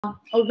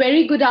A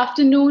very good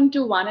afternoon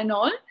to one and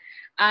all.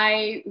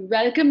 I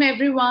welcome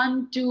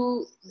everyone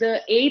to the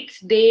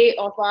 8th day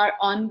of our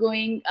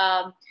ongoing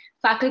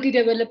faculty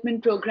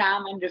development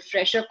program and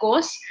refresher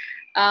course.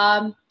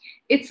 Um,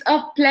 it's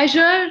a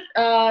pleasure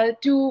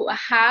to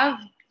have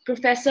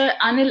Professor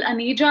Anil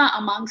Aneja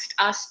amongst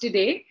us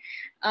today.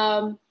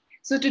 Um,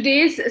 so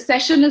today's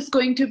session is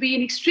going to be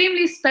an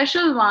extremely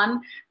special one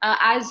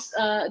as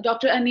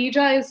Dr.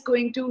 Aneja is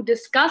going to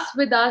discuss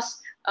with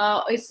us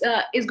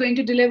is going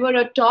to deliver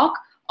a talk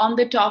on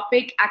the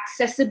topic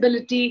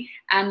accessibility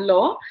and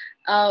law.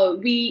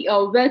 We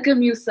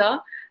welcome you, sir.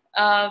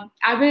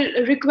 I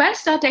will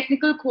request our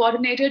technical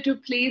coordinator to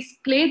please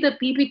play the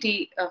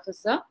PPT for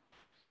sir.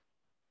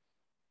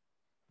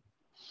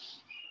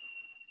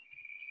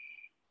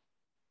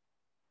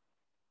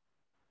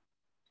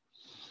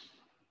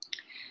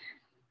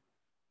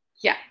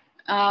 Yeah.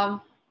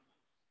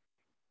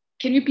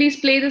 Can you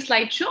please play the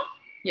slideshow?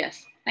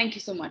 Yes. Thank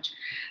you so much.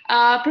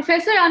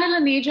 Professor Anil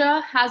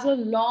Aneja has a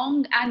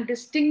long and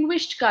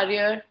distinguished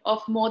career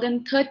of more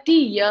than 30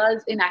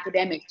 years in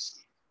academics.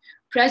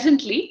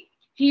 Presently,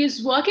 he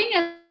is working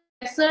as a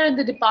professor in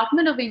the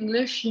Department of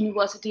English,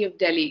 University of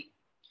Delhi.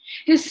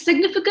 His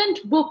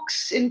significant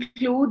books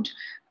include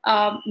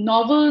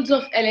novels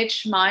of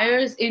L.H.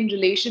 Myers in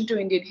relation to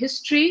Indian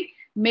history,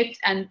 myth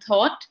and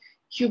thought,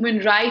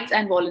 human rights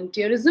and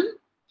volunteerism,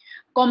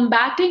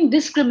 combating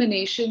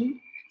discrimination,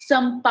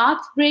 some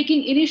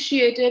path-breaking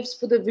initiatives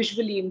for the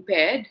visually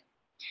impaired,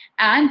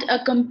 and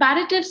a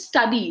comparative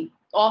study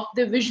of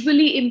the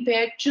visually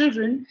impaired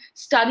children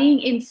studying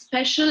in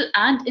special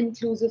and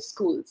inclusive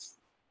schools.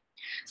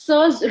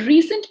 Sir's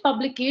recent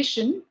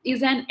publication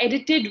is an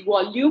edited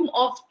volume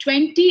of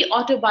 20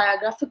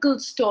 autobiographical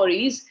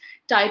stories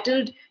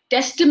titled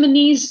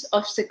Testimonies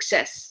of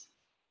Success.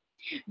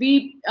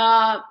 We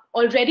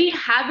already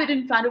have it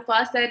in front of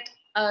us that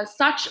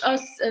such a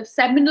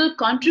seminal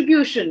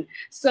contribution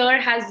Sir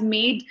has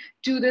made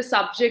to the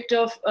subject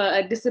of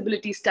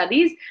disability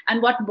studies, and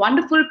what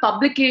wonderful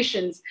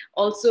publications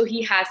also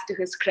he has to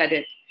his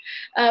credit.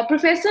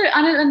 Professor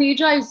Anil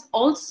Aneja is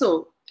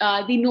also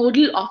the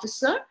nodal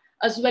officer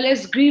as well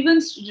as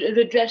grievance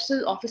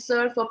redressal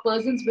officer for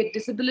persons with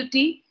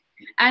disability,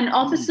 and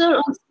officer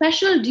on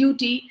special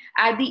duty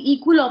at the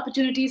Equal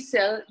Opportunities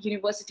Cell,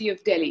 University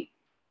of Delhi.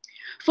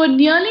 For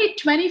nearly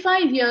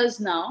 25 years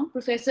now,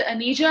 Professor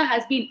Aneja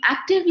has been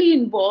actively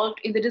involved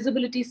in the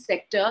disability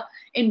sector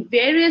in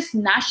various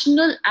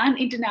national and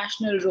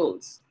international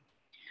roles.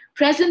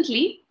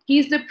 Presently, he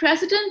is the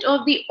president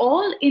of the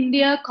All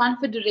India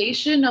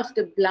Confederation of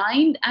the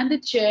Blind and the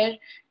Chair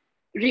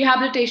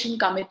Rehabilitation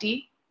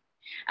Committee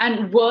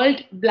and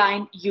World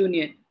Blind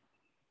Union.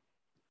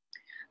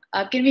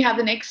 Can we have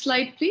the next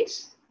slide,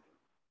 please?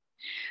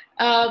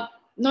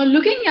 Now,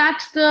 looking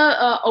at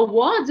the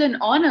awards and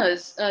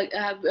honors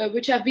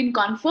which have been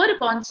conferred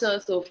upon Sir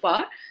so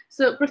far,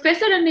 so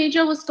Professor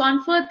Aneja was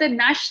conferred the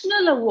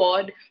National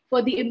Award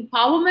for the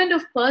Empowerment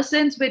of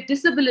Persons with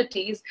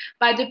Disabilities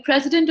by the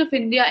President of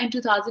India in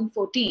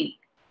 2014.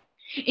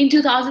 In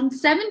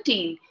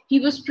 2017, he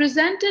was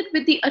presented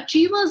with the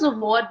Achievers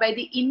Award by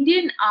the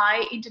Indian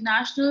Eye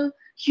International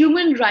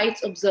Human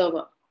Rights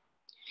Observer.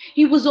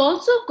 He was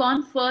also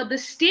conferred the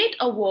State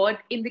Award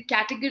in the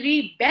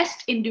category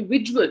Best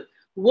Individual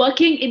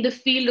working in the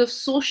field of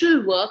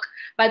social work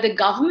by the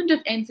Government of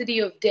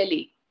NCT of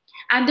Delhi,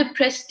 and the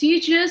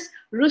prestigious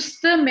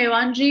Rustam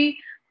Mewanji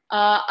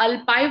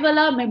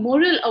Alpaiwala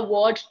Memorial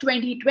Award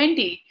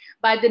 2020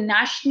 by the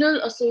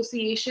National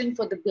Association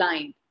for the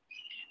Blind.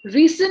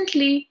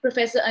 Recently,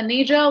 Professor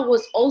Aneja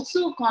was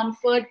also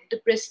conferred the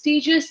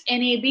prestigious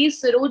NAB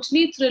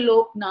Sarojini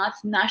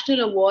Triloknath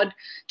National Award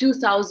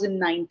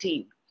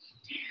 2019.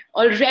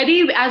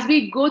 Already, as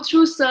we go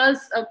through Sir's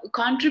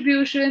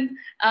contribution,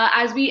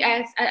 as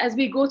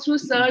we go through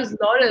Sir's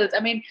laurels, I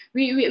mean,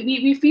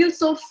 we feel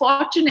so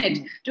fortunate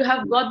to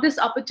have got this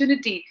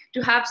opportunity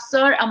to have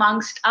Sir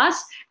amongst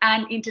us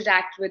and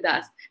interact with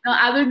us. Now,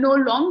 I will no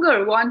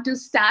longer want to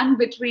stand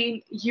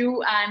between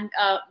you and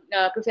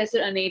Professor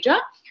Aneja,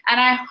 and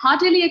I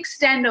heartily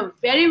extend a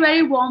very,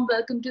 very warm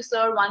welcome to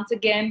Sir once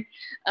again.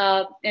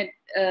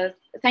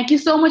 Thank you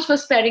so much for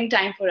sparing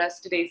time for us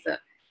today, Sir.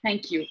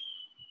 Thank you.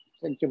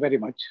 Thank you very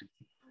much.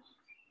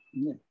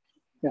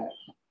 Yeah.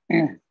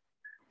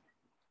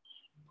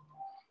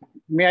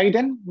 May I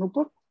then,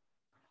 Nupur?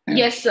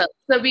 Yes, sir.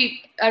 So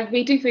we are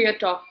waiting for your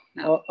talk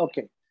now. Oh,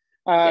 okay.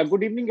 Yes.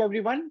 Good evening,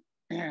 everyone.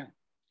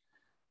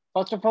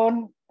 First of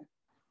all,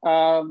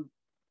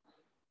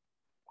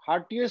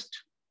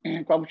 heartiest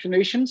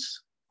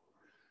congratulations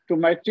to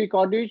Maitri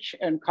College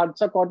and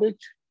Khalsa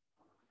College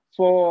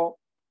for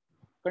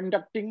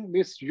conducting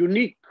this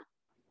unique,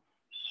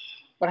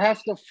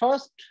 perhaps the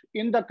first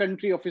in the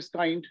country of its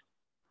kind,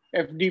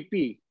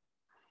 FDP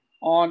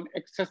on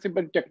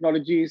accessible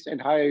technologies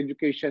and higher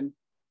education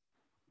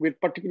with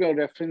particular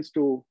reference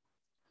to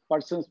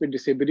persons with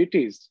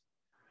disabilities.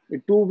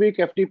 In 2-week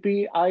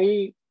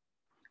FDP,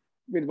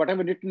 with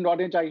whatever little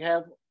knowledge I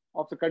have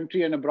of the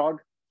country and abroad,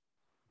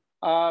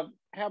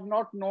 have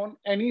not known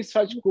any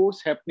such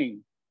course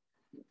happening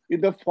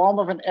in the form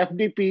of an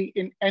FDP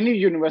in any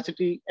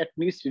university, at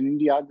least in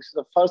India. This is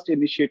the first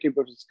initiative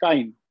of its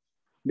kind.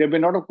 There have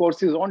been a lot of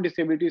courses on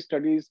disability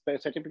studies,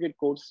 certificate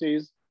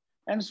courses,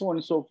 and so on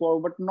and so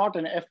forth, but not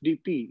an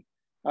FDP,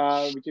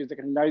 which is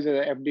recognized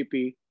as an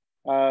FDP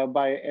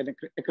by an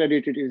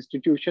accredited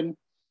institution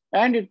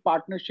and in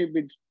partnership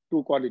with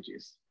 2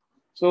 colleges.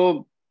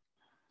 So,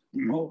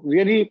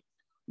 really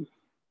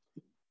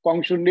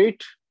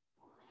congratulate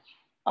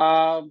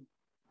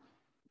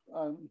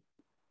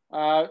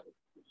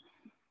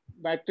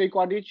Battery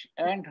College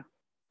and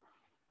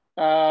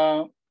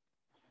Khalsa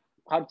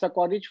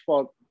College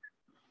for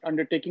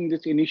undertaking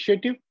this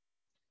initiative.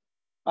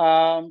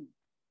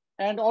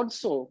 And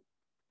also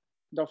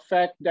the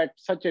fact that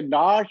such a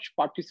large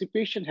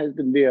participation has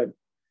been there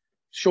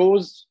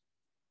shows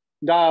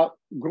the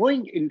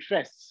growing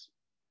interest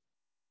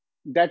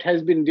that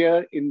has been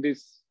there in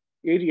this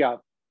area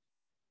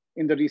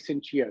in the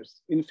recent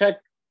years. In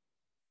fact,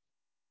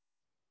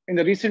 in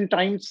the recent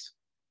times,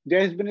 there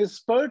has been a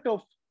spurt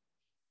of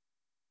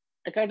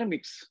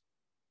academics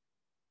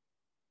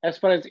as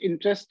far as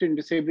interest in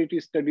disability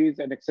studies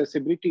and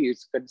accessibility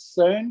is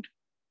concerned.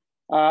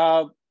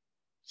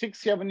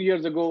 6-7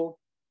 years ago,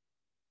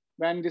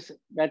 when this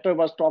matter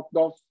was talked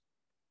of,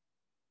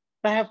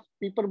 perhaps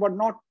people were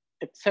not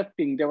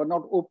accepting, they were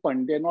not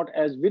open, they're not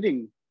as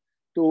willing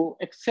to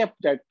accept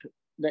that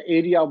the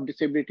area of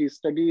disability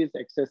studies,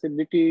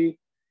 accessibility,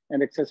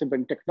 and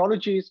accessible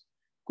technologies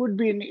could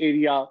be an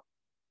area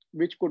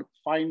which could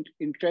find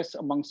interest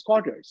among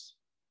scholars.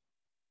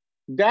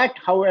 That,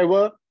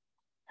 however,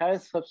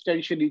 has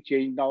substantially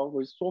changed now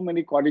with so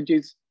many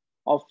colleges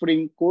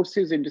offering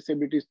courses in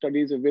disability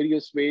studies in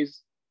various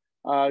ways.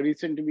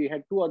 Recently, we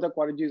had 2 other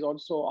colleges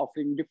also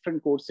offering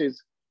different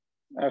courses,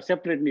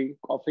 separately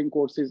offering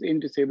courses in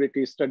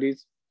disability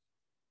studies.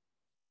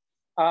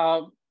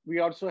 We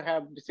also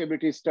have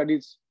disability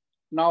studies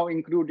now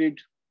included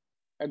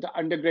at the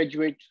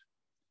undergraduate,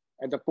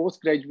 at the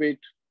postgraduate,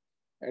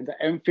 at the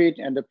MPhil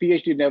and the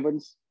PhD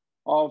levels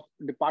of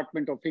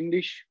Department of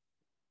English.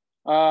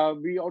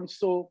 We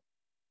also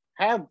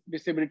have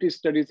disability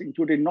studies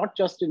included not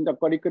just in the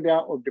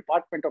curricula of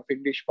Department of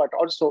English, but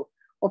also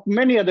of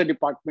many other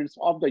departments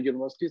of the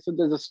university. So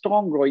there's a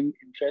strong growing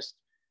interest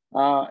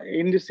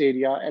in this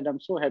area. And I'm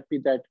so happy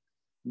that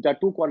the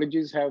 2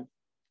 colleges have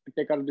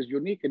taken this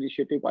unique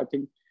initiative. I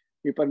think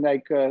people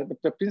like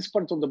the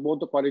principals of both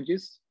the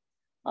colleges,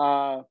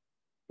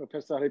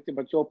 Professor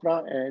Haritha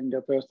Chopra and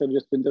Professor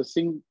Jaswinder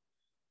Singh,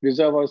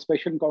 deserve our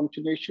special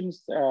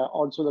congratulations.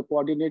 Also the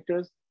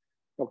coordinators,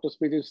 Dr.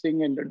 Smriti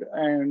Singh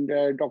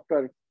and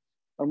Dr.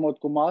 Pramod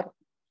Kumar,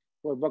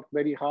 who have worked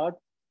very hard,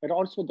 and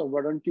also the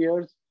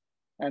volunteers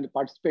and the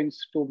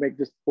participants to make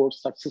this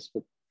course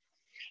successful.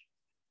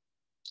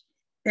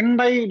 In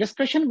my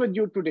discussion with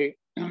you today,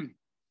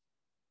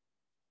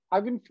 I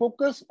will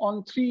focus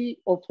on 3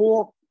 or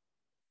 4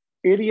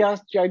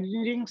 areas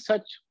challenging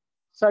such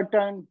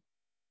certain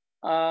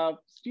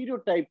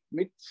stereotype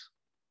myths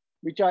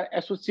which are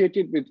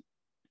associated with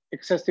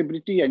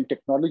accessibility and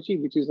technology,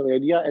 which is our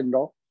area and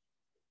law.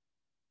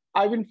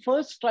 I will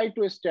first try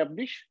to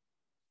establish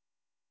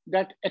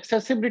that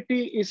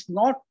accessibility is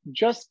not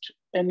just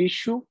an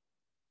issue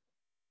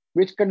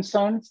which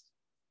concerns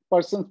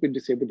persons with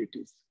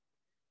disabilities.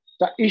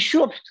 The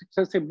issue of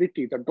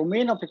accessibility, the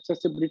domain of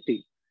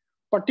accessibility,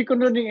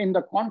 particularly in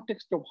the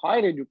context of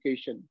higher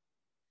education,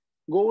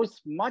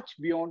 goes much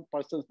beyond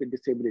persons with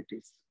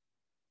disabilities.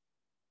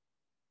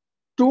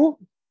 2,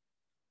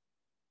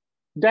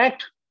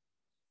 that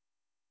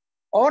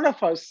all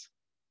of us,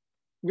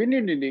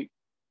 willingly,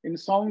 in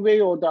some way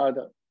or the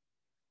other,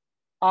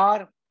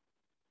 are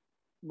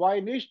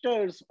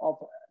violators of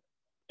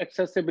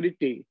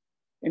accessibility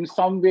in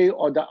some way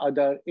or the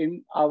other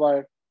in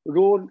our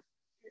role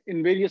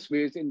in various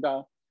ways in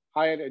the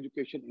higher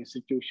education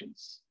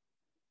institutions.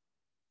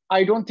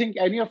 I don't think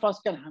any of us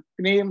can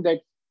claim that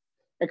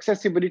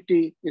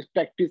accessibility is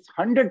practiced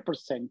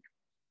 100%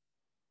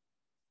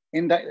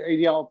 in the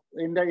area of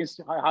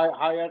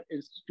higher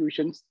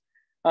institutions.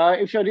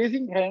 If you're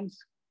raising hands,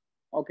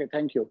 okay,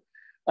 thank you.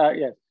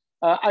 Yes,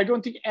 I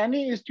don't think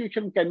any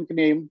institution can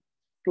claim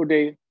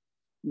today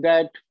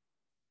that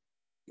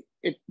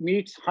it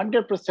meets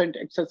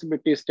 100%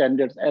 accessibility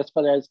standards as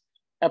far as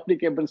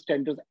applicable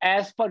standards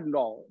as per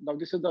law. Now,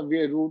 this is the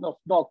way rule of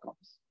law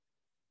comes.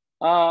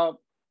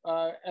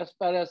 As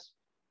far as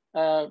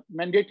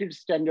mandated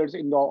standards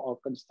in law are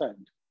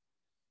concerned.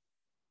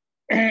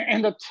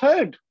 And the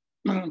third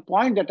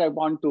point that I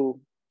want to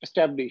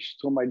establish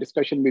through my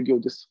discussion with you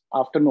this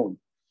afternoon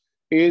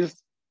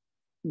is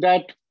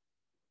that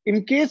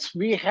in case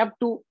we have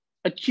to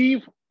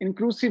achieve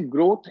inclusive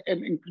growth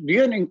and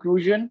real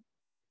inclusion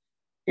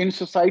in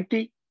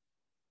society,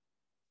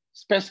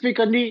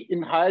 specifically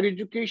in higher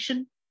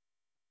education,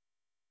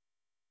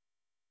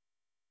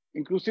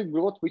 inclusive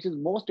growth, which is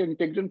most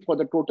integral for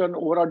the total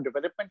overall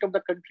development of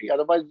the country.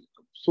 Otherwise,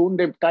 soon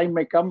the time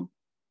may come,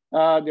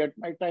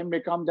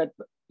 that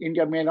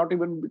India may not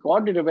even be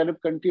called a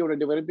developed country or a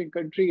developing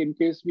country in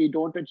case we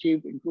don't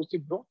achieve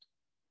inclusive growth.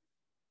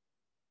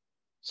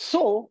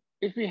 So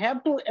if we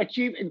have to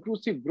achieve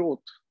inclusive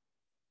growth,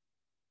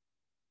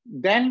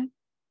 then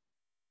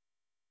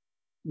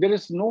there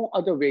is no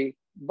other way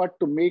but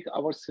to make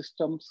our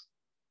systems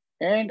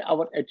and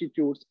our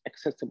attitudes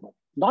accessible.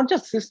 Not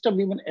just system,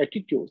 even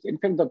attitudes. In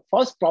fact, the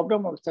first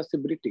problem of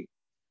accessibility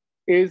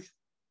is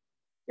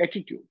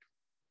attitude.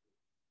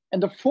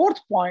 And the fourth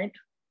point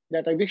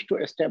that I wish to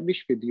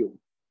establish with you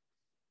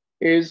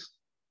is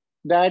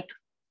that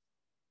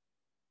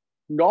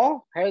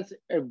law has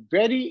a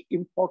very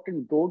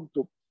important role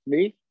to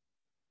play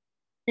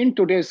in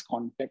today's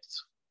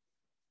context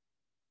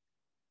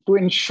to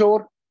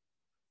ensure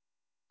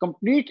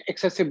complete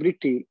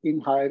accessibility in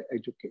higher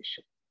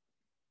education.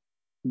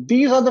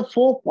 These are the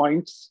 4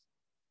 points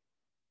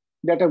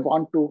that I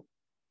want to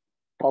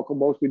talk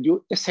about with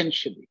you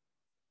essentially.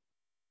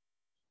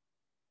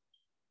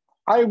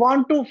 I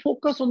want to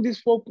focus on these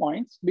 4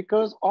 points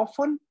because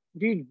often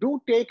we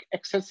do take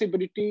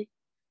accessibility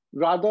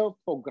rather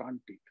for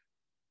granted.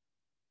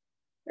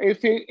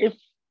 If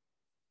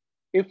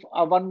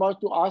one was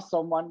to ask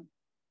someone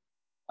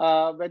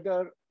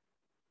whether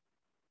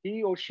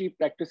he or she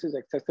practices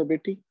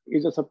accessibility,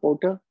 is a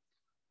supporter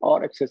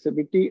or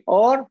accessibility,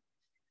 or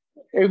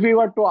if we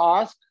were to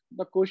ask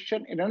the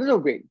question in another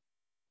way,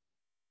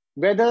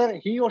 whether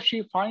he or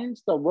she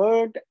finds the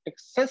word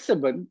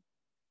accessible,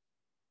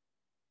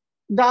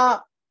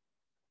 the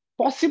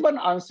possible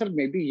answer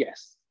may be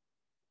yes.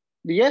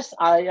 Yes,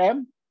 I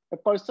am a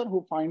person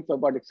who finds the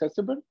word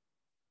accessible.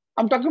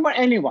 I'm talking about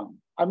anyone.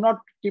 I'm not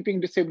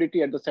keeping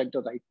disability at the center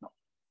right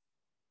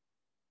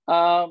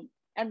now.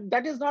 And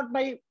that is not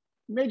my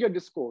major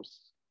discourse.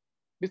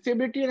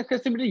 Disability and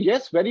accessibility,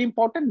 yes, very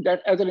important,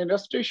 that as an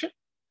illustration.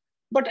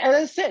 But as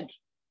I said,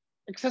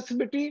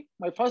 accessibility,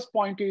 my first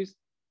point is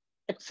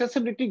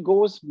accessibility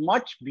goes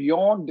much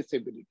beyond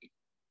disability.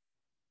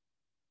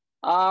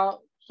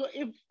 So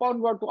if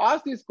one were to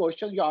ask these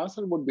questions, your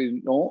answer would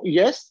be no,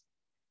 yes.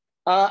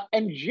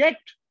 And yet,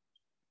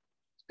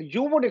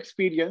 you would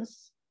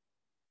experience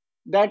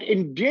that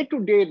in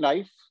day-to-day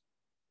life,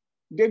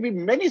 there will be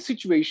many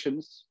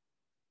situations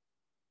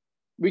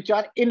which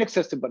are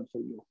inaccessible for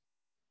you,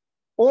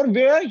 or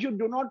where you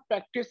do not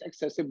practice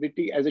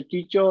accessibility as a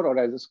teacher or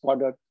as a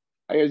scholar.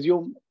 I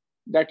assume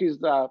that is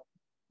the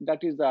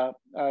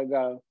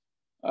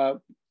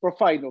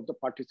profile of the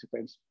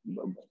participants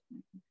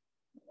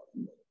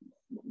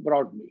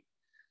broadly.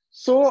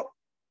 So,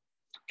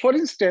 for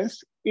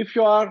instance, if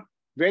you are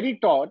very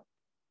tall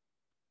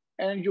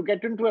and you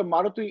get into a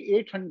Maruti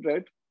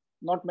 800,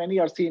 not many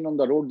are seen on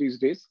the road these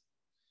days,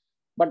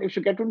 but if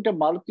you get into a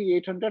Maruti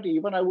 800,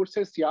 even I would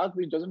say Ciaz,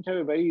 which doesn't have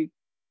a very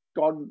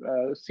tall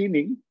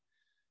ceiling,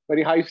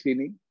 very high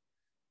ceiling,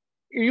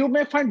 you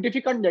may find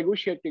difficult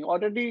negotiating.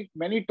 Already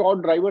many tall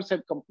drivers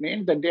have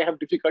complained that they have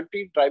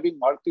difficulty driving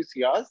Maruti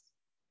Ciaz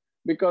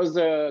because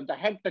the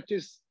head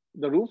touches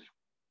the roof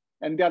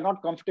and they are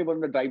not comfortable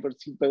in the driver's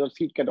seat, because the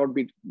seat cannot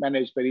be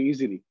managed very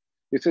easily.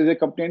 This is a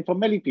complaint from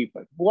many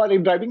people who are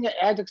driving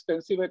as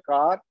expensive a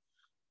car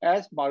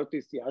as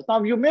Maruti Ciaz.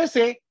 Now you may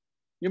say,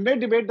 you may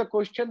debate the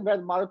question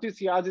whether Maruti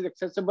Ciaz is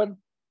accessible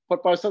for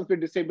persons with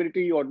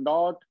disability or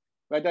not,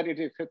 whether it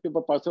is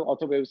accessible for persons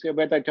also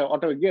whether it's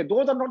auto. Yeah,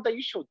 those are not the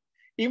issues.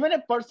 Even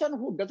a person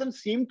who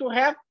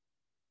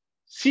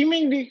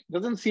seemingly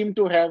doesn't seem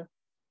to have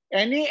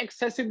any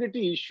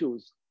accessibility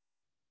issues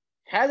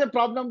has a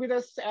problem with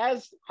us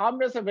as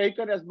harmless a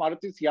vehicle as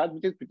Maruti Ciaz,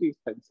 which is pretty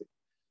expensive.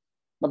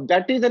 Now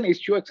that is an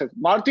issue.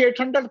 Maruti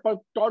 800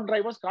 tall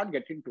drivers can't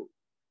get into.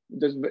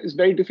 It's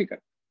very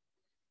difficult.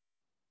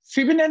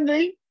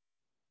 Similarly,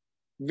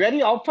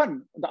 very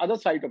often the other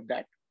side of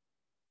that,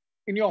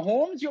 in your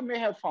homes you may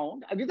have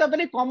found, and these are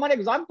very common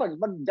examples,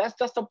 but that's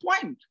just the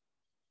point,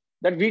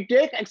 that we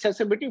take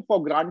accessibility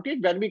for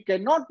granted when we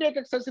cannot take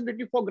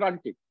accessibility for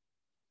granted.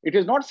 It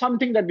is not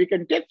something that we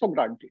can take for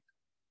granted.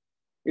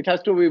 It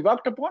has to be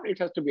worked upon, it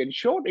has to be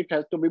ensured, it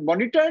has to be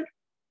monitored,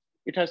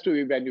 it has to be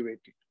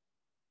evaluated.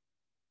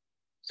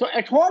 So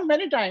at home,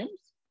 many times,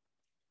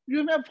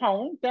 you may have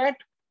found that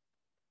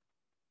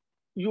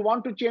you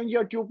want to change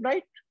your tube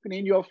light,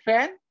 clean your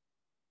fan,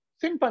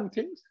 simple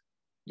things,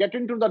 get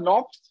into the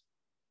knobs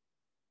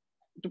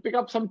to pick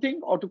up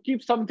something or to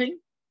keep something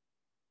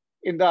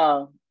in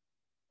the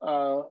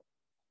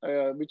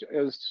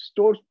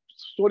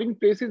storing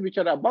places which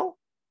are above,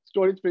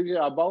 storage places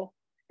are above,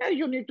 and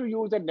you need to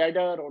use a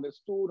ladder or a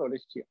stool or a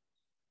chair.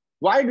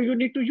 Why do you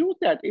need to use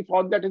that if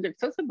all that is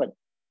accessible?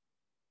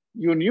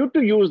 You need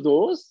to use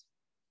those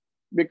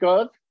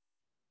because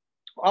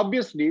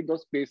obviously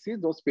those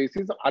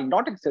spaces are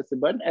not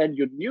accessible, and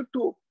you need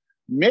to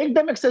make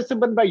them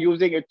accessible by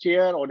using a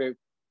chair or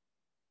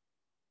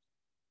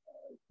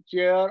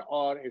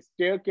a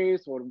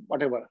staircase or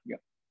whatever. Yeah.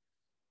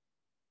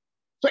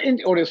 So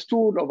or a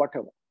stool or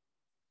whatever.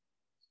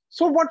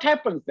 So what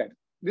happens then?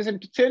 This is a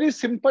very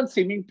simple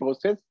seeming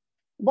process.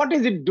 What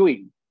is it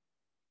doing?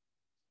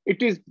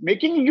 It is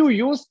making you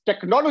use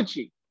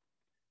technology.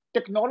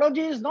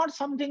 Technology is not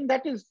something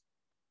that is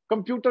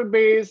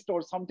computer-based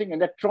or something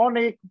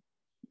electronic.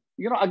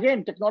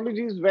 Again,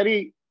 technology is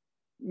very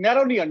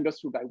narrowly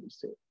understood, I would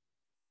say.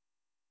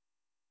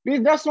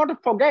 Please just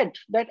not forget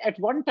that at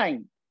one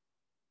time,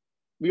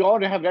 we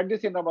all have read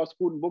this in our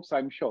school books,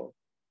 I'm sure.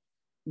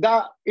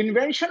 The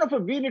invention of a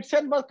wheel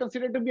itself was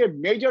considered to be a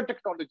major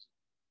technology.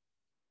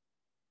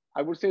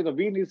 I would say the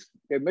wheel is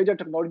a major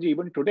technology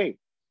even today.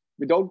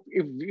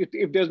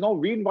 If there's no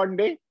wheel one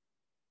day,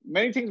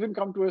 many things will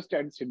come to a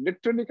standstill,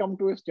 literally come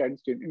to a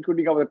standstill,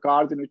 including our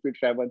cars in which we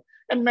travel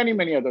and many,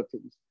 many other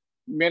things.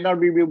 May not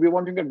be, we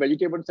want to get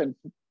vegetables and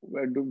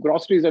do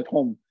groceries at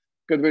home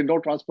because there's no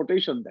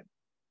transportation then.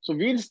 So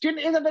wheel still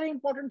is a very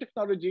important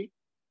technology.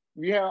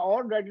 We have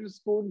all read in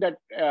school that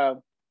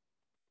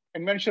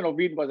invention of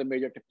wheel was a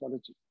major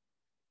technology.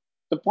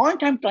 The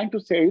point I'm trying to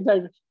say is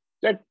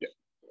that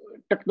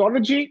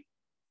technology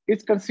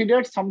is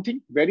considered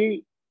something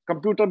very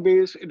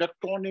computer-based,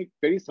 electronic,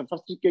 very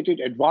sophisticated,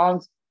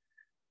 advanced.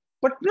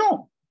 But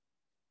no,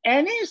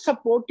 any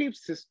supportive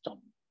system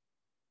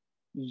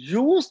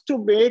used to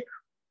make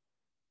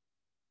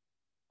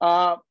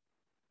the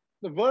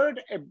world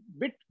a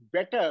bit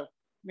better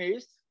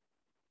place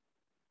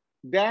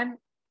than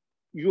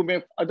you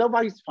may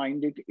otherwise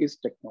find it is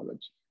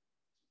technology.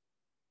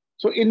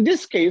 So in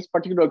this case,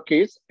 particular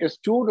case, a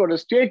stool or a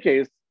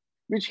staircase,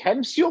 which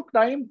helps you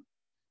climb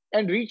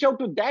and reach out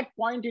to that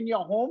point in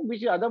your home,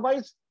 which is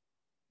otherwise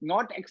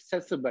not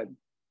accessible,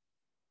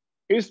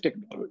 is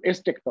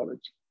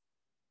technology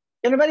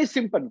in a very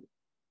simple way.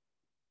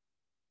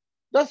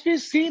 Thus, we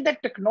see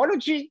that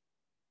technology,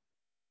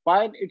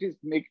 while it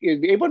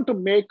is able to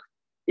make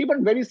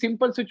even very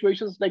simple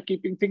situations like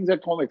keeping things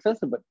at home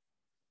accessible,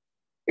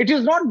 it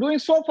is not doing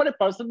so for a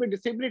person with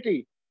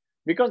disability,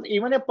 because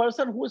even a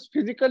person who is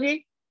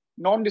physically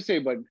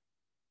non-disabled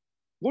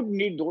would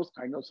need those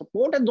kind of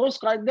support. And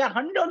there are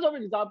hundreds of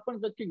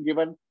examples that can be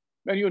given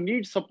when you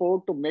need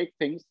support to make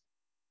things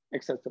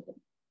accessible.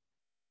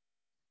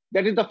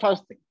 That is the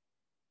first thing.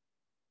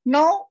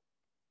 Now,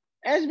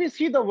 as we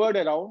see the world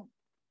around,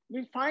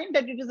 we find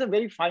that it is a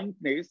very fine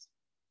place.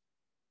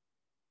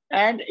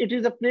 And it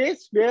is a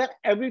place where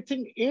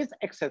everything is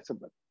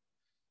accessible.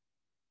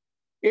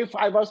 If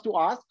I was to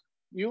ask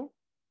you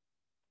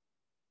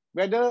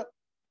whether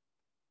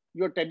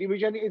your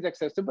television is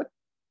accessible,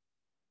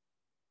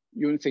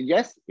 you will say,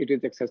 yes, it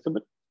is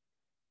accessible.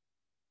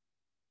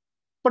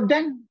 But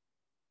then,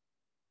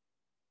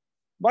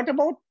 what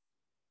about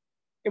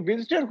a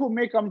visitor who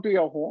may come to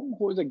your home,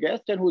 who is a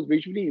guest and who is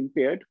visually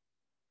impaired?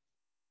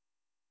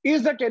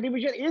 Is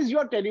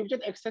your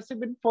television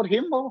accessible for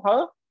him or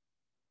her?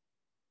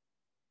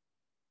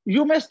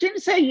 You may still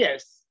say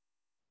yes,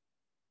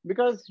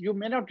 because you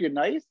may not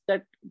realize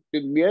that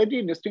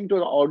merely listening to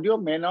the audio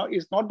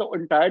is not the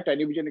entire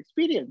television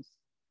experience.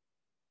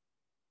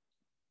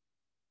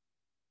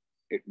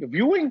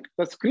 Viewing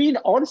the screen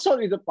also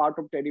is a part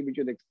of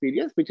television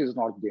experience, which is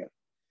not there.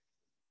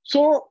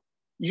 So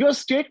your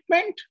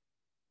statement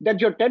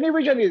that your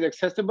television is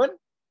accessible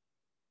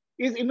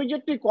is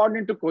immediately called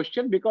into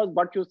question, because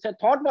what you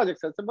thought was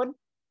accessible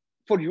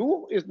for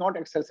you is not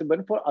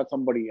accessible for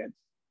somebody else.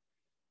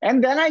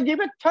 And then I give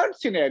a third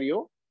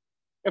scenario.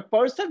 A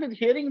person with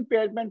hearing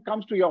impairment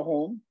comes to your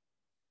home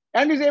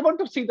and is able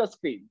to see the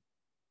screen,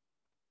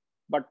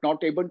 but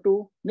not able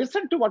to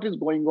listen to what is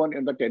going on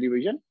in the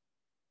television.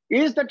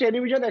 Is the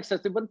television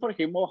accessible for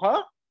him or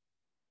her?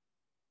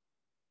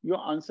 Your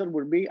answer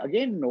would be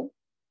again no.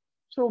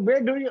 So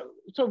where do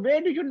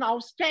you now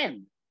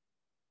stand?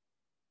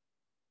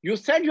 You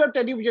said your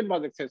television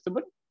was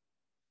accessible,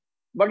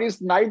 but it's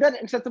neither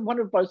accessible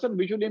for a person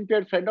visually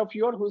impaired friend of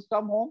yours who's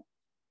come home,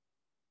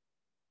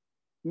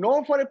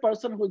 nor for a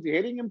person who's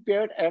hearing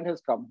impaired and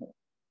has come home.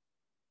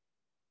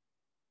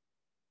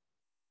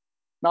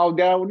 Now,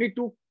 there are only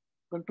two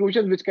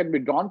conclusions which can be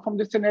drawn from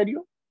this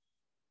scenario.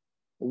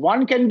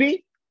 One can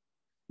be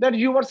that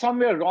you were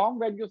somewhere wrong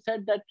when you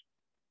said that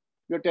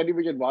your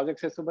television was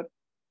accessible.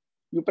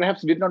 You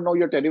perhaps did not know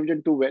your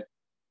television too well.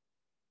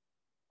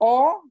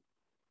 Or,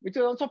 which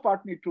is also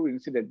partly true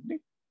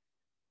incidentally,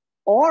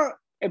 or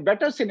a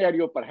better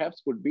scenario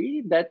perhaps could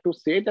be that to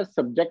say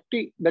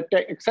that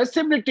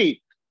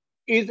accessibility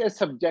is a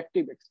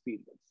subjective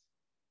experience.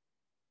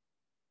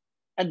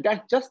 And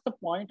that's just the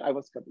point I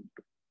was coming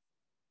to.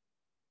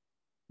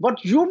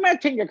 What you may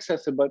think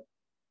accessible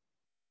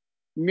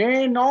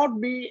may not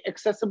be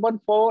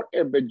accessible for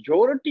a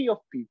majority of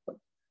people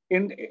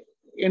in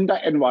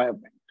the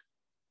environment.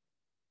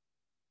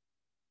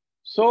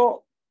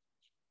 So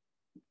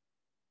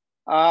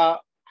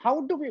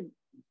how do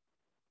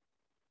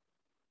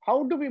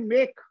we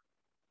make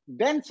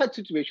then such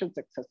situations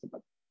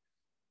accessible?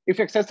 If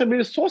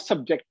accessibility is so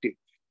subjective,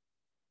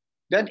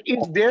 then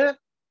is there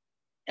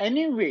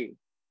any way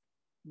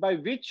by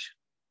which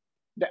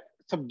the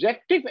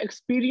subjective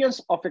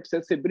experience of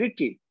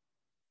accessibility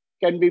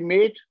can be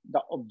made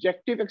the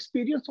objective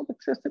experience of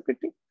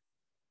accessibility?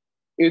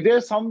 Is there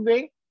some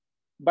way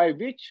by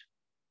which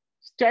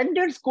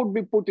standards could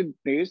be put in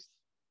place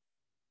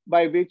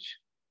by which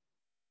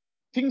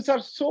things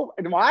are so,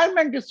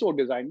 environment is so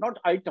designed, not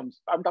items.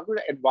 I'm talking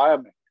about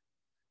environment.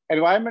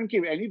 Environment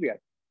can be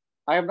anywhere.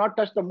 I have not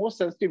touched the most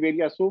sensitive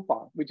area so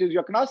far, which is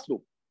your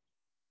classroom.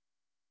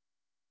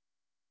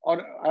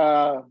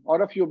 or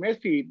all of you may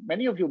feel,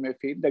 many of you may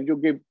feel that you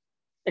give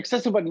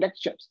accessible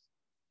lectures.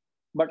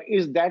 But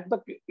is that the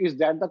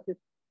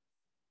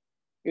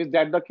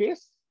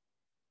case?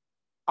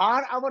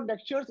 Are our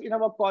lectures in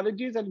our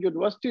colleges and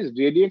universities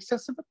really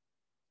accessible?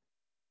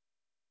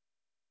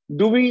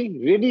 Do we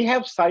really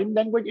have sign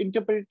language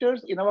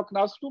interpreters in our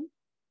classroom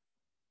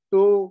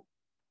to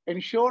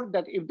ensure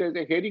that if there's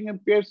a hearing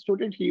impaired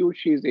student, he or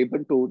she is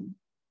able to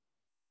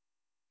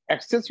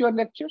access your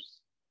lectures?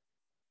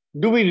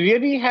 Do we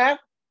really have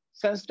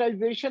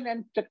sensitization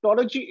and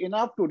technology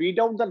enough to read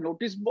out the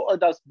notice board,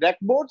 the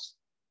blackboards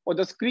or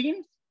the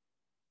screens?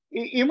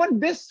 Even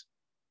this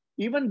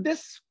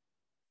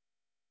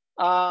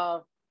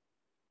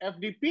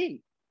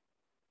FDP.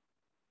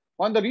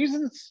 One of the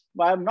reasons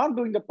why I'm not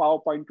doing the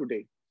PowerPoint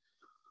today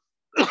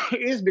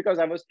is because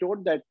I was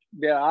told that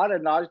there are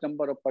a large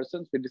number of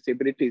persons with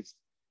disabilities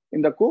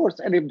in the course.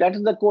 And if that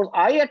is the course,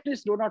 I at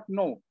least do not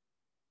know.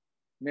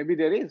 Maybe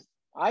there is.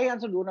 I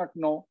also do not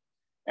know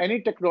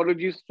any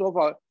technology so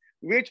far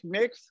which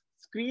makes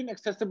screen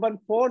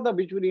accessible for the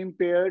visually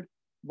impaired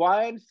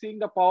while seeing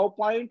the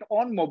PowerPoint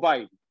on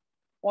mobile.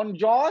 On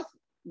JAWS,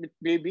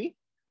 maybe.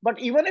 But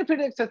even if it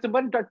is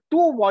accessible to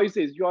two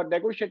voices, you are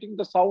negotiating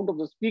the sound of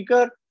the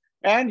speaker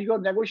and you are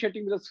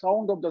negotiating the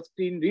sound of the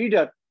screen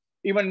reader.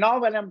 Even now,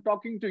 when I'm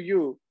talking to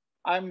you,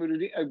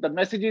 the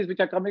messages which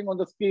are coming on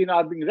the screen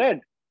are being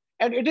read.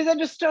 And it is a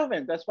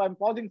disturbance. That's why I'm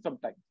pausing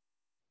sometimes.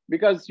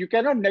 Because you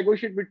cannot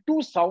negotiate with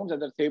two sounds at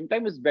the same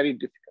time. It's very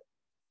difficult.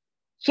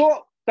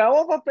 So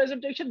PowerPoint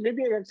presentation may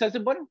be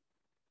accessible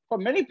for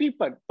many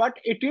people, but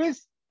it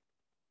is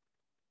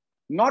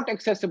not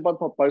accessible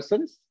for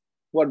persons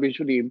who are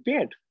visually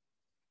impaired.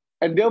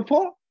 And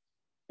therefore,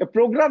 a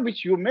program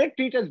which you may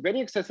treat as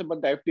very accessible,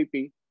 the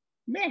FDP,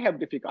 may have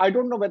difficulty. I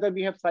don't know whether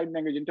we have sign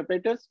language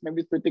interpreters.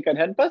 Maybe Smriti can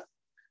help us.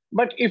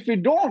 But if we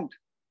don't,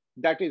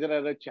 that is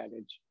another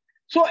challenge.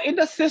 So in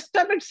the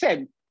system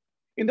itself,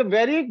 in the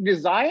very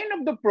design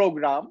of the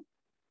program,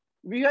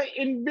 we are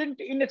inbuilt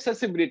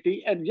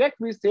inaccessibility, and yet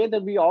we say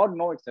that we all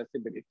know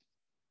accessibility.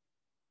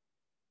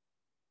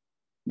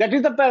 That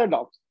is the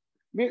paradox.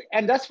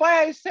 And that's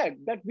why I said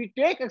that we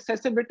take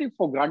accessibility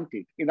for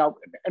granted in our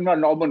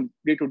normal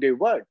day-to-day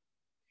world.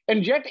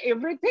 And yet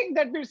everything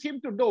that we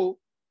seem to do,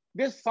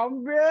 there's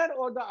somewhere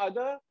or the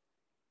other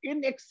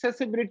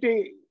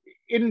inaccessibility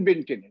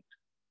inbuilt in it.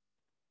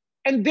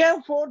 And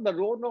therefore the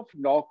role of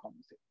law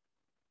comes in.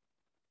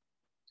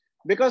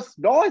 Because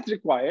law is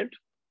required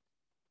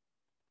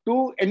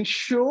to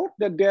ensure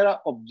that there are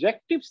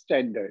objective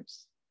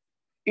standards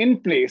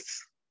in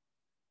place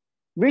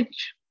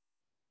which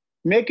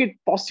make it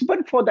possible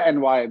for the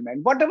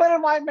environment, whatever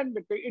environment,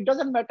 it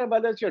doesn't matter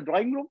whether it's your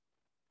drawing room,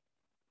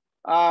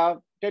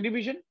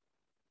 television,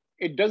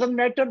 it doesn't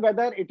matter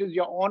whether it is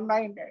your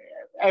online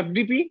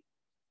FDP,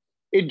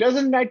 it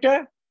doesn't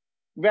matter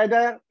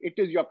whether it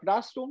is your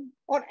classroom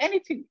or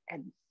anything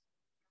else.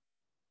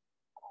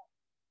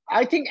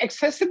 I think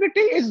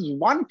accessibility is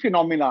one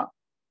phenomena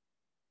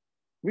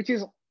which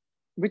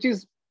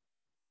is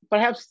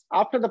perhaps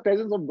after the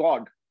presence of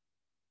God.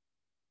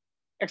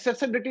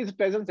 Accessibility is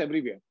present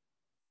everywhere,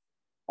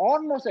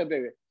 almost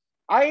everywhere.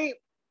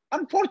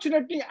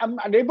 Unfortunately, I'm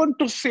unable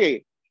to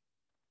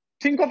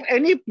think of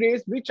any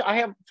place which I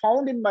have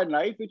found in my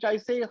life, which I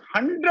say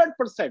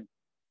 100%.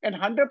 And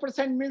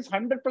 100% means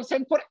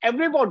 100% for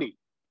everybody.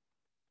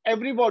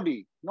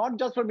 Everybody, not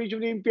just for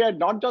visually impaired,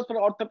 not just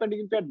for orthopedic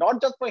impaired,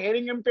 not just for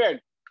hearing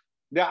impaired.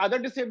 There are other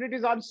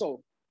disabilities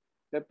also.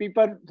 There are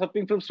people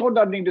suffering from slow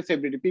learning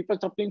disability, people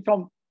suffering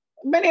from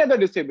many other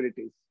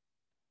disabilities.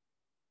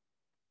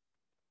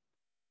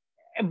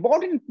 A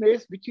body in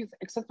place which is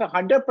accessible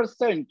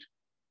 100%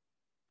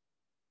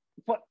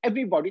 for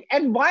everybody.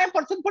 And why a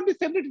person for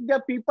disability? There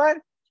are people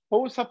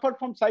who suffer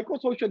from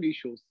psychosocial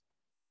issues.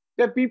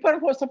 There are people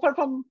who suffer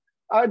from,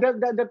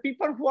 the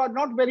people who are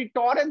not very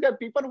tall, and there are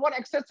people who are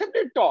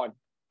excessively tall.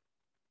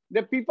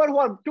 There are people who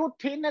are too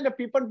thin and the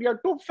people who are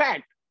too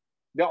fat.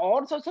 There are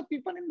all sorts of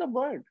people in the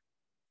world.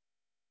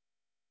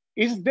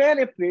 Is there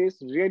a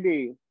place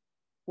really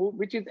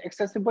which is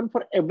accessible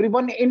for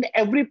everyone in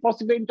every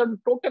possible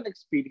total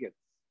experience?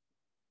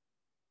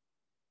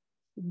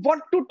 What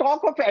to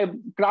talk of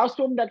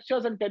classroom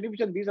lectures and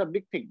television, these are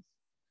big things.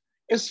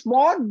 A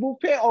small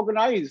buffet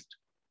organized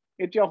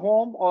at your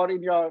home or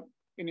in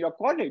your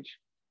college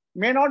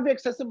may not be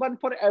accessible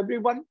for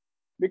everyone,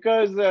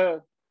 because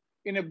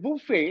in a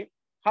buffet,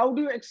 how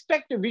do you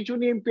expect a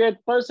visually impaired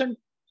person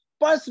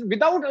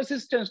without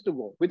assistance to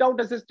go? Without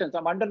assistance,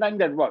 I'm underlining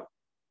that word.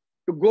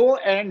 To go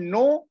and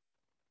know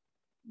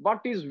what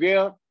is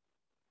where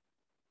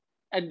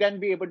and then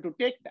be able to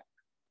take that.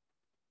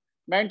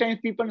 Many times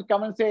people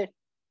come and say,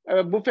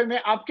 buffet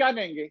mein aap kya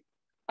lenge?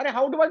 Arey,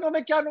 how do I know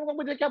मैं क्या लूंगा?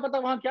 मुझे क्या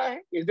पता वहां क्या है?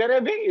 Is there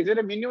a way? Is there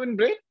a menu in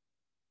brain?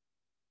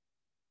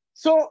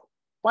 So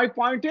my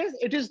point is,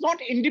 it is not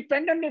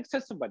independently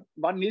accessible.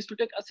 One needs to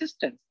take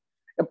assistance.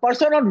 A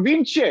person on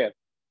wheelchair,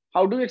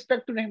 how do you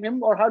expect to name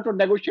him or how to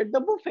negotiate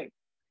the buffet?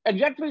 And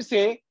yet we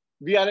say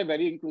we are a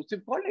very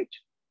inclusive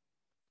college.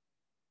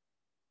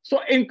 So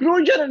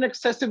inclusion and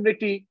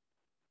accessibility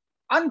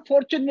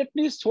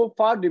unfortunately so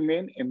far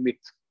remain a myth.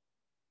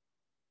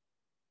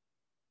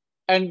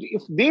 And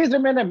if these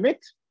remain a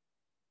myth,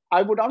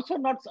 I would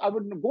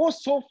go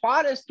so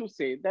far as to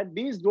say that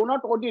these do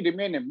not only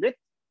remain a myth,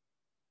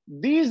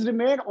 these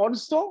remain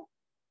also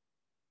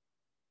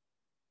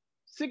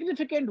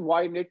significant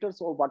violators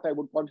of what I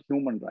would call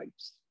human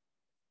rights.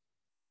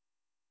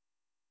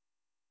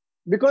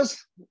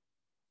 Because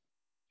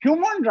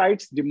human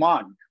rights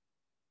demand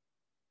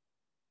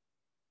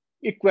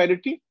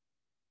equality,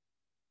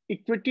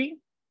 equity,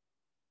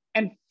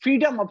 and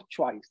freedom of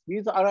choice.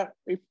 These are,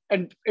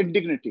 and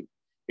dignity.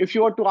 If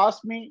you were to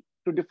ask me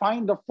to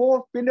define the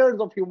 4 pillars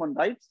of human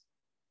rights,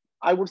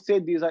 I would say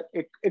these are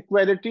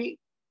equality,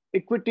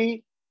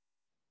 equity,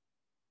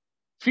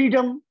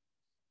 freedom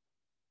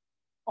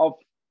of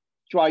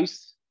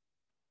choice,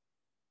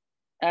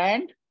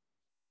 and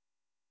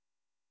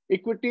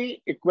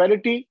equity,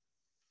 equality,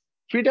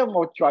 freedom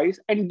of choice,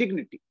 and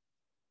dignity.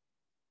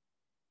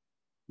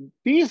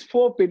 These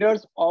 4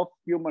 pillars of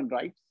human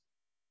rights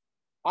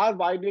are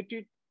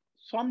violated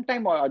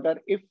sometime or other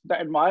if the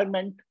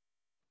environment,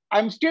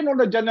 I'm still on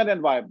the general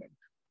environment,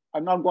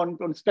 I'm not going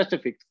on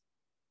specifics.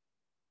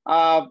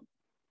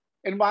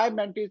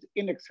 Environment is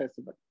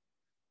inaccessible.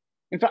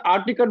 In fact,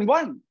 Article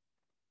 1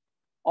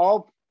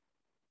 of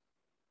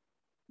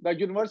the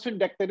Universal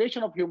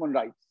Declaration of Human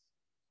Rights,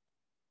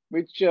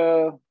 which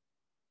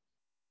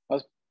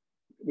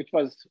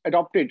was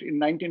adopted in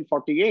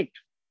 1948.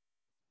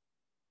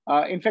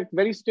 In fact,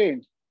 very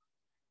strange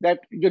that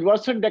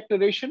Universal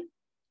Declaration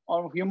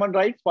of Human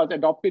Rights was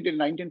adopted in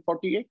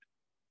 1948,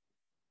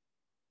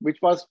 which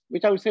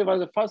I would say was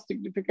the first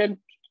significant,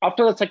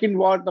 after the Second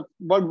World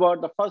War,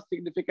 the first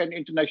significant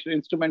international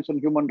instruments on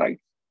human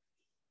rights.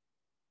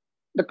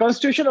 The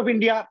Constitution of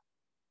India,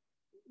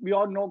 we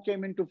all know,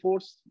 came into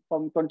force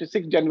from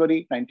 26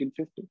 January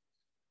 1950.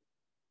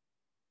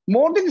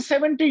 More than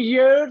 70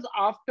 years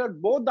after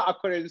both the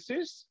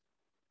occurrences,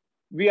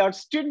 we are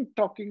still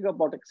talking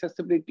about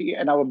accessibility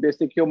and our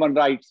basic human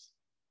rights.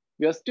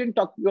 We are still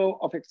talking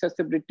of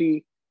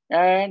accessibility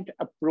and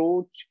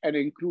approach and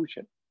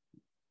inclusion.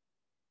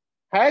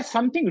 Has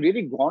something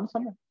really gone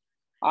somewhere?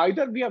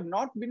 Either we have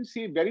not been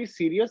very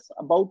serious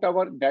about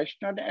our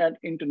national and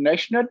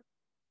international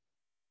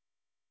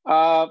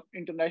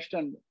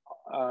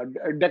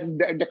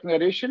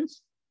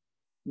declarations.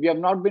 We have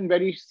not been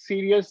very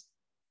serious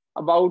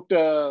about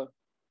the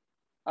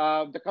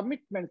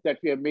commitments that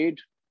we have made.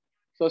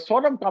 So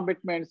solemn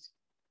commitments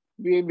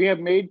we have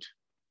made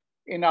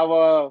in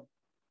our,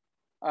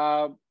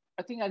 I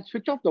think I'll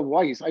switch off the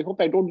voice. I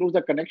hope I don't lose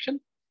the connection,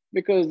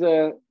 because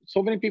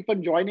so many people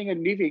joining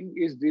and leaving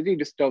is really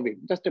disturbing.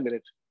 Just a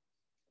minute.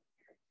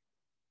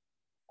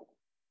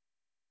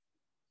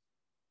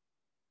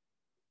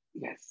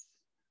 Yes.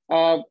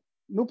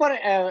 Nupar,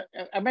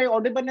 am I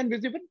audible and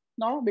visible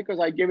now? Because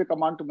I gave a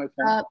command to my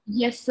phone.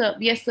 Yes, sir.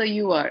 Yes, sir,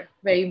 you are.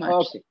 Very much.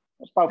 Okay,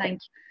 perfect.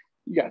 Thank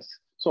you. Yes.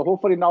 So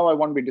hopefully now I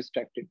won't be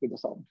distracted with the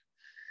sound.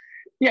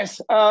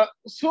 Yes.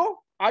 So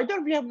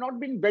either we have not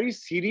been very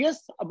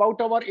serious about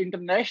our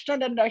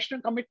international and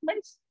national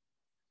commitments,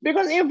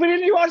 because if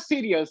really you are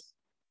serious,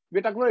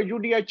 we're talking about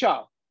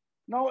UDHR.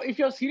 Now, if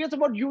you're serious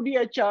about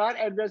UDHR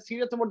and we're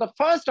serious about the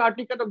first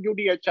article of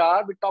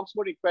UDHR, which talks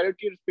about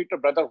equality, respect,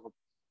 and brotherhood.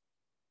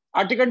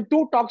 Article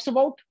 2 talks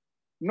about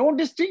no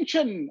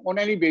distinction on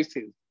any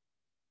basis.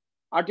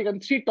 Article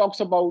 3 talks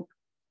about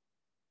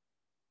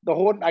the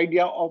whole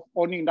idea of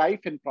owning life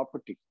and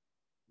property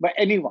by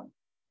anyone.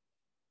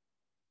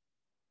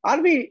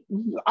 Are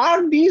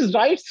these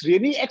rights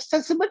really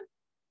accessible?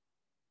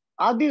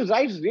 Are these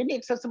rights really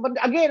accessible?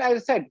 Again, as I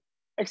said,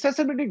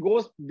 accessibility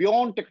goes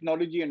beyond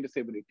technology and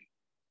disability.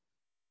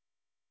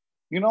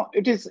 You know,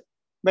 it is,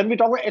 when we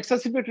talk about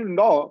accessibility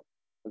law,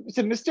 it's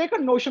a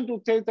mistaken notion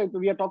to say that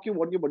we are talking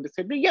only about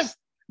disability. Yes,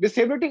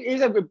 disability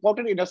is an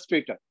important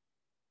illustrator.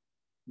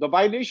 The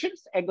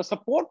violations and the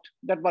support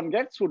that one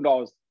gets through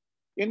laws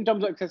in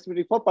terms of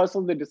accessibility for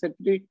persons with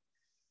disability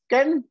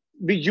can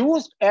be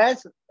used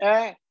as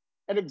an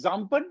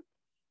example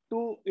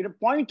to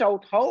point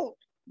out how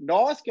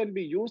laws can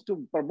be used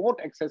to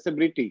promote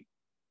accessibility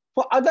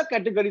for other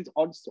categories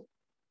also.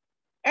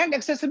 And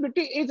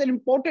accessibility is an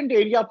important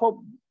area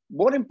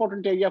more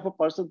important area for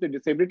persons with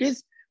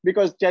disabilities,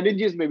 because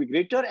challenges may be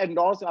greater and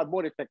laws are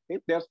more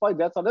effective.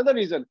 That's another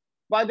reason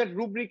why that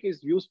rubric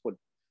is useful.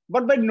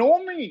 But by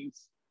no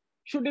means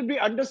should it be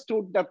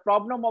understood the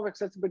problem of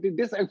accessibility.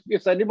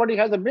 If anybody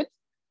has a myth,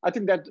 I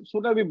think that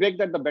sooner we break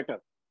that, the better.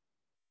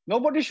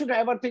 Nobody should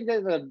ever think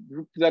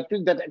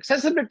that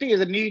accessibility is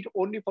a need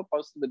only for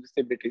persons with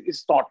disabilities.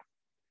 It's not.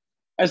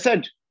 As I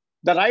said,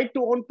 the right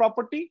to own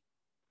property,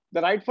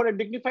 the right for a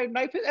dignified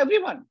life is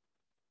everyone.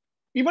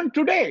 Even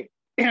today,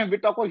 we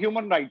talk of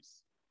human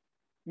rights.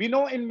 We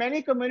know in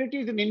many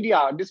communities in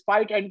India,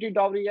 despite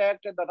Anti-Dowry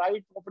Act and the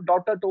right of a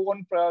daughter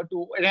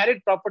to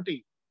inherit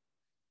property,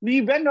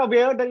 we were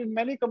aware that in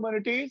many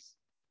communities,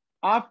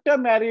 after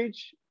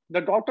marriage,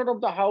 the daughter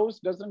of the house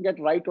doesn't get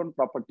right on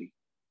property.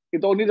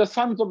 It's only the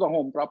sons of the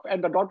home,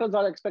 and the daughters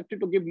are expected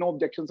to give no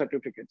objection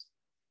certificates.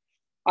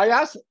 I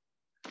asked,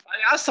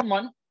 I asked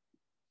someone,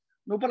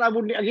 no, but I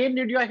would again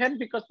need your help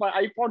because my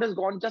iPod has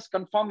gone. Just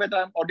confirm whether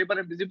I'm audible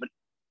and visible.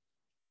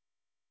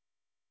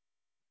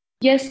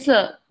 Yes,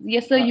 sir.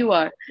 Yes, sir, you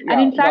are. And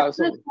Yeah, in fact, no,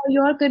 sir, so for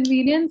your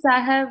convenience, I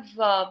have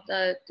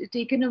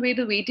taken away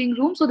the waiting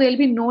room, so there'll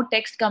be no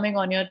text coming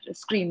on your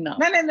screen now.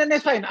 no,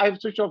 it's fine.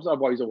 I've switched off the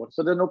voiceover,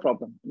 so there's no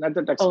problem. Let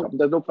the text Oh, come.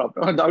 There's no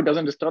problem. Now it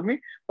doesn't disturb me.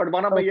 But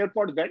one of my okay.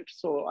 earpods went,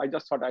 so I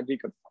just thought I'd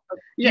reconfirm. No, no,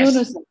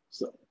 Yes. sir.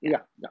 So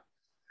Yeah.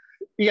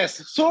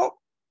 yes. So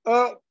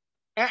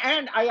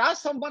and I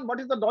asked someone what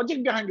is the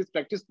logic behind this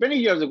practice. Many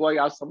years ago,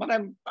 I asked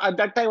someone. At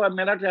that time I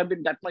may not have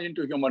been that much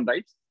into human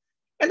rights,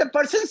 and the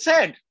person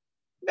said,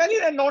 very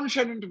in a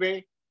nonchalant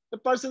way, the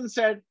person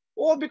said,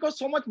 "Oh, because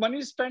so much money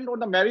is spent on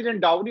the marriage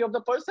and dowry of the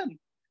person,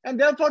 and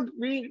therefore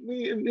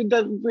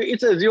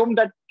it's assumed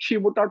that she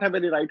would not have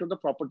any right on the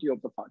property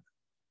of the father."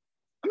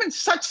 I mean,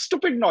 such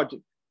stupid logic.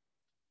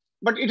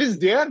 But it is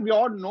there. We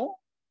all know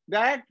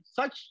that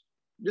such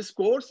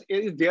discourse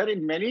is there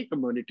in many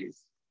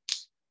communities,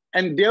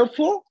 and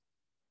therefore,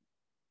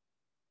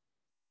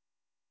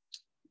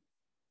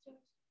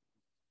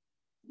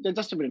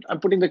 just a minute. I'm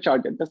putting the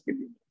charger. Just give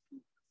me.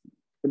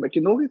 But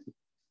you know it.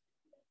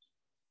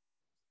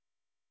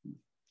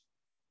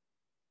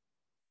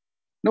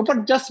 No,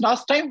 but just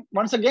last time,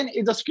 once again,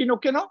 is the screen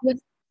okay now?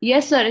 Yes,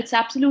 yes, sir. It's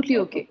absolutely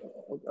okay.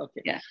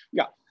 Okay.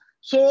 Yeah.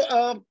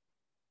 So,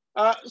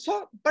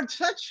 but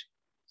such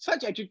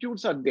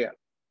attitudes are there.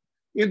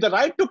 If the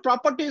right to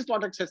property is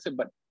not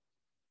accessible,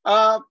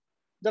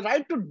 the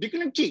right to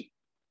dignity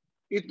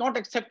is not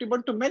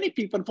acceptable to many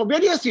people for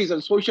various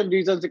reasons, social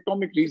reasons,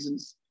 economic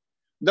reasons.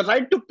 The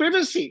right to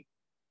privacy,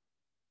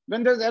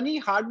 when there's any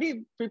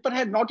hardly people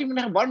had not even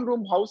have one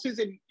room houses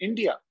in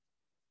India.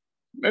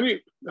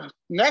 Maybe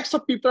lakhs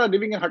of people are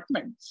living in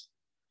hutments.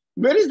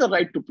 Where is the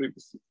right to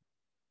privacy?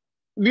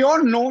 We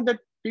all know that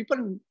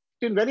people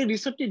till very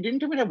recently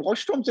didn't even have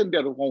washrooms in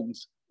their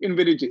homes in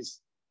villages.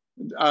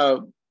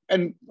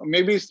 And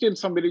maybe still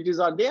some villages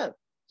are there.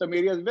 Some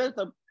areas where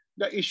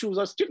the issues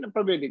are still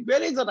prevailing.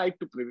 Where is the right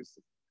to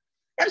privacy?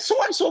 And so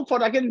on and so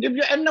forth. I can give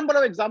you a number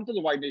of examples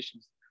of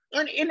violations.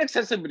 And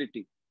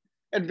inaccessibility.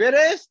 And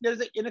whereas there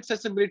is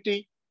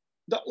inaccessibility,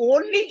 the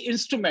only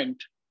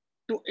instrument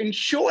to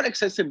ensure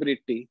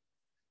accessibility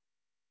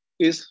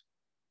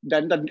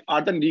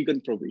are the legal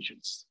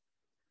provisions.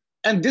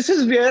 And this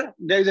is where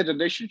there is a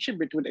relationship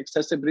between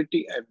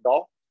accessibility and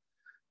law,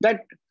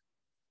 that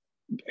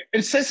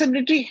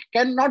accessibility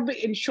cannot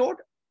be ensured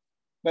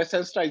by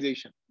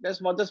sensitization.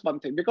 That's one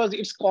thing, because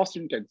it's cost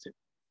intensive.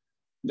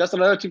 That's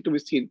another thing to be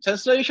seen.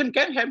 Sensitization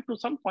can help to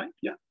some point,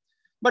 yeah.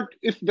 But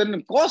when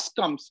the cost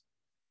comes,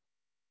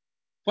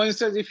 for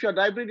instance, if your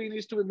library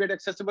needs to be made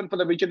accessible for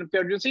the visually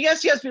impaired, you say,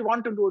 yes, we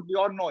want to do it, we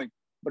all know it,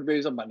 but where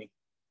is the money?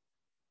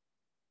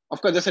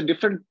 Of course, there's a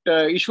different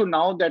issue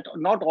now that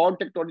not all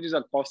technologies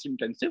are cost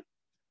intensive.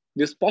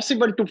 It's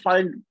possible to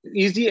find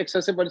easy,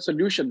 accessible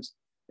solutions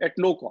at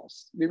low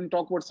cost. We will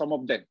talk about some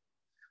of them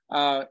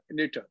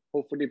later,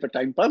 hopefully if the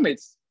time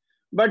permits.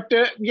 But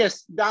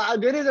yes,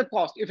 there is a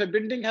cost. If a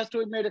building has to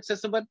be made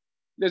accessible,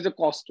 there's a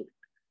cost to it.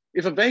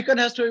 If a vehicle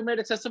has to be made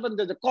accessible,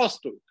 there's a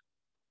cost to it.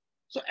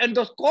 So, and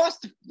the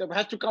cost that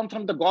has to come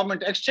from the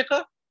government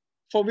exchequer,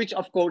 for which,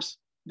 of course,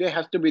 there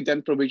has to be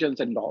then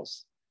provisions and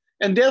laws.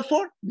 And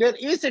therefore, there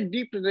is a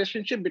deep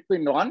relationship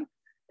between one,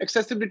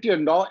 accessibility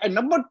and law, and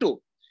number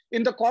two,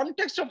 in the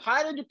context of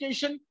higher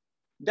education,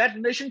 that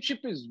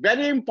relationship is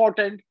very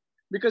important,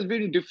 because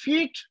we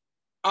defeat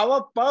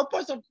our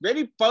purpose of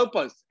very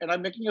purpose, and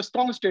I'm making a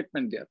strong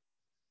statement there.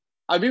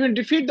 We will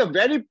defeat the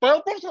very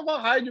purpose of our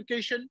higher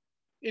education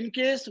in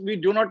case we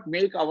do not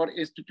make our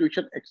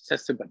institution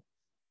accessible.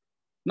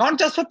 Not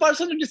just for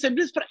persons with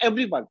disabilities, for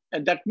everyone.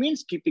 And that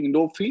means keeping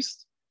low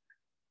fees,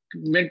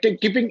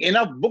 keeping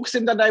enough books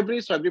in the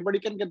library so everybody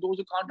can get, those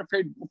who can't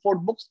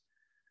afford books.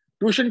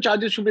 Tuition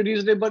charges should be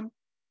reasonable.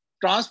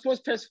 Transport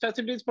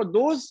facilities for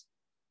those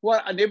who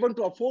are unable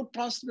to afford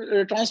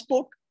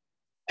transport.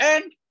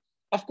 And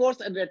of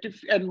course, an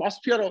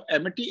atmosphere of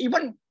amity,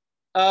 even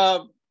a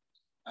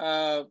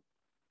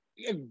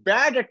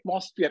bad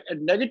atmosphere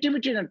and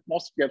negativity in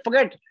atmosphere.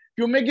 Forget,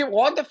 you may give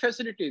all the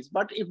facilities,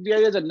 but if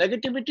there is a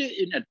negativity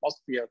in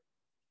atmosphere,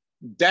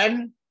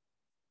 then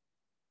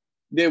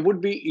there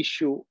would be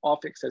issue of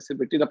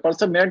accessibility. The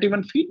person may not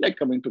even feel like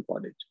coming to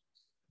college.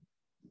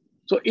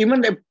 So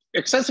even the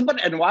accessible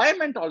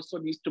environment also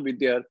needs to be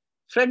there,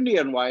 friendly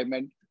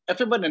environment,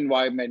 affable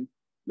environment,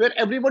 where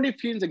everybody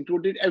feels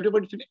included,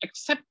 everybody feels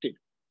accepted.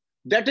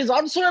 That is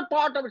also a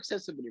part of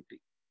accessibility.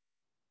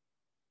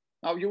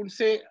 Now you would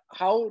say,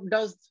 how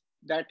does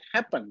that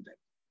happen then?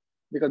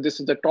 Because this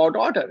is the taught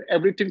order,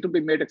 everything to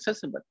be made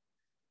accessible.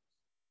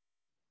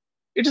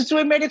 It is to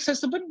be made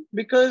accessible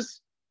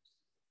because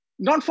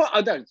not for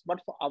others, but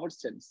for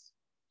ourselves.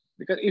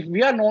 Because if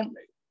we are known,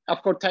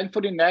 of course,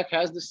 thankfully, NAC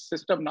has this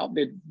system now.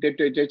 They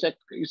check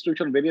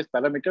institution various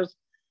parameters,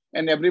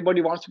 and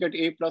everybody wants to get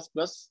A++.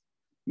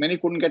 Many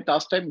couldn't get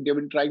last time. They've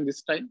been trying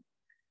this time.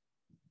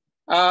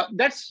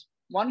 That's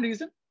one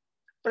reason.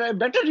 But a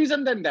better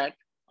reason than that,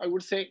 I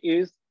would say,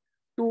 is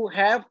to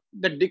have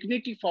the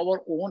dignity for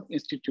our own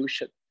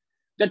institution,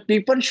 that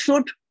people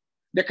should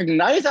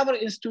recognize our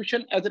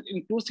institution as an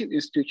inclusive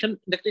institution.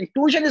 That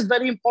inclusion is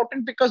very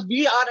important because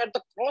we are at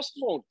the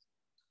crossroads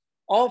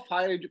of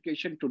higher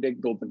education today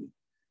globally.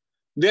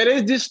 There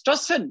is this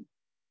tussle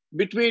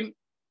between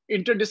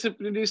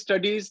interdisciplinary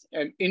studies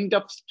and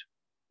in-depth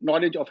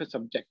knowledge of a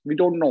subject. We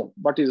don't know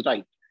what is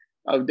right.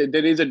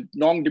 There is a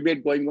long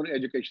debate going on in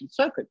education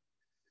circuit.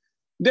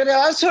 There is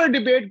also a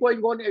debate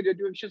going on in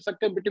education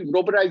circuit between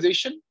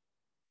globalization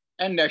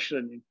and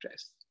national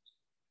interest.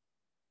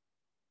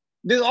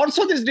 There's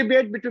also this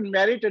debate between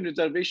merit and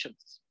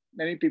reservations.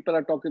 Many people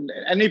are talking,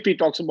 NEP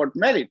talks about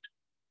merit,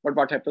 but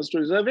what happens to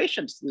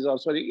reservations? This is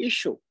also the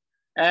issue.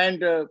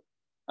 And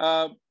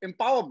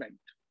empowerment.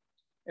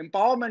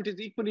 Empowerment is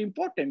equally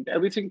important.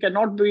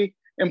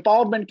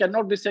 Empowerment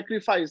cannot be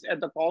sacrificed at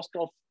the cost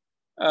of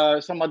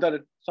some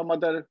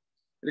other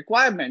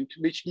requirement,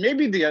 which may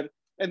be there,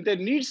 and there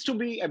needs to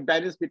be a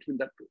balance between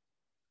the two.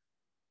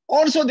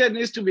 Also, there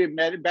needs to be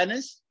a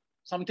balance,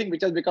 something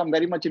which has become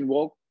very much in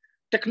vogue,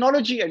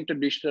 technology and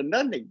traditional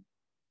learning.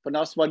 For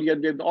last 1 year,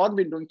 we have all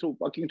been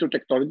working through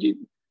technology,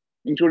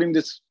 including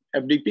this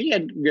FDP,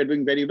 and we are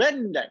doing very well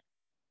in that.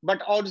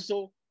 But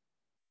also,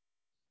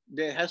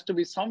 there has to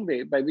be some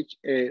way by which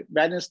a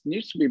balance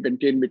needs to be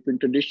maintained between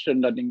traditional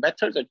learning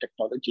methods and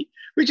technology,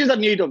 which is a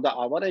need of the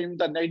hour, and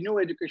the new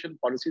education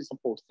policy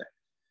supports that.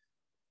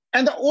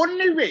 And the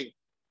only way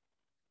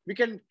we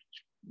can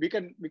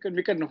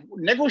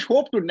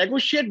hope to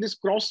negotiate this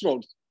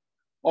crossroads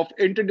of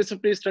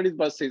interdisciplinary studies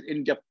versus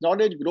in-depth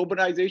knowledge,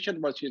 globalization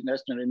versus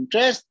national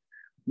interest,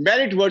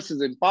 merit versus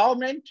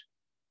empowerment,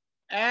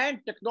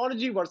 and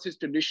technology versus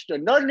traditional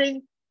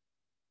learning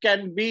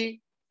can be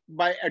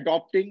by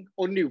adopting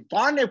only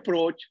one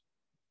approach,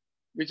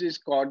 which is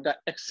called the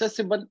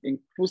accessible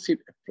inclusive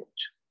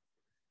approach.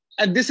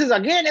 And this is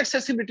again,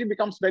 accessibility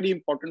becomes very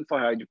important for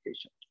higher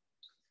education.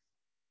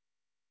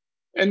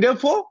 And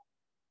therefore,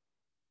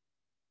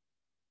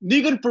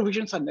 legal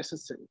provisions are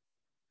necessary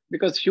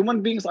because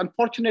human beings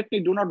unfortunately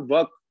do not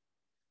work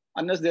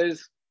unless there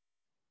is,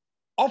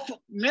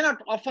 may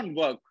not often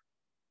work,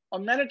 or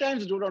many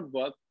times do not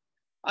work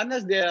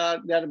unless there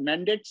are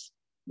mandates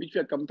which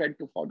we are compelled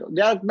to follow.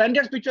 There are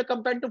mandates which we are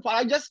compelled to follow.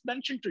 I just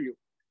mentioned to you,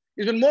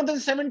 it's been more than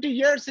 70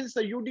 years since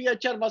the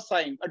UDHR was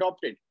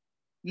adopted.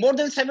 More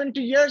than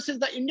 70 years since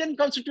the Indian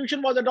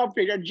Constitution was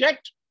adopted, and yet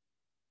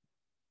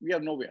we are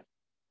nowhere.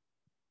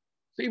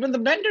 So even the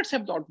mandates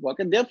have not worked,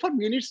 and therefore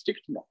we need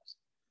strict laws.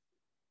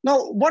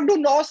 Now, what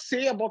do laws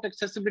say about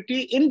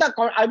accessibility?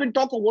 I will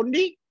talk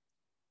only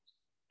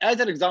as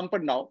an example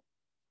now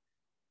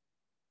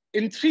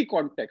in three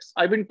contexts.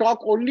 I will talk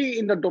only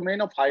in the domain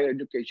of higher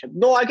education.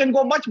 Though I can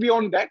go much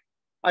beyond that.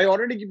 I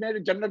already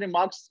made general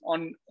remarks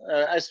on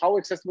as how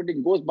accessibility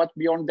goes much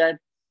beyond that,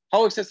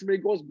 how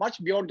accessibility goes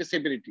much beyond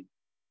disability,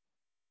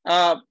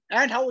 and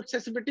how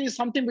accessibility is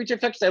something which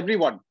affects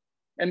everyone,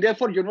 and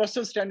therefore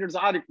universal standards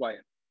are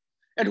required.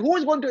 And who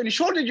is going to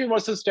ensure the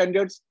universal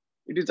standards?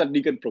 It is the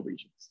legal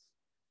provisions.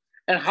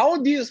 And how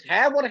these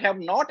have or have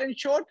not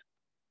ensured,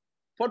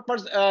 how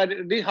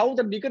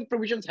the legal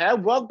provisions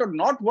have worked or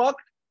not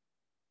worked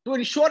to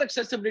ensure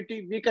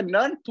accessibility, we can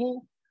learn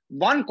through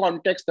one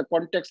context, the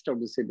context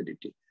of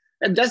disability.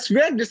 And that's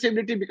where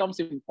disability becomes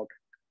important.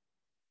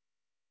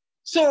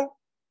 So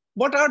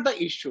what are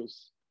the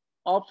issues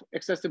of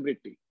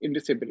accessibility in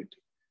disability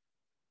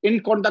in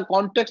the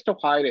context of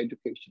higher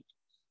education?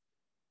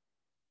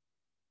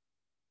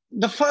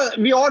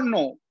 We all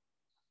know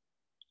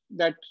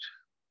that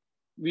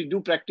we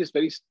try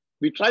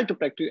to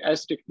practice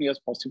as strictly as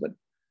possible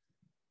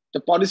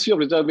the policy of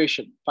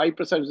reservation, 5%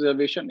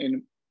 reservation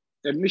in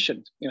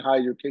admissions in higher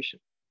education.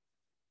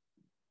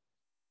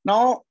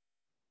 Now,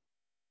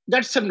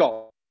 that's a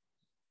law.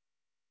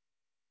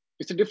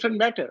 It's a different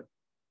matter.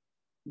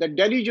 The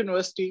Delhi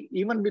University,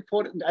 even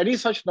before any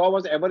such law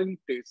was ever in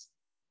place,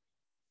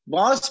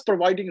 was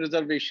providing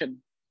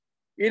reservation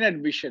in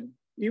admission,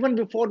 even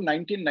before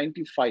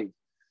 1995.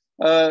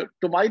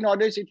 To my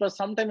knowledge, it was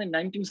sometime in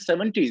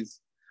 1970s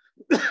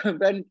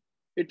when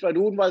a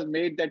rule was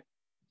made that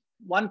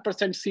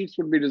 1% seats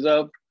would be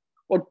reserved,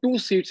 or 2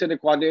 seats in a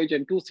college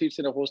and 2 seats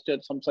in a hostel,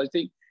 some such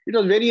thing. It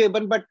was very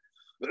urban, but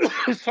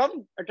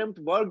some attempts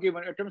were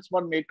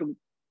made to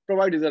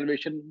provide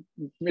reservation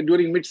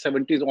during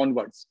mid-70s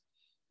onwards,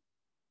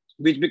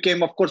 which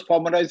became, of course,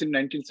 formalized in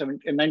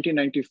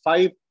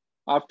 1995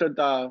 after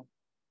the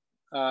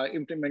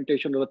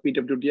implementation of the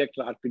PWD Act,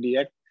 or RPD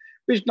Act,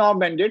 which now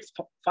mandates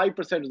 5%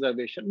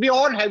 reservation. We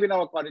all have in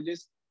our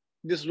colleges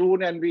this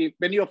rule, and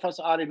many of us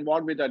are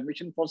involved with the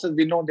admission process.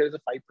 We know there is a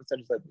 5%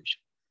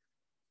 reservation.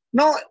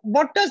 Now,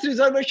 what does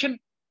reservation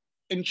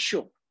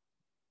ensure?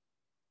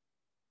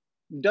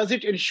 Does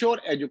it ensure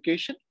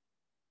education?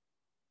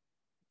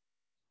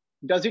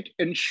 Does it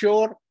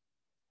ensure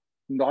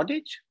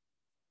knowledge?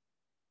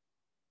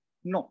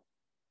 No,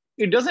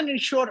 it doesn't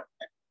ensure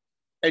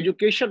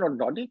education or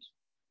knowledge.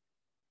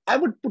 I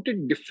would put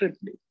it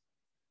differently.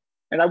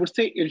 And I would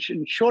say it should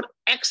ensure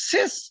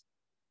access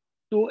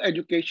to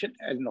education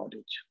and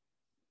knowledge.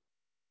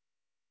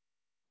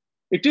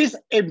 It is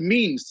a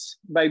means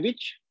by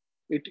which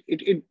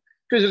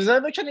because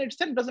reservation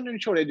itself doesn't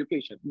ensure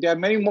education. There are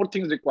many more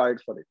things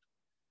required for it.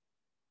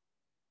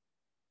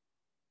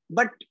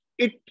 But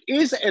it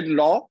is a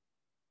law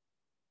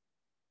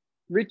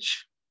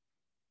which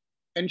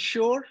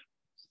ensures,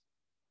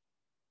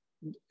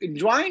 it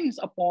joins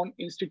upon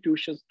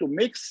institutions to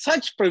make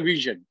such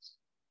provisions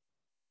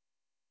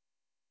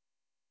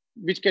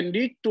which can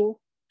lead to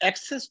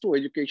access to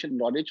education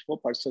knowledge for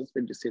persons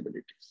with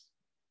disabilities.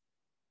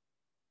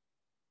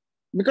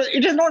 Because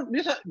it is not,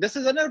 this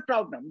is another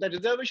problem. The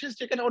reservation is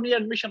taken only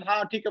admission.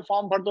 Ha, take a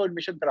form, bhar do,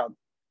 admission kara do.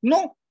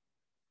 No.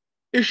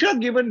 If you are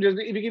given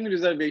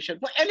reservation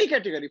for any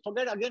category,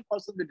 forget again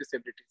persons with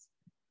disabilities.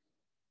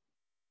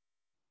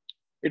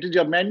 It is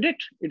your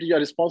mandate, it is your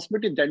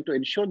responsibility then to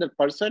ensure that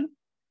person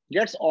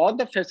gets all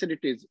the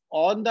facilities,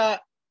 on the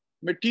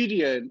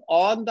material,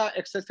 on the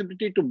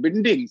accessibility to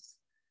buildings,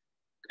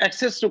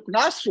 access to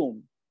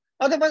classroom.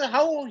 Otherwise,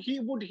 how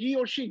he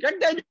or she get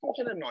the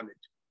education and knowledge?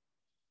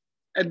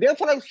 And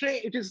therefore, I would say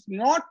it is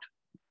not,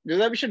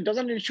 reservation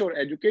doesn't ensure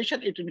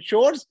education, it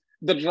ensures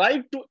the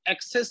right to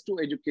access to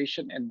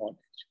education and knowledge.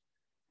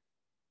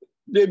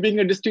 There being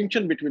a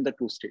distinction between the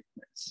two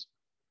statements.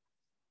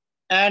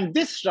 And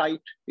this right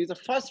is the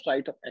first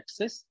right of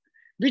access,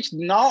 which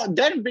now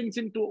then brings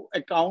into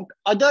account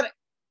other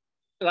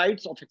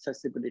rights of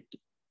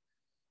accessibility.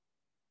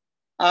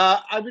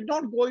 I will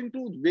not go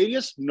into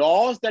various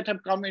laws that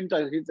have come into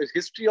the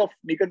history of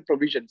legal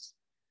provisions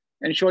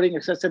ensuring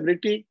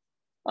accessibility.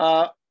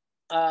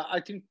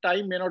 I think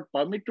time may not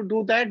permit to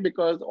do that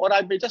or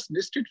I may just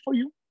list it for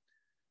you.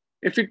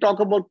 If we talk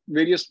about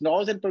various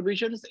laws and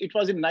provisions, it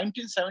was in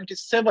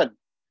 1977.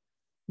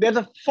 There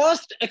the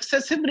first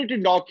accessibility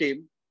law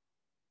came.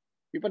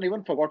 People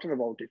even forgotten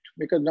about it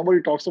because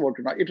nobody talks about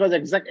it now. It was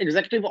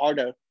executive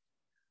order.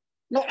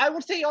 No, I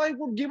would say I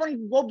would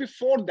even go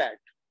before that.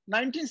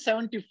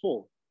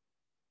 1974.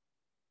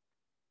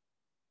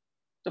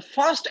 The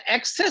first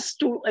access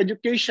to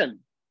education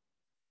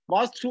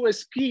was through a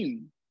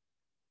scheme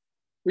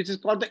which is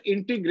called the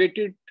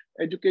Integrated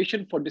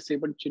Education for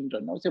Disabled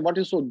Children. Now say, what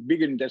is so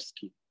big in that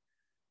scheme?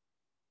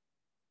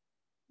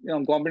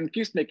 Government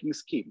keeps making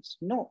schemes.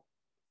 No,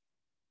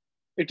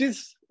 it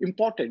is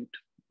important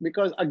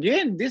because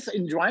again, this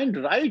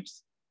enjoined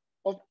rights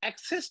of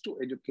access to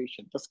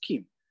education, the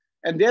scheme.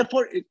 And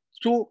therefore,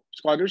 through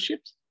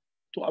scholarships,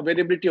 to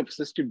availability of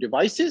assistive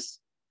devices.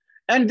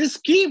 And this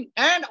scheme,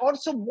 and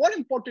also more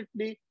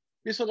importantly,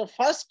 this was the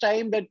first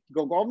time that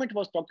the government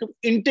was talking about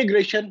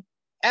integration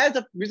as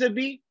a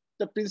vis-a-vis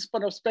the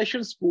principle of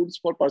special schools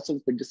for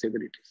persons with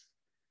disabilities.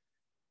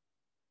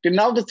 Till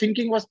now, the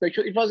thinking was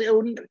special. It was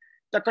the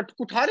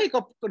Kuthari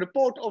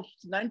report of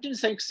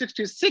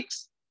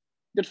 1966,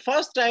 the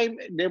first time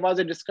there was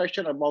a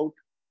discussion about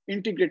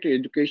integrated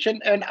education.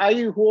 And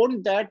I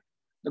hold that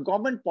the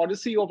government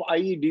policy of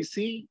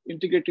IEDC,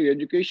 Integrated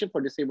Education for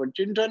Disabled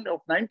Children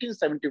of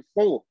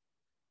 1974,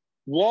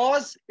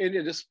 was in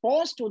a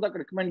response to the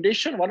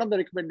recommendation, one of the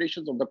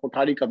recommendations of the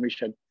Kothari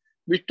Commission,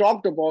 which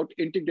talked about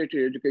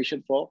integrated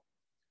education for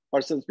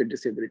persons with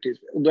disabilities.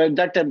 At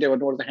that time, they were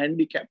known as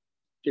handicapped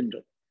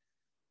children.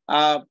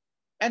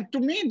 And to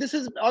me, this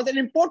was an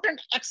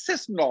important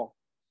access law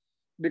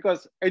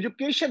because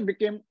education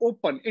became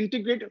open,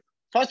 integrated,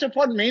 first of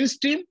all,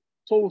 mainstream.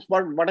 So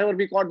whatever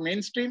we call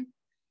mainstream,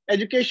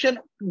 education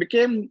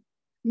became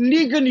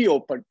legally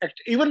open,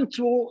 even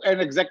through an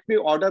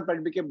executive order, but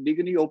it became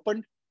legally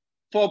open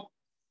for,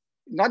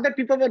 not that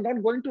people were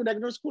not going to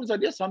regular schools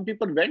earlier, some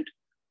people went,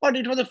 but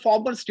it was a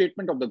formal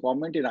statement of the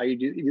government in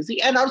IEDC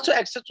and also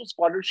access to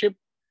scholarship,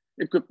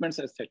 equipments,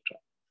 etc.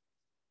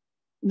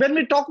 When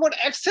we talk about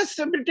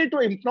accessibility to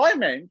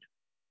employment,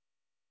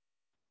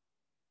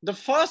 the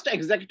first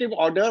executive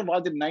order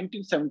was in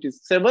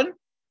 1977,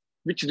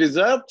 which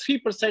reserved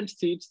 3%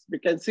 seats,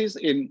 vacancies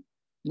in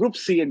Group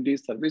C and D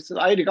services.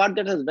 I regard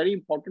that as very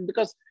important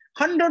because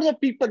hundreds of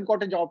people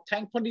got a job.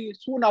 Thankfully,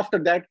 soon after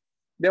that,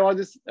 there was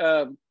this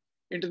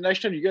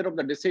International Year of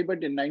the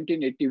Disabled in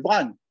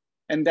 1981,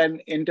 and then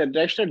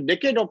International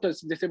Decade of the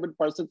Disabled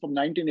Person from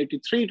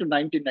 1983 to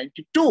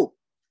 1992,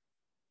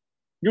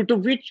 due to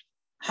which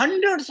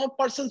hundreds of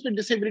persons with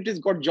disabilities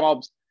got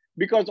jobs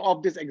because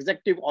of this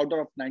executive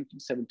order of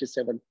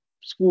 1977,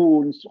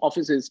 schools,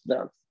 offices,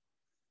 drugs.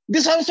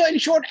 This also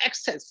ensured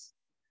access.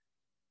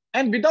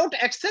 And without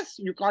access,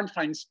 you can't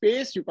find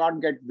space, you can't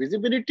get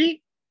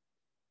visibility,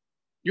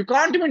 you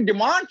can't even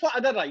demand for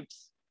other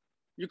rights.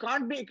 You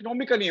can't be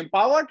economically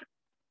empowered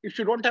if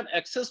you don't have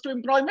access to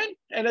employment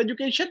and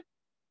education.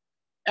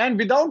 And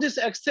without this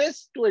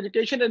access to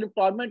education and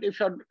employment, if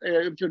you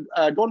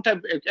don't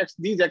have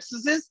these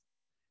accesses,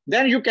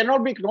 then you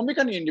cannot be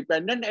economically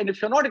independent. And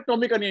if you're not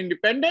economically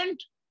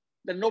independent,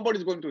 then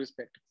nobody's going to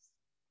respect us.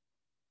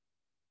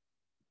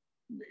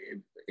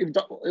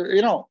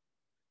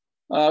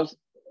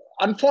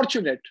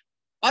 Unfortunate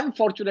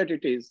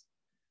it is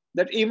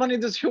that even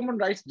in this human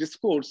rights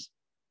discourse,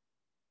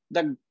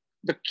 the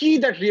key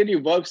that really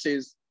works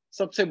is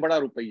sabse bada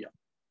rupaiya.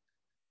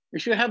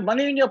 If you have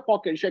money in your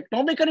pocket, if you're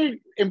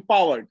economically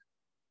empowered,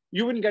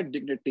 you will get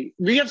dignity.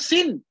 We have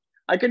seen,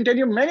 I can tell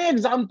you many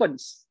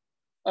examples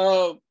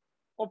of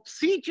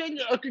sea change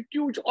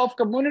attitudes of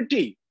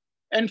community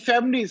and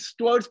families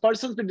towards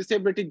persons with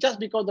disability just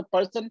because the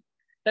person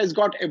has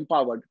got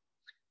empowered.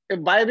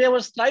 By way of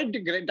a slight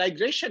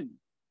digression,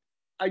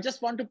 I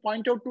just want to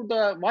point out to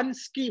the one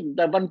scheme,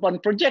 the one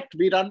project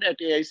we run at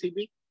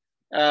AICB.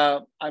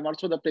 I'm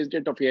also the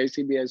president of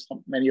AICB, as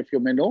many of you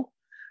may know,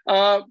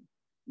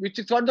 which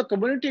is called the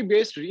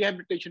community-based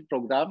rehabilitation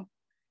program,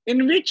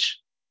 in which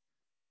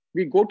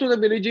we go to the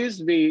villages,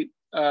 and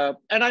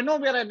I know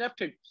where I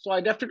left it. So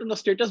I left it on the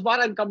status bar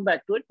and come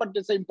back to it, but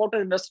it's an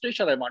important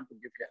illustration I want to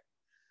give here.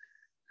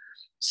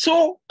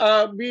 So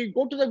we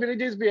go to the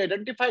villages, we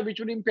identify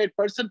visually impaired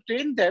person,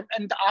 train them,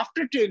 and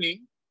after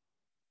training,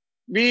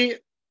 we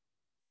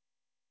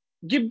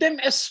give them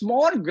a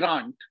small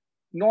grant,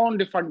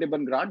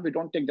 non-refundable grant, we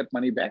don't take that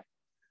money back,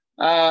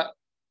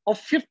 of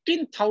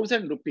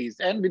 15,000 rupees.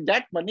 And with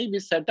that money, we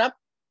set up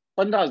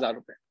 15,000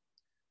 rupees.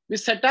 We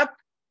set up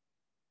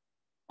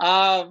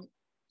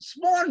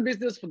small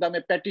business for them,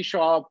 a petty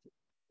shop,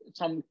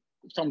 some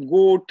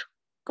goat,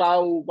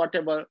 cow,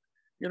 whatever,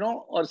 you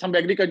know, or some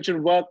agricultural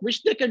work,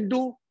 which they can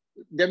do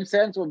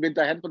themselves or with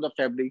the help of the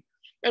family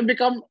and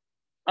become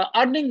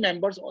earning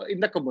members in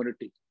the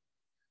community.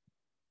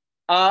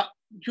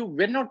 You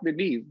will not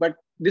believe, but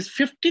this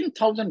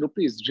 15,000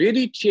 rupees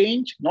really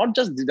changed not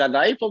just the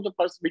life of the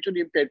person,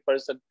 visually impaired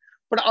person,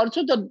 but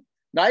also the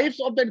lives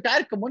of the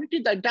entire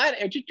community, the entire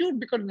attitude,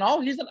 because now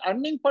he's an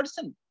earning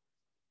person.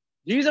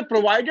 He is a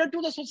provider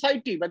to the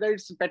society, whether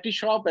it's a petty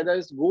shop, whether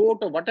it's goat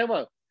or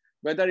whatever,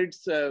 whether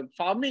it's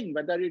farming,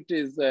 whether it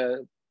is a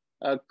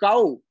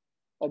cow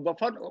or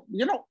buffalo,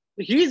 you know,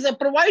 he's a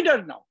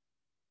provider now.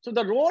 So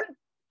the role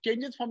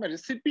changes from a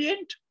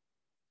recipient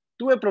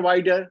to a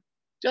provider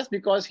just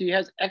because he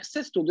has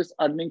access to this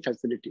earning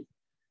facility.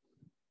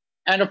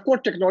 And of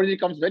course, technology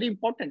becomes very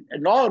important.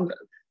 And now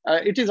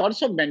it is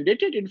also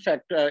mandated, in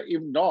fact,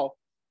 in law,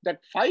 that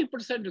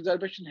 5%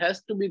 reservation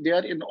has to be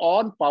there in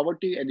all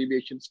poverty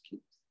alleviation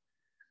schemes.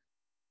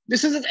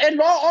 This is a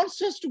law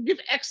also to give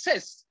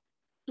access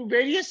to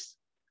various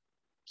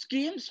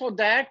schemes so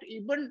that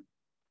even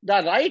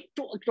the right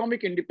to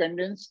economic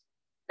independence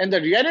and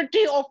the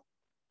reality of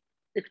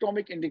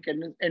economic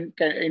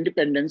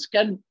independence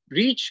can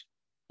reach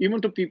even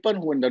to people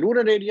who are in the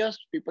rural areas,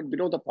 people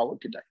below the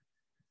poverty line.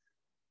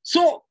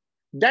 So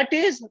that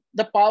is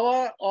the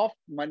power of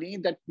money,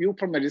 that you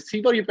from a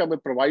receiver, you become a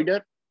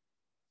provider.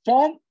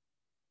 From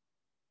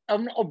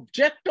an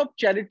object of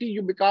charity,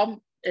 you become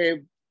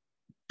a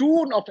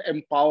tool of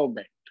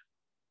empowerment.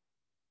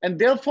 And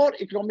therefore,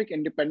 economic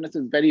independence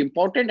is very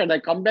important. And I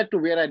come back to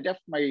where I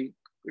left my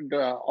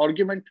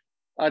argument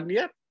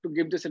earlier to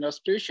give this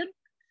illustration.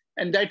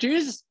 And that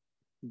is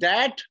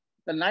that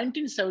the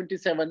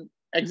 1977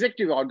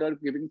 executive order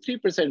giving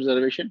 3%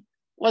 reservation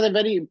was a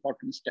very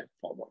important step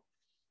forward.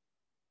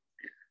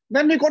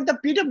 Then we got the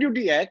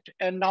PWD Act,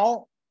 and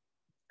now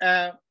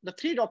the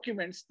three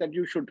documents that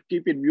you should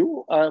keep in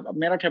view. I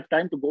may not have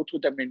time to go through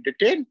them in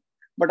detail,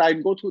 but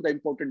I'll go through the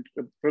important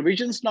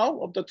provisions now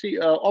of the three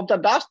of the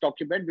last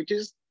document, which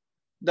is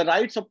the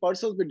Rights of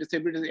Persons with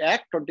Disabilities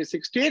Act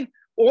 2016,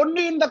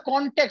 only in the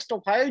context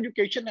of higher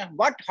education and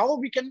how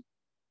we can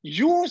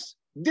use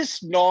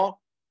this law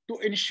to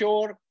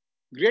ensure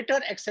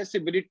greater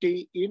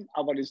accessibility in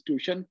our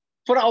institution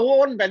for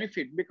our own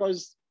benefit,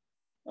 because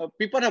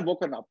people have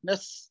woken up.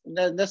 Let's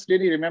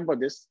really remember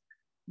this,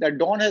 that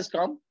dawn has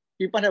come,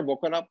 people have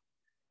woken up.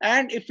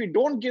 And if we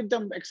don't give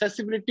them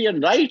accessibility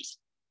and rights,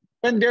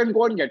 then they'll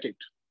go and get it.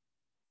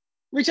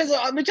 Which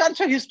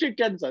also history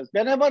tells us.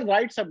 Whenever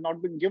rights have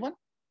not been given,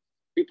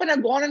 people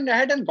have gone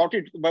ahead and got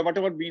it by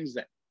whatever means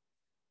that.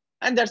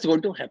 And that's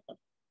going to happen.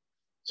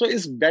 So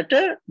it's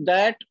better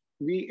that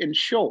we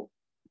ensure.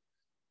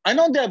 I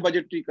know there are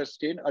budgetary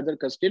constraints, other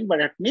constraints,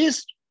 but at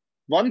least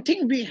one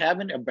thing we have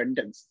in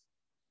abundance,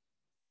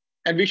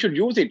 and we should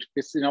use it,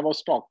 it's in our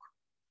stock,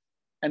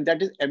 and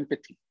that is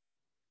empathy.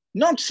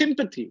 Not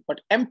sympathy, but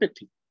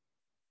empathy.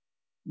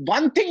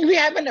 One thing we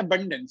have in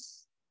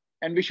abundance,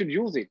 and we should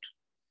use it,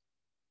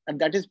 and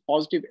that is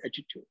positive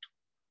attitude.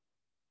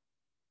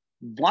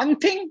 One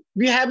thing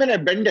we have in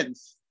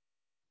abundance,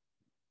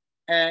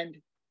 and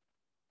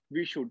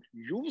we should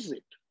use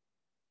it,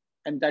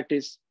 and that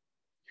is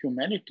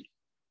humanity.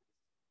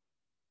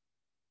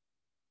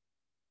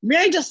 May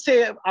I just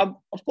say,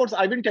 of course,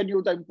 I will tell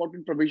you the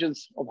important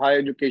provisions of higher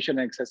education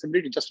and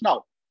accessibility just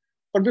now.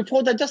 But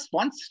before that, just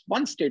one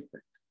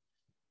statement.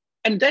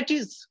 And that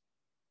is,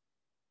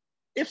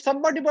 if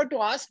somebody were to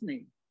ask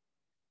me,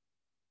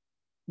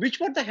 which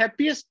were the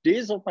happiest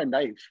days of my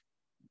life,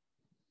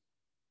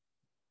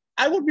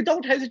 I would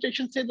without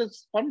hesitation say that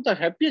one of the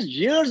happiest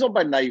years of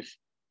my life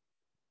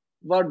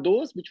were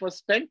those which were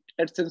spent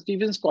at St.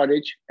 Stephen's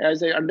College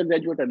as an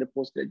undergraduate and a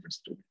postgraduate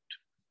student.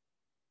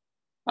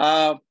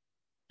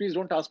 Please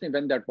don't ask me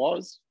when that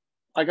was.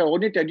 I can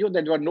only tell you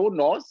that there were no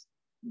laws.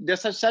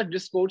 There's such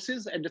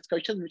discourses and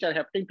discussions which are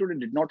happening today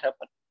did not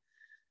happen.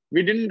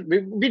 We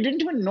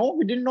didn't even know.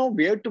 We didn't know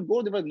where to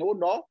go. There was no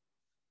law.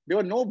 There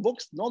were no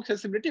books, no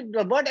accessibility.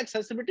 The word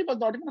accessibility was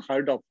not even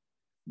heard of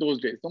those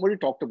days. Nobody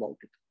talked about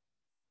it.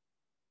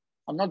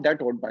 I'm not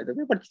that old, by the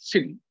way, but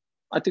still,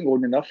 I think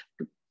old enough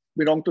to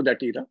belong to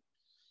that era.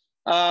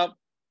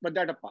 But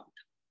that apart.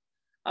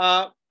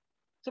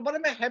 So one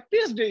of my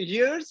happiest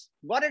years,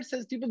 what it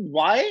says, people,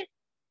 why?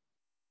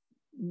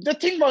 The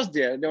thing was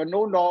there. There were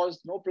no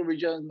laws, no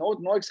provisions,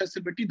 no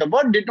accessibility. The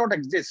word did not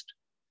exist.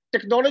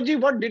 Technology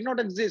word did not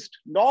exist.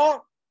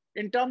 Law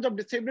in terms of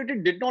disability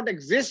did not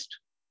exist.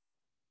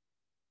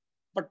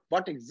 But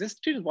what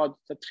existed was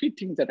the three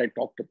things that I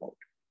talked about: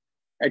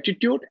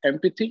 attitude,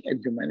 empathy, and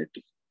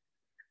humanity.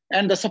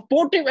 And the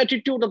supportive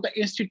attitude of the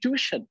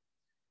institution.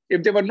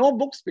 If there were no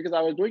books, because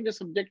I was doing a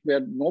subject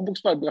where no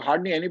books were,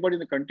 hardly anybody in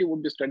the country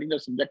would be studying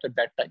the subject at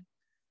that time.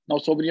 Now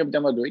so many of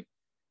them are doing.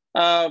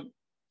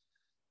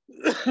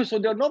 So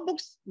there are no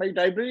books. My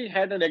library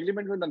had an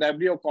agreement with the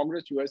Library of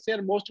Congress, USA,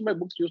 and most of my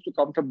books used to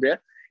come from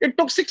there. It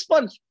took 6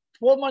 months,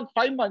 4 months,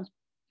 5 months.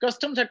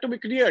 Customs had to be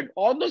cleared.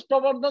 All those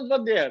problems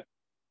were there.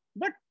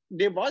 But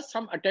there was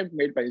some attempt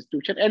made by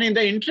institution. And in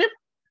the interim,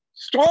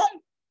 strong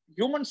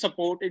human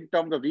support in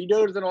terms of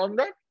readers and all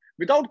that,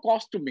 without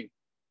cost to me.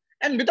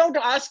 And without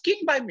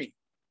asking by me.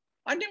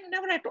 I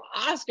never had to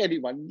ask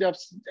anyone. The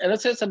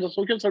NSS and the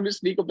Social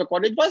Service League of the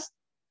college was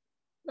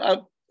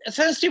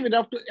sensitive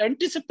enough to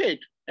anticipate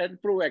and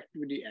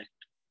proactively act.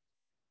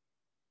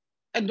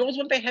 And those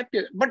were the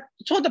happiest. But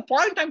so the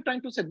point I'm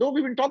trying to say, though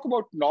we will talk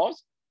about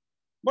laws,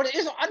 but it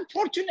is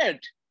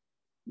unfortunate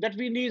that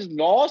we need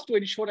laws to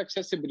ensure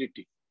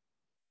accessibility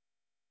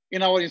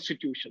in our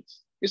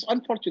institutions. It's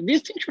unfortunate.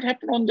 These things should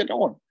happen on their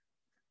own.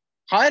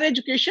 Higher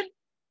education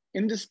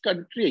in this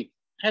country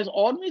has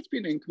always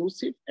been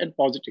inclusive and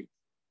positive.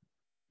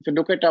 If you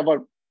look at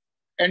our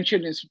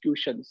ancient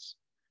institutions,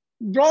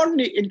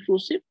 broadly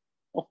inclusive.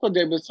 Of course,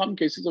 there were some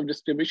cases of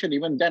discrimination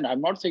even then.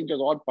 I'm not saying it was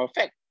all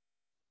perfect,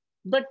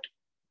 but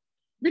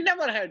we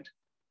never had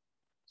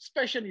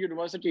special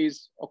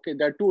universities. Okay,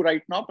 there are two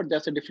right now, but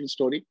that's a different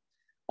story.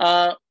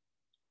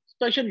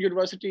 Special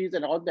universities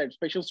and all that,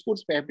 special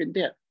schools may have been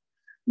there.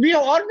 We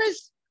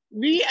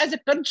as a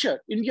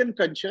culture, Indian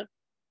culture,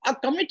 are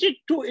committed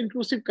to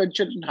inclusive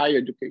culture in higher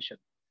education.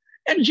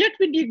 And yet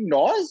we need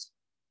laws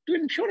to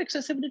ensure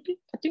accessibility.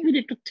 I think we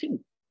need to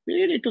think.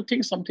 We need to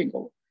think something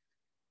over.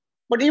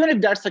 But even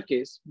if that's the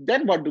case,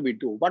 then what do we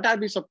do? What are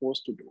we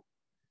supposed to do?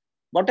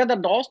 What are the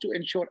laws to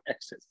ensure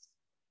access?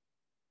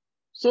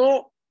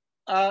 So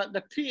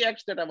the three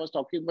acts that I was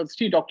talking about,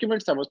 three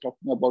documents I was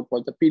talking about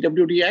was the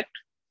PWD Act,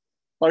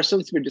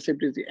 Persons with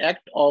Disabilities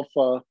Act of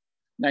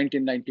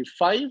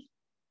 1995,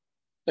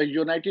 the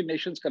United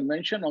Nations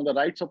Convention on the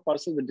Rights of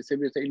Persons with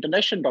Disabilities, the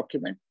international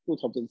document,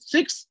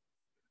 2006.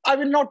 I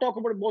will not talk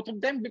about both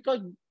of them because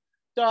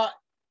the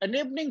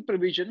enabling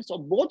provisions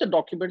of both the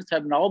documents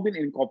have now been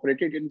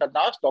incorporated in the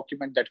last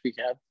document that we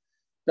have,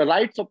 the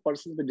Rights of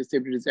Persons with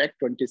Disabilities Act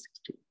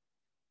 2016.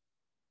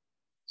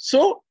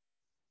 So,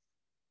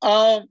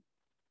 but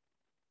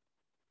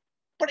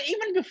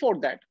even before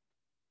that,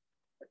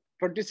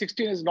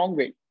 2016 is a long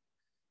way.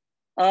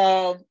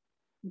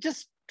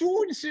 Just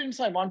two incidents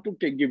I want to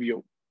give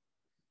you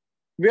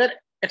where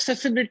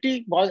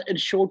accessibility was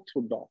ensured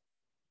through law.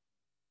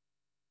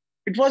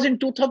 It was in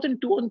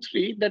 2002 and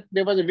 3 that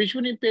there was a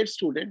visually impaired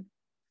student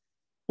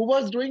who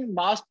was doing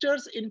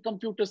masters in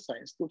computer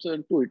science.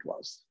 2002 it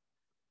was.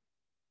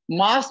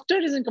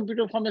 Masters in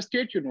computer from a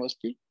state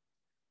university.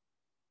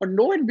 But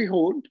lo and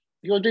behold,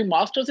 he was doing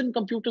masters in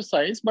computer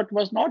science, but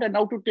was not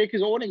allowed to take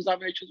his own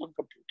examinations on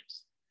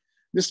computers.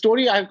 This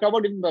story I have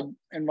covered in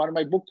one of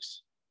my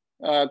books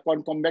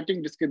called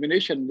Combating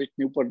Discrimination, which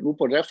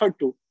Rupert referred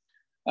to.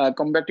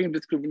 Combating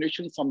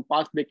Discrimination, some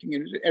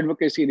path-making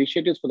advocacy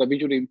initiatives for the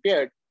visually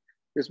impaired.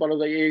 Is one of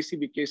the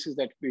AACB cases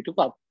that we took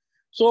up.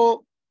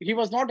 So he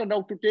was not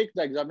allowed to take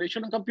the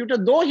examination on computer,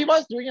 though he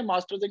was doing a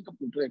master's in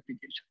computer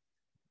application.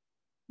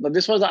 But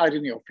this was the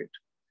irony of it.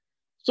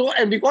 So,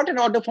 and we got an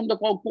order from the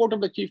court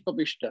of the chief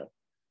commissioner,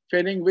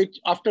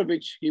 after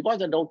which he was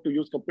allowed to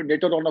use computer.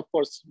 Later on, of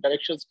course,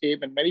 directions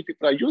came and many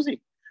people are using.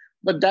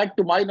 But that,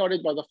 to my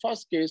knowledge, was the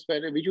first case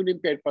where a visually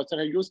impaired person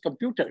had used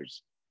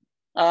computers.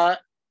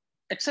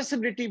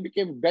 Accessibility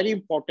became very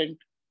important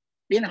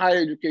in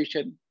higher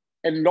education,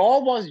 and law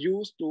was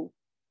used to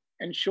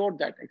ensure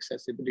that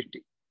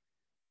accessibility.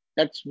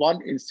 That's one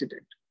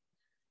incident.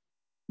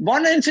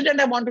 One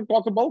incident I want to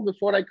talk about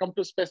before I come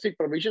to specific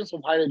provisions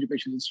of higher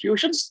education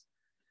institutions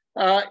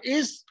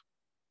is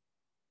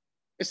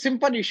a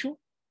simple issue,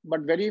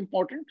 but very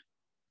important.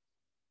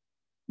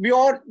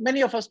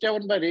 Many of us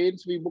travel by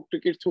rails, we book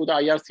tickets through the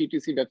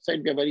IRCTC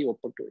website, we are very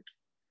open to it.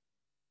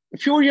 A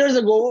few years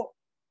ago,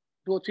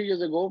 2 or 3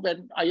 years ago,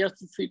 when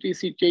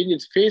IRCTC changed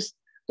its face,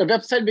 the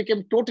website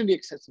became totally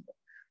accessible.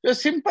 The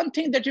simple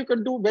thing that you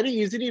can do very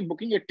easily,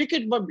 booking a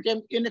ticket, but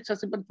became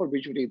inaccessible for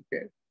visually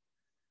impaired.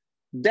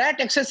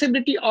 That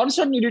accessibility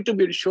also needed to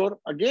be ensured,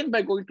 again,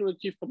 by going to the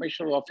chief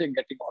commissioner's office and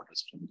getting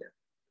orders from there.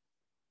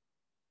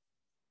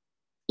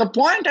 The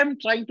point I'm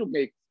trying to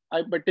make,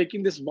 by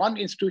taking this one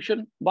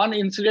institution, one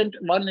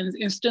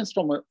instance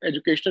from an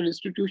educational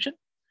institution,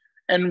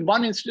 and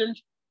one incident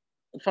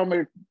from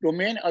a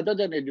domain other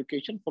than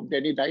education, from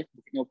daily life,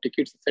 booking of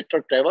tickets,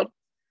 etc., travel,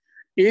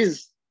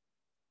 is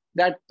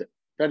that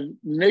the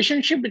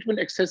relationship between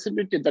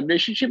accessibility, the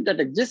relationship that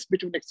exists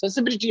between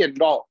accessibility and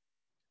law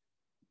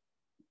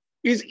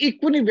is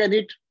equally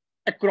valid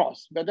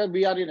across, whether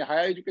we are in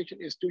higher education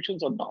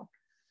institutions or not.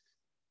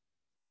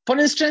 For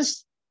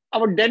instance,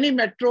 our Delhi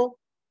metro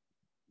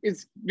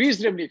is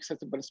reasonably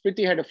accessible.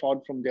 Smriti had a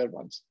fall from there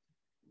once.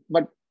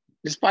 But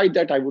despite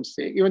that, I would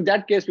say, even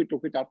that case, we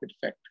took it up in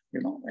fact,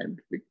 and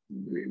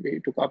we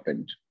took up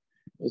and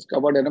it was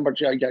covered.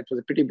 But yeah, it was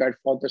a pretty bad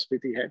fall that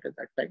Smriti had at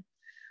that time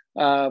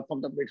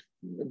from the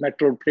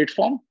metro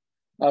platform.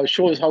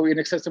 Shows how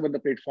inaccessible the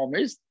platform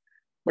is.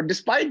 But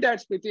despite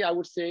that, Smriti, I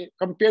would say,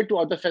 compared to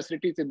other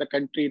facilities in the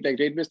country, like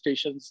railway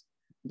stations,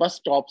 bus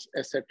stops,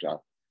 etc.,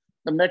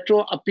 the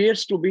metro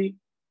appears to be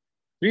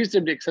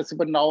reasonably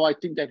accessible now. I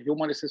think that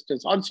human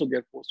assistance also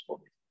there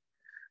post-COVID.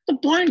 The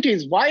point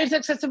is, why it's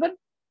accessible?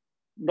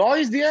 Law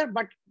is there,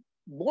 but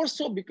more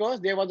so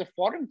because there was a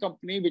foreign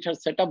company which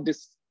has set up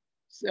this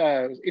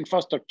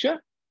infrastructure.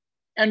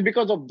 And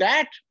because of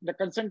that, the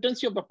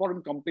consultancy of the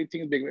foreign company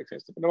things being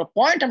accessible. Now, the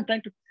point I'm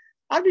trying to,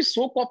 are we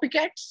so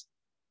copycats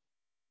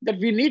that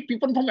we need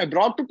people from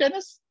abroad to tell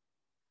us?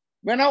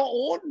 When our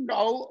own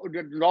now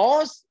the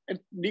laws and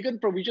legal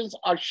provisions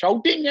are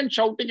shouting and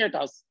shouting at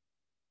us,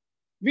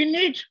 we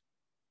need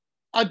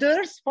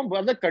others from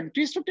other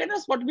countries to tell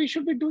us what we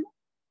should be doing.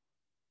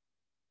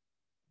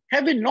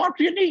 Have we not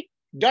really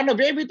done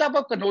away with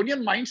our colonial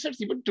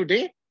mindsets even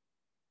today?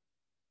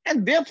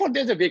 And therefore,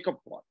 there's a wake-up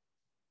call.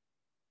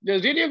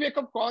 There's really a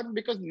wake-up call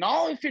because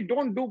now if we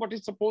don't do what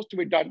is supposed to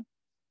be done,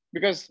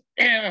 because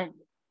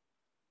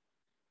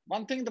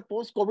one thing the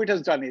post-COVID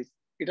has done is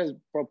it has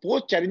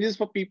proposed challenges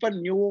for people,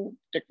 new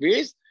tech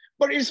ways,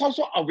 but it's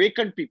also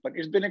awakened people.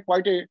 It's been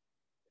quite a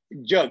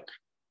jerk,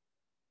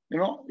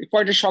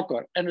 quite a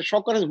shocker. And the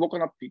shocker has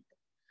woken up people.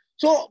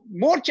 So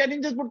more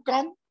challenges would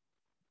come,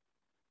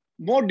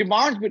 more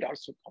demands will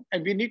also come.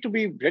 And we need to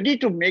be ready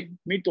to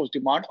meet those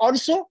demands.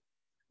 Also,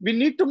 we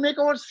need to make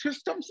our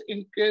systems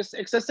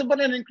accessible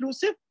and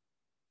inclusive.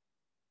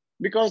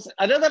 Because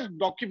another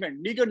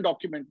document, legal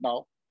document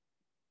now,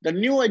 the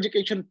new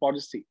education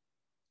policy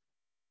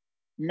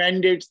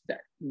mandates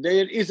that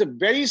there is a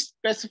very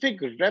specific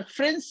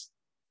reference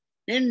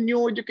in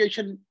new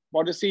education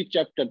policy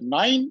chapter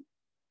 9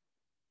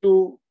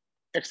 to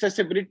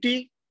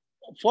accessibility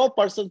for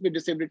persons with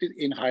disabilities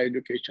in higher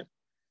education.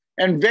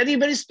 And very,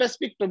 very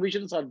specific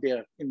provisions are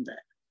there in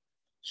that.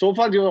 So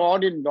far, they are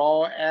all in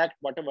law, act,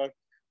 whatever.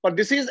 But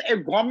this is a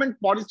government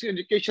policy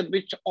education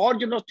which all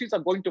universities are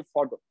going to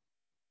follow.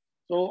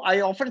 So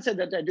I often say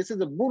that this is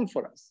a boon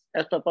for us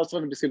as per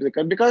person with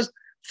disability, because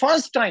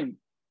first time,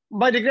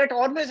 my regret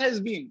always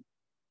has been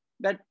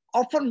that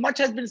often much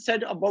has been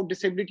said about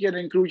disability and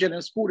inclusion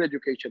in school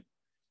education,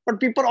 but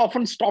people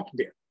often stop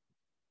there.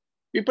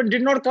 People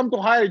did not come to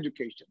higher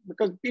education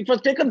because it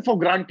was taken for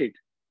granted.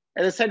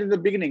 As I said in the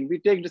beginning, we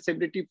take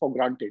disability for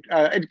granted,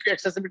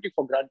 accessibility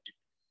for granted.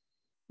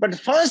 But the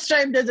first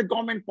time there's a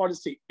government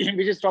policy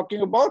which is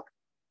talking about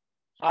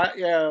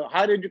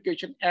higher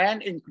education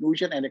and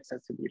inclusion and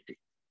accessibility.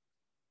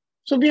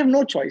 So we have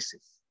no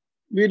choices.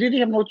 We really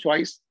have no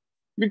choice.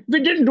 We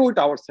didn't do it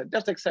ourselves,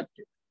 just accept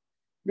it.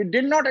 We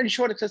did not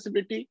ensure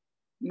accessibility.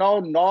 Now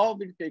law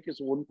will take its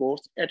own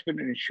course. It will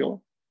ensure.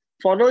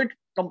 Follow it,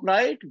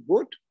 comply it,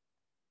 good.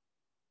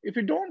 If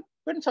you don't,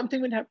 then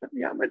something will happen.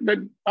 Yeah, but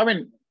I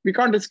mean, we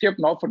can't escape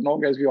now for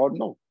long, as we all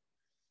know.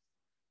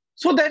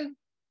 So then,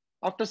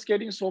 after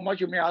scaling so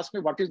much, you may ask me,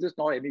 what is this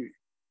law anyway?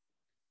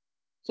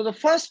 So the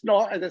first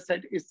law, as I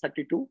said, is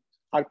 32,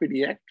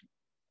 RPD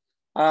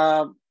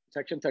Act,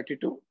 Section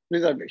 32,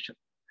 reservation.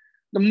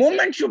 The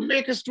moment you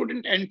make a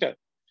student enter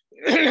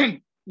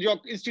your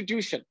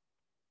institution,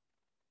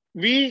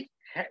 we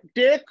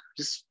take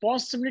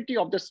responsibility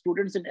of the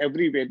students in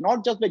every way,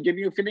 not just by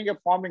filling a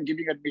form and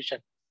giving admission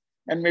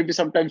and maybe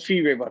sometimes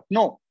fee waiver.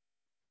 No,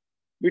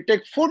 we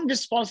take full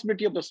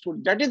responsibility of the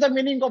student. That is the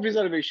meaning of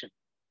reservation,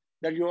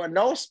 that you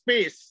allow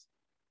space.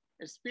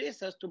 A space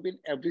has to be in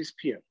every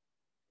sphere,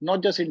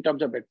 not just in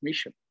terms of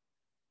admission.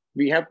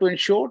 We have to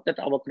ensure that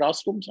our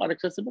classrooms are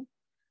accessible.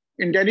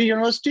 In Delhi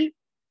University,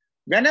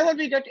 whenever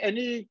we get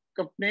any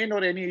complaint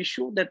or any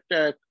issue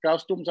that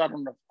classrooms are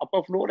on the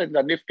upper floor and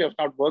the lift is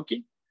not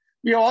working,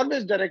 we are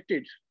always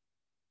directed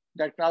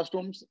that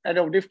classrooms and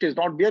a lift is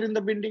not there in the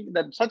building,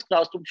 that such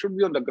classrooms should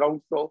be on the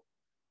ground floor,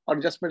 or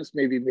adjustments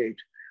may be made.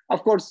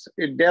 Of course,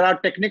 there are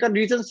technical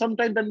reasons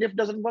sometimes the lift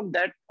doesn't work,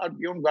 that are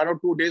beyond 1 or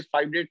 2 days,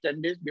 5 days,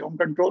 10 days, beyond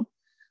control.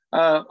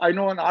 I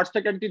know in arts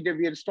faculty,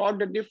 we installed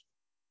the lift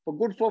for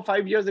good 4 or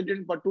 5 years, it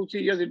didn't, for 2 or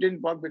 3 years, it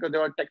didn't work because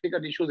there were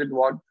technical issues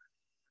involved.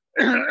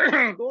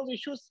 Those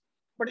issues,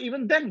 but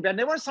even then,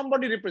 whenever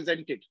somebody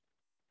represented,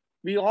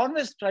 we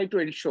always try to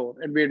ensure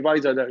and we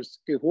advise others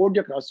to hold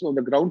your classroom on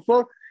the ground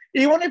floor,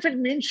 even if it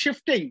means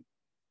shifting.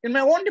 In my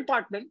own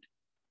department,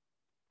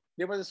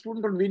 there was a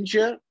student on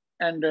wheelchair,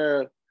 and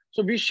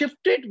so we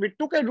shifted, we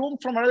took a room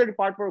from another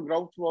department on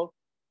ground floor,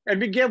 and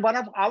we gave one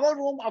of our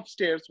room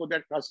upstairs so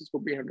that classes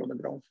could be held on the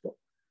ground floor.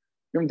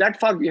 Even that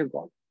far we have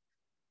gone.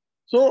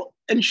 So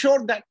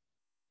ensure that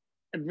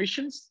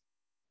admissions,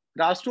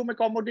 classroom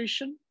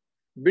accommodation,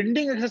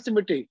 building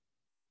accessibility.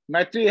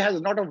 Maitri has a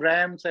lot of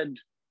ramps and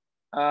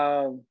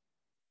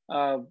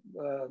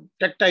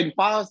tactile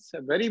paths,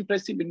 very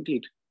impressive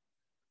indeed.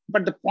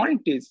 But the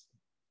point is,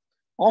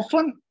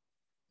 often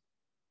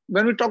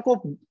when we talk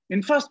of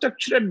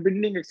infrastructure and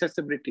building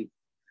accessibility,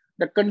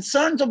 the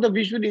concerns of the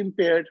visually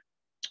impaired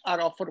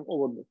are often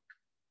overlooked.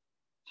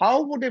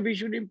 How would a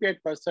visually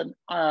impaired person,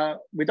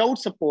 without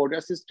support,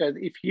 assistance,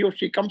 if he or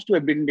she comes to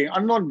a building,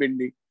 unknown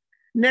building,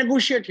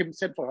 negotiate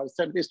himself or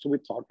herself is to be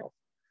thought of.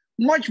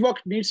 Much work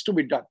needs to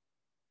be done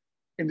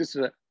in this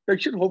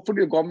direction.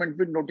 Hopefully, the government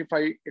will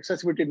notify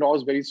accessibility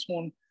laws very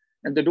soon,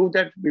 and they do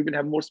that, we will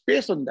have more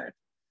space on that.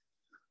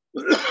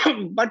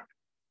 But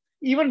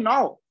even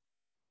now,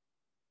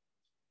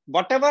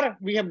 whatever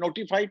we have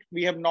notified,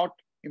 we have not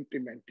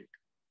implemented.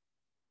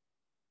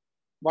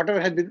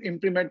 Whatever has been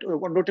implemented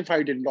or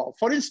notified in law.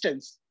 For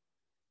instance,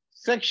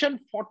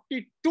 Section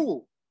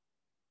 42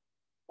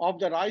 of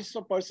the Rights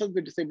of Persons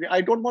with Disability.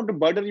 I don't want to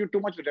burden you too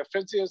much with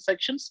references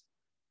sections.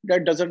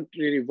 That doesn't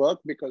really work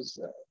because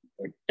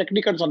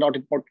technicals are not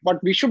important.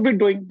 What we should be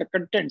doing, the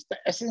contents, the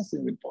essence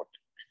is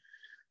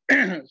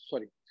important.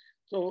 Sorry.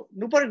 So,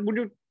 Nupar, would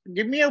you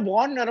give me a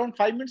warn around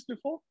 5 minutes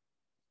before?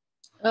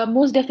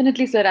 Most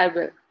definitely, sir, I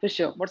will, for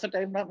sure. What's the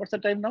time now? What's the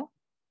time now?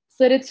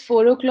 Sir, it's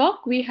 4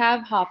 o'clock. We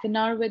have half an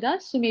hour with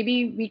us. So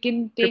maybe we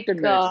can take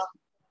 15 minutes.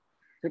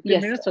 15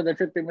 yes, minutes, so that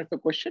 15 minutes for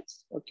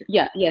questions. Okay.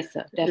 Yeah, yes,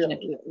 sir,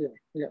 definitely.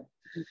 Yeah.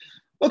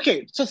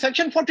 Okay, so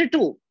Section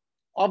 42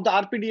 of the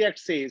RPD Act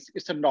says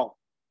it's a law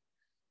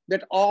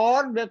that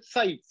all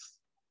websites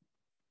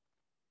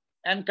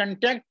and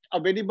content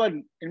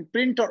available in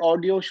print or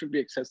audio should be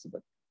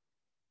accessible.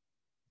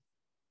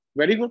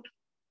 Very good.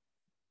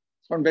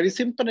 Sound very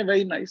simple and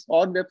very nice.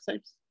 All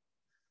websites.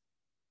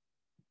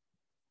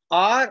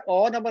 Are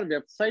all our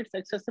websites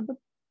accessible?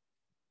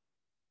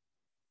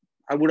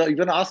 I would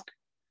even ask,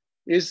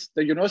 is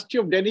the University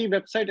of Delhi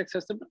website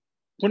accessible?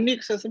 Fully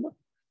accessible?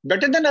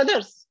 Better than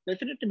others,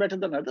 definitely better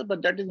than others,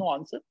 but that is no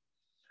answer.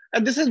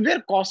 And this is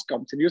where cost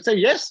comes in. You say,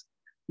 yes,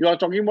 you are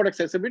talking about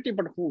accessibility,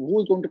 but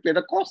who is going to pay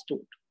the cost to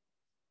it?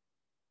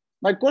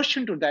 My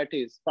question to that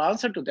is, the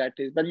answer to that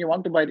is, when you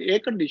want to buy the air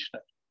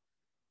conditioner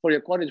for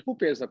your college, who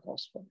pays the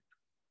cost for it?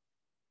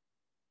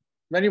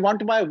 When you want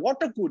to buy a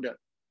water cooler,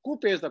 who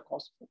pays the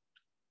cost for it?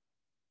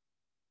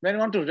 When you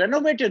want to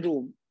renovate a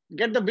room,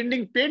 get the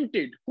building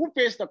painted, who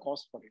pays the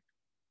cost for it?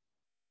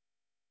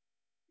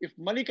 If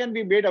money can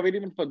be made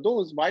available for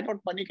those, why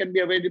not money can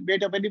be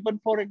made available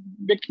for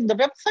making the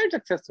website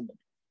accessible?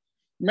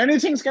 Many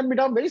things can be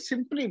done very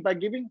simply by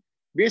giving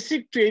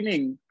basic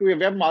training to a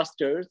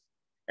webmaster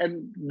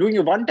and doing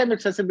a one-time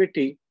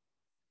accessibility.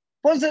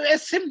 For a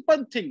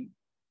simple thing,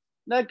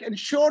 like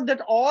ensure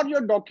that all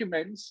your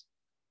documents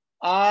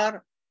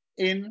are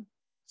in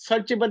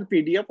searchable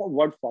PDF or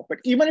Word format.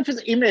 Even if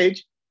it's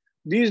image,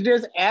 these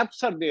days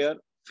apps are there,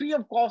 free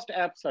of cost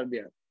apps are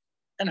there,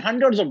 and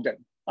hundreds of them.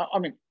 I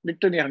mean,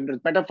 literally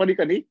hundreds,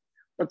 metaphorically,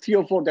 but 3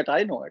 or 4 that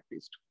I know at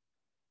least.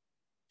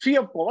 Free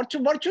of cost,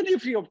 virtually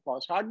free of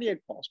cost, hardly at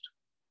cost.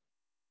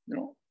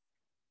 You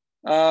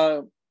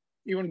know,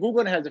 even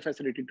Google has the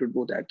facility to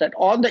do that, that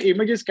all the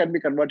images can be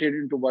converted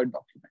into Word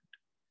document.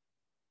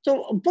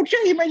 So put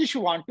your image if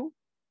you want to,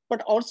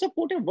 but also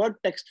put a Word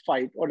text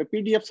file or a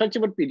PDF,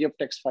 searchable PDF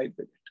text file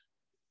with it.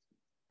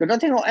 There's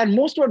nothing wrong. And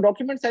most of our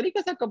documents, Eric,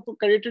 are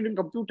created in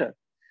computer.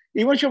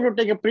 Even if you have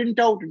to take a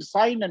printout and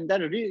sign and then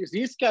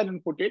rescan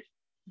and put it,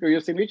 so your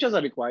signatures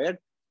are required,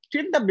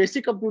 still the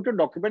basic computer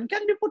document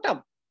can be put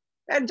up.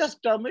 And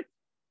just term it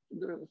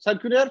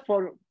circular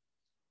for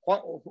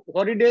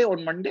holiday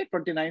on Monday,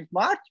 29th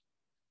March.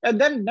 And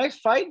then next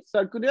file,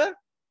 circular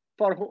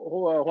for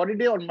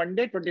holiday on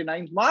Monday,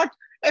 29th March,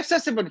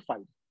 accessible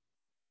file.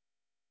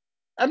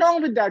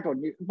 Along with that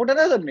only, put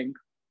another link.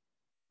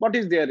 What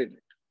is there in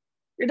it?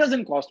 It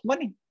doesn't cost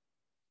money,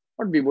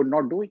 but we would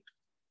not do it.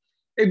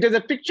 If there's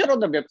a picture on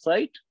the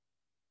website,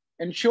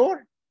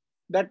 ensure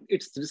that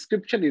its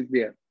description is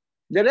there.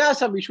 There are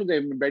some issues of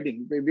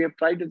embedding. We have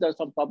tried it, there are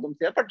some problems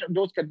there, but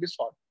those can be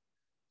solved.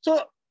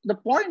 So the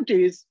point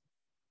is,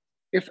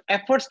 if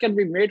efforts can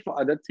be made for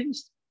other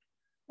things,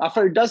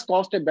 after it does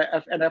cost an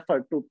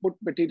effort to put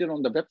material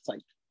on the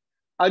website.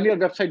 Earlier,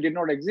 website did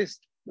not exist.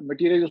 The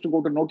material used to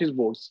go to notice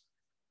boards.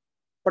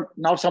 But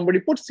now somebody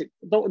puts it.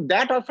 So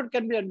that effort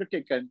can be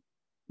undertaken.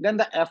 Then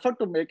the effort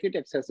to make it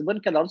accessible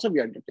can also be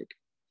undertaken.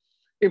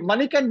 If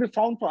money can be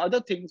found for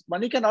other things,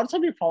 money can also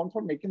be found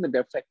for making the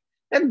website.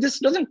 And this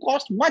doesn't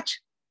cost much,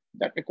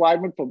 that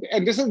requirement for,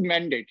 and this is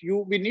mandate.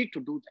 We need to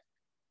do that.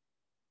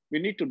 We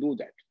need to do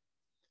that.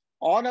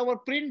 All our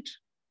print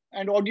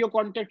and audio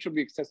content should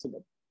be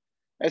accessible.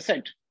 As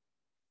said,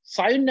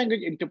 sign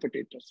language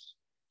interpreters.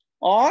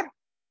 Or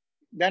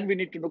then we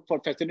need to look for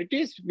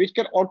facilities which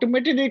can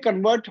automatically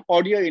convert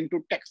audio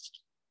into text.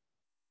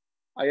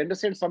 I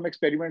understand some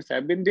experiments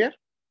have been there,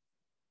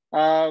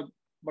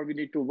 but we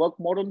need to work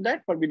more on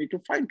that, but we need to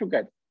find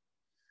together.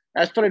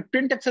 As far as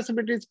print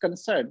accessibility is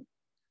concerned,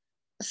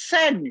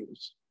 sad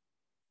news.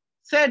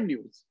 Sad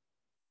news,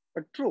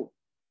 but true.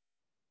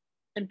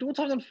 In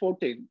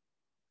 2014,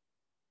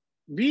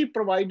 we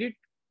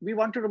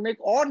wanted to make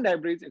all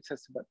libraries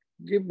accessible.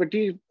 Give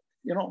material,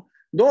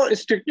 though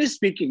strictly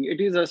speaking, it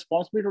is a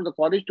responsibility of the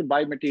college to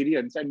buy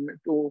materials and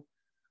to,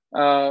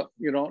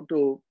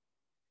 to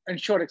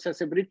ensure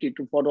accessibility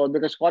for all,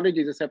 because college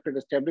is a separate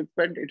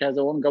establishment. It has its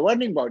own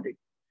governing body.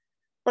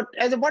 But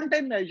as a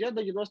one-time measure,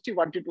 the university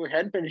wanted to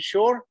help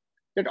ensure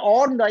that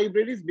all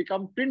libraries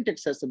become print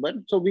accessible.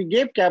 So we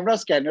gave camera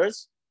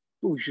scanners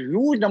to a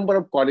huge number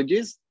of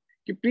colleges.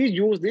 Please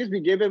use this. We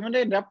gave them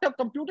a laptop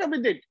computer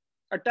with it.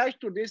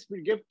 Attached to this,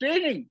 we gave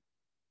training.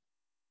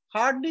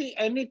 Hardly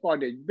any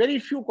college, very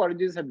few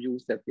colleges have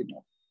used that,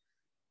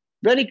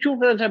 Very few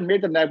colleges have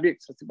made the library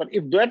accessible.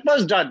 If that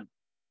was done,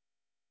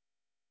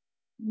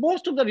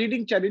 most of the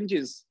reading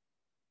challenges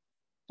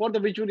for the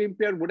visually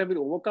impaired would have been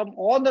overcome.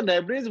 All the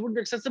libraries would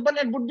be accessible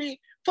and would be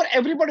for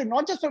everybody,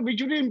 not just for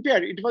visually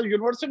impaired. It was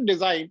universal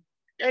design.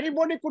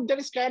 Anybody could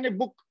then scan a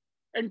book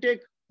and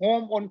take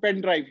home on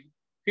pen drive,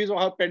 his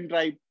or her pen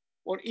drive,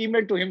 or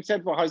email to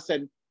himself or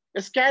herself,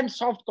 a scanned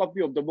soft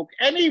copy of the book,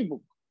 any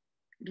book.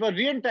 It was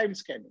real-time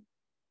scanning.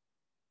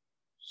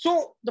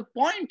 So the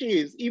point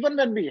is, even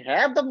when we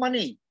have the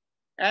money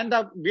and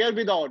the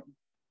wherewithal,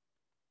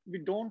 we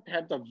don't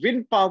have the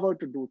willpower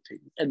to do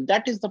things. And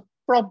that is the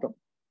problem.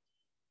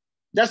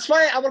 That's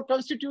why our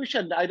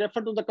constitution, I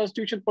refer to the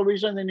constitution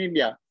provisions in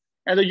India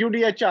and the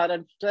UDHR,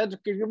 and said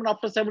even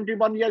after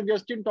 71 years, we are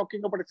still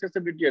talking about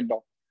accessibility and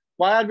law.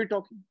 Why are we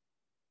talking?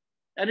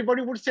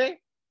 Anybody would say,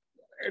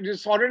 it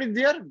is already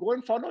there, go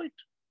and follow it.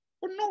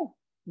 But no,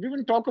 we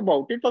will talk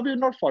about it, but we will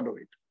not follow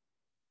it.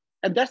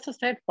 And that's the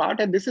sad part.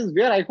 And this is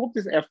where I hope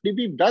this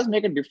FDP does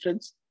make a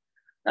difference,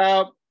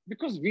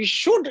 because we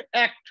should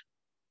act.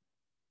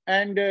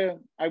 And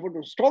I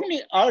would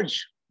strongly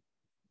urge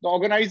the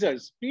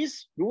organizers,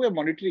 please do a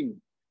monitoring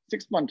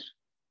 6 months.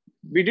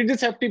 We did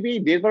this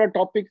FDP, these were a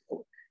topic.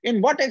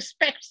 In what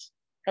aspects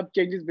have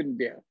changes been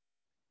there?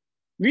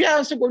 We are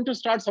also going to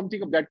start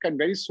something of that kind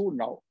very soon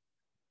now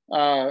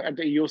at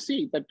the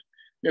EOC, that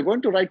we're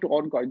going to write to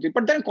all colleges,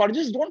 but then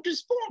colleges don't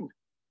respond.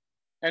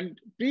 And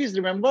please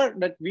remember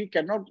that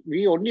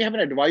we only have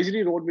an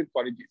advisory role with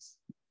colleges.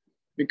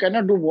 We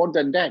cannot do more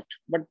than that,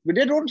 but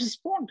they don't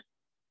respond.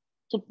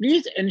 So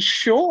please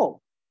ensure.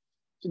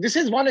 So this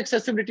is one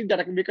accessibility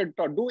that we can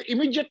do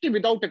immediately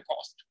without a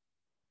cost.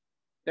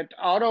 That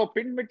our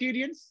print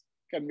materials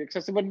can be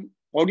accessible,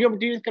 audio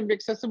materials can be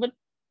accessible,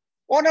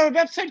 on our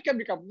website can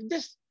become.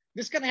 This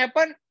can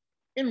happen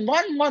in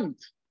 1 month.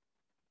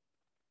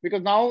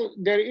 Because now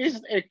there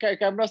is a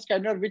camera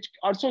scanner which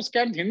also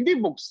scans Hindi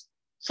books,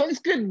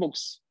 Sanskrit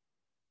books,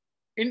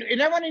 in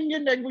 11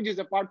 Indian languages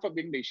apart from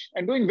English,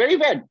 and doing very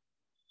well.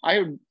 I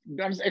have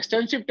done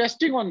extensive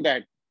testing on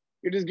that.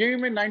 It is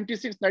giving me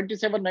 96,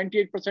 97,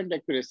 98%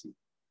 accuracy,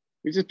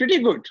 which is pretty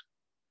good.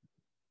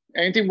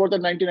 Anything more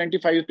than 90,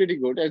 95 is pretty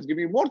good. It's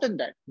giving more than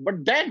that.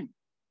 But then,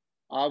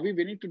 are we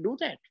willing to do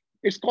that?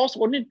 It costs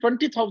only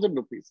 20,000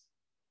 rupees.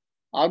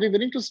 Are we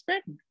willing to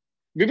spend?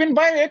 We will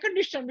buy air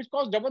conditioner, which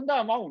costs double the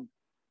amount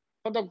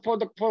for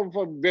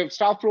the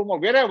staff room or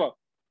wherever.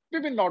 We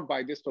will not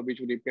buy this for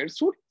visually impaired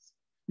students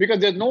because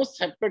there's no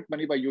separate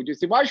money by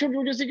UGC. Why should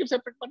UGC give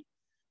separate money?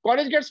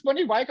 College gets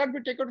money. Why can't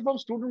we take it from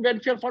student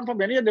welfare fund,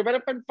 from any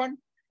development fund,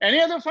 any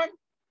other fund?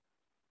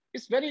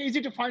 It's very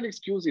easy to find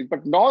excuses,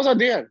 but laws are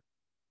there.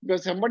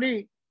 Because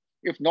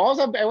if laws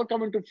have ever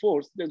come into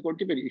force, there's going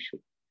to be an issue.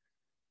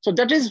 So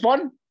that is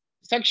one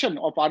section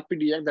of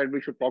RPDF that we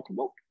should talk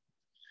about.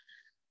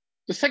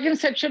 The second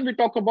section we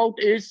talk about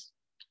is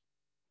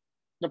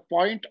the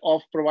point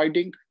of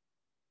providing,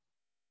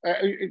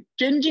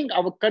 changing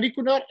our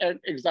curricular and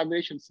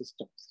examination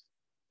systems.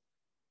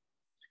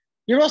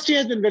 University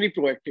has been very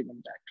proactive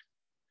in that.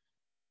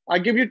 I'll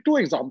give you 2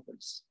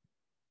 examples.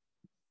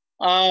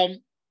 When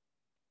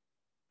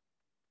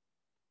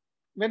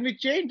we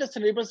changed the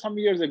syllabus some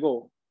years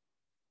ago,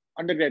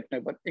 undergrad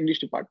level, English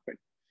department,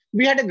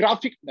 we had a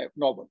graphic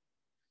novel.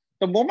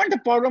 The moment the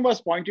problem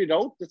was pointed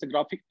out, there's a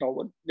graphic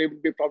novel, there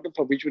will be a problem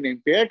for visually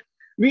impaired,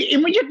 we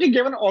immediately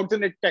gave an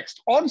alternate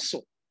text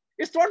also.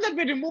 It's not that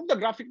we remove the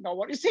graphic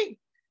novel. You see,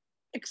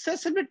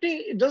 accessibility,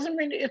 it doesn't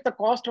mean it's the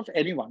cost of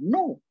anyone.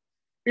 No,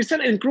 it's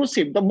an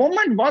inclusive. The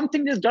moment one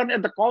thing is done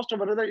at the cost of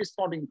another, it's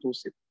not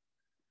inclusive.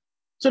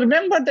 So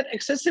remember that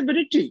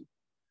accessibility,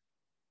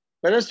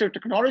 whether it's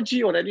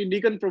technology or any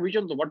legal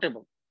provisions or whatever,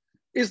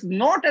 is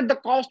not at the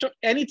cost of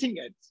anything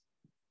else,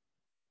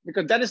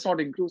 because that is not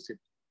inclusive.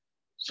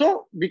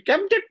 So we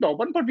kept it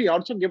open, but we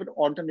also give an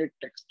alternate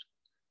text.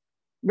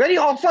 Very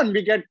often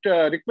we get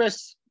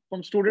requests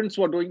from students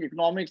who are doing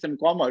economics and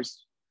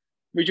commerce,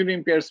 visually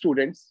impaired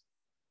students,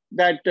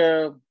 that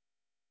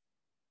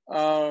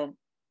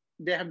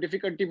they have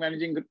difficulty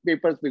managing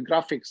papers with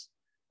graphics.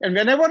 And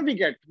whenever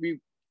we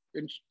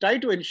try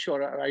to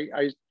ensure,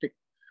 I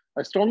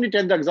strongly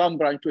tell the exam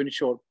branch to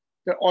ensure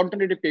that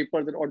alternative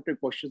papers and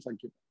alternative questions are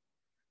given.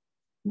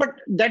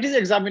 But that is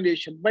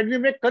examination. When we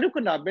make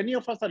curricula, many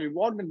of us are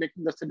involved in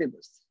making the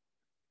syllabus.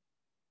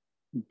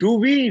 Do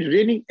we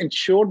really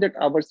ensure that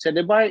our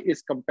syllabi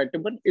is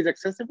compatible, is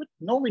accessible?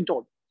 No, we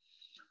don't.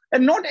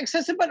 And not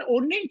accessible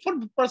only for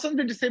persons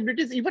with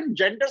disabilities, even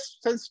gender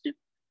sensitive,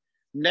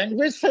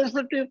 language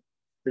sensitive,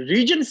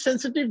 region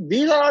sensitive.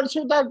 These are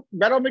also the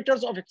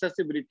barometers of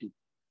accessibility.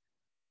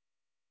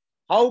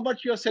 How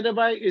much your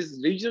syllabi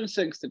is region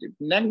sensitive,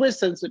 language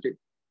sensitive,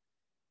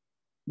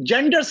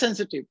 gender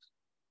sensitive,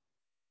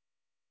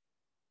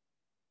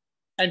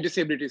 and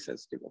disability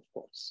sensitive, of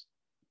course.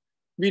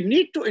 We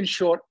need to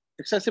ensure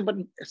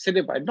accessible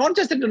syllabi, not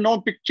just in the no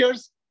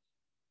pictures,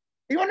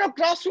 even our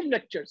classroom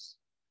lectures.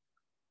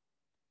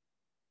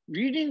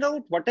 Reading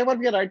out whatever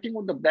we are writing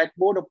on the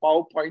blackboard or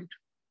PowerPoint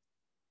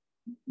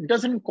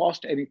doesn't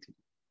cost anything.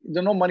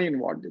 There's no money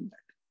involved in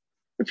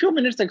that. A few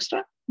minutes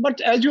extra,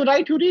 but as you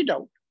write, you read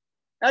out.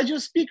 As you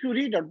speak, you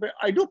read out. But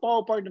I do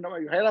PowerPoint, and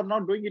here I'm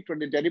not doing it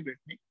really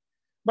deliberately,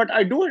 but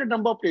I do it a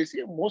number of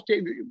places.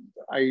 Mostly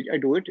I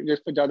do it.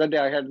 Just the other day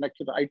I had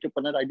lecture the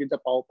IEEE, I did the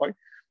PowerPoint.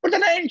 But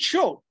then I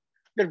ensure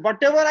that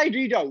whatever I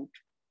read out,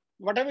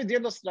 whatever is there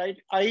on the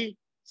slide, I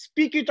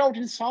speak it out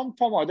in some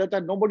form or other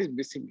that nobody's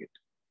missing it.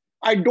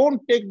 I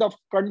don't take the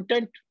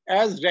content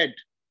as read.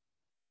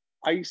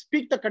 I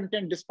speak the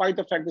content despite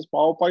the fact it's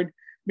PowerPoint,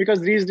 because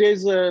these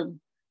days,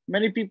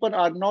 many people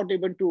are not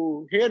able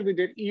to hear with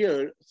their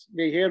ears,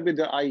 they hear with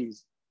their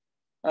eyes.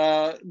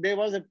 There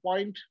was a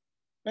point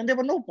when there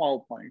were no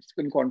PowerPoints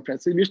in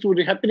conferences. We used to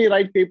happily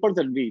write papers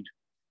and read.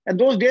 And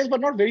those days were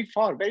not very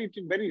far, very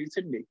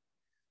recently.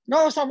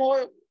 Now, some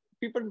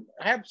people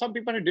have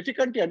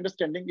difficulty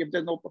understanding if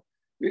there's no,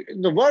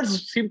 the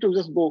words seem to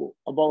just go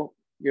above,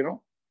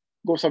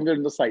 go somewhere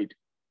in the side.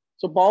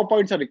 So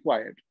PowerPoints are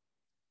required.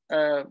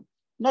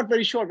 Not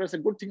very sure that's a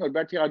good thing or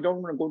bad thing. I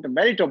don't want to go into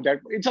merit of that.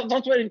 It's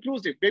not very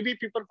inclusive. Maybe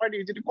people find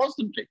it easy to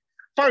concentrate.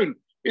 Fine.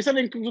 It's an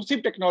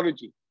inclusive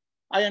technology.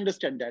 I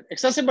understand that.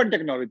 Accessible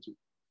technology,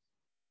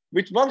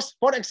 which works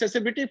for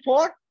accessibility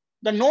for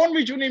the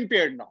non-visually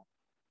impaired now.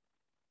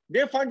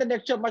 They find the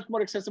lecture much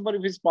more accessible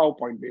if it's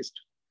PowerPoint based.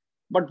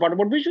 But what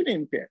about visually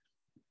impaired?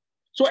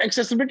 So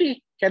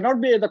accessibility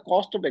cannot be at the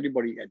cost of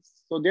anybody else.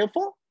 So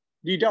therefore,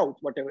 read out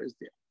whatever is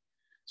there.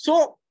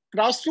 So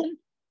classroom,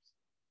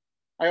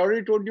 I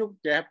already told you,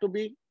 they have to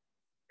be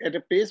at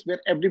a pace where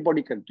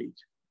everybody can teach.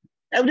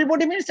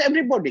 Everybody means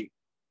everybody.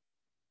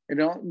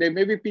 There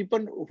may be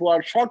people who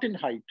are short in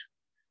height,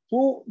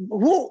 who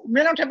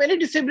may not have any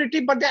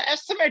disability, but they're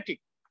asthmatic.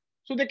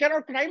 So they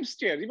cannot climb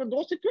stairs. Even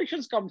those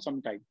situations come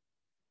sometimes.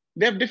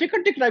 They have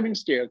difficulty climbing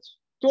stairs.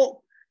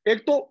 So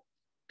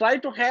try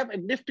to have a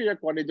lift to your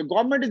college. The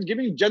government is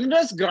giving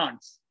generous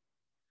grants.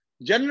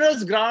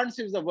 Generous grants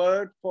is the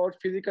word for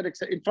physical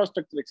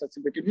infrastructure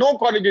accessibility. No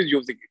college is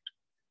using it.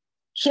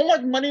 So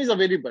much money is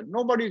available.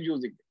 Nobody is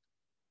using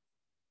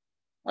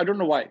it. I don't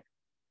know why.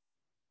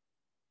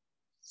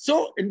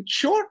 So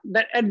ensure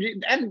that,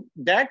 and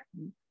that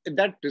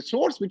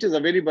resource which is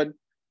available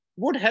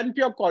would help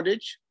your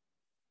college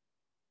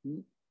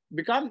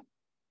become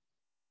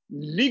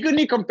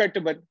legally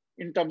compatible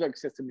in terms of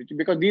accessibility,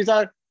 because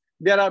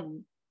there are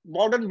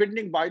modern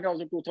building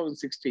bylaws of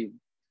 2016.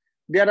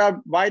 There are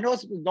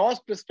bylaws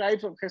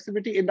prescribed for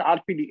accessibility in the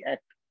RPD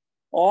Act.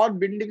 All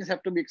buildings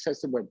have to be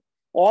accessible.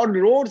 All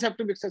roads have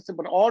to be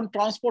accessible. All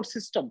transport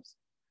systems.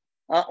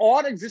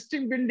 All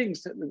existing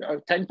buildings,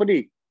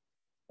 thankfully,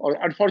 or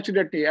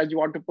unfortunately, as you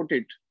want to put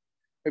it.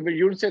 Maybe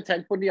you would say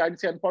thankfully, I'd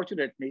say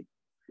unfortunately.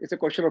 It's a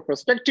question of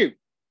perspective.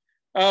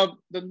 The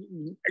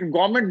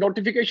government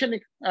notification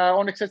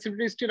on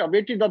accessibility is still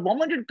awaited. The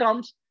moment it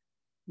comes,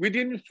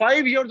 within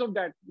 5 years of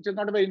that, which is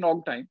not a very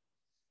long time,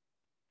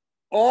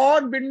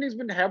 all buildings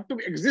will have to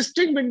be,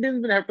 existing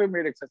buildings will have to be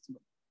made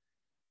accessible.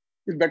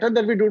 It's better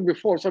than we do it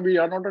before, so we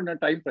are not under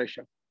time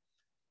pressure.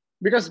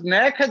 Because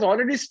NAC has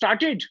already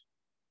started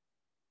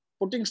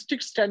putting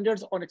strict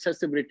standards on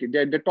accessibility.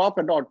 They talk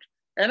a lot.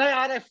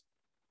 NIRF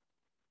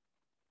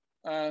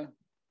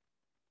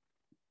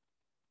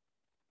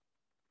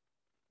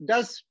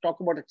does talk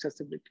about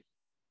accessibility.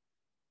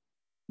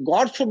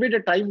 God forbid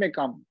a time may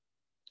come,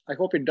 I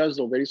hope it does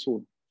though very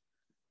soon,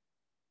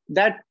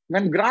 that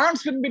when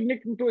grants will be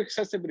linked to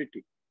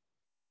accessibility,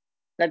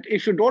 that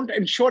if you don't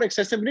ensure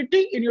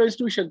accessibility in your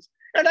institutions,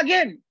 and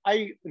again,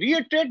 I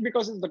reiterate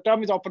because the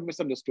term is often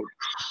misunderstood.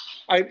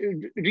 I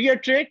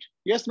reiterate,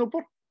 yes,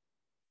 Nupur?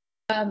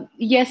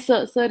 Yes,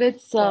 sir. Sir,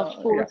 it's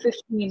 4:15.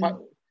 Yeah.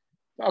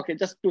 Okay,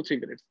 just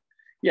 2-3 minutes.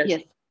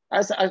 Yes.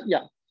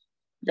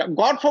 Yeah.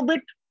 God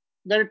forbid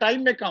that a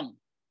time may come,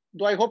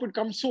 though I hope it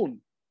comes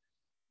soon,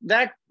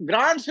 that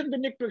grants will be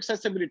linked to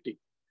accessibility.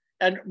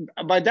 And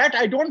by that,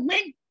 I don't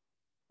mean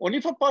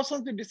only for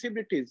persons with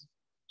disabilities.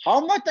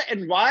 How much the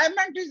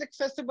environment is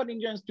accessible in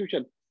your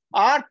institution?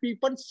 Are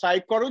people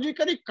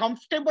psychologically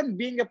comfortable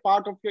being a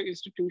part of your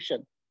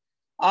institution?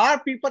 Are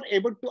people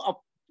able to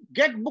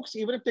get books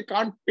even if they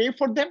can't pay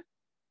for them?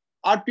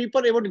 Are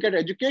people able to get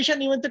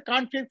education even if they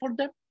can't pay for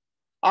them?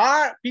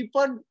 Are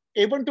people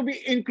able to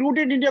be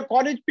included in your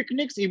college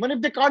picnics even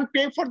if they can't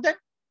pay for them?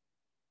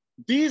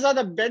 These are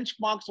the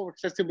benchmarks of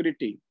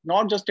accessibility,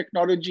 not just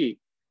technology,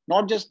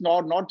 not just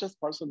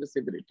personal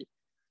disability.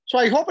 So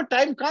I hope a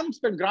time comes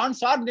when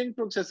grants are linked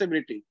to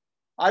accessibility.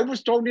 I would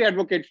strongly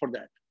advocate for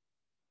that,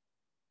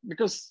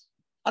 because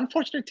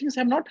unfortunately things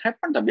have not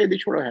happened the way they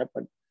should have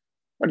happened,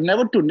 but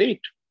never too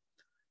late.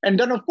 And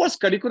then of course,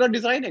 curricular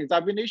design,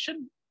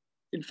 examination,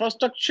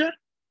 infrastructure,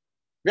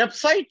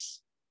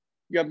 websites,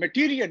 your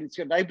materials,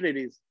 your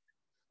libraries.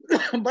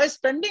 By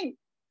spending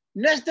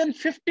less than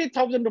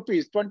 50,000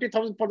 rupees,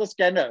 20,000 for the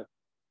scanner,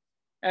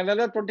 and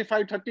another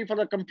 25, 30 for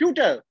the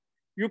computer,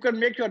 you can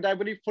make your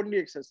library fully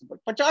accessible.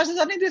 50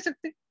 नहीं दे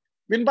सकते.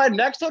 We can buy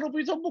lakhs of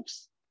rupees of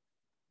books.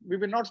 We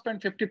will not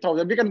spend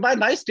 50,000. We can buy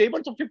nice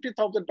tables of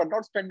 50,000, but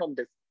not spend on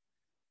this.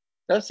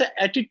 That's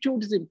the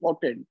attitude is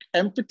important.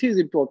 Empathy is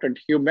important.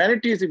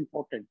 Humanity is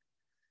important.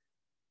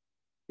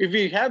 If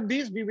we have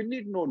these, we will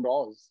need no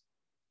laws.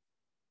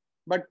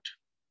 But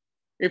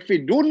if we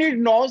do need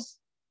laws,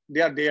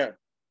 they are there.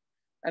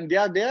 And they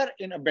are there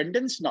in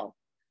abundance now.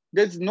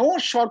 There's no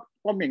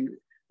shortcoming.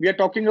 We are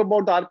talking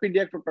about the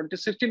RPD Act of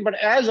 2016, but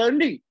as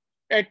early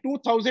as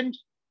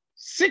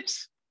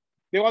 2006,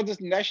 there was this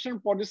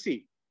national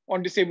policy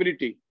on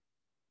disability,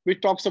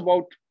 which talks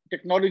about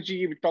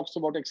technology, which talks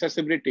about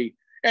accessibility.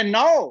 And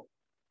now,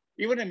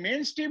 even a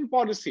mainstream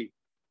policy,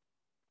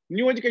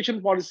 new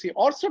education policy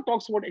also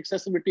talks about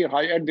accessibility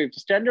high, and the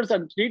standards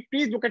are,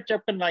 please look at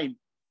chapter 9.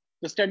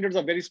 The standards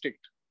are very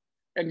strict.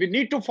 And we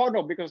need to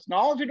follow, because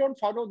now if we don't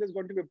follow, there's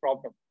going to be a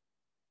problem.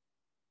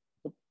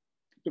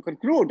 To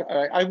conclude,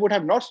 I would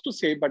have lots to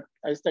say, but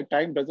as the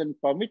time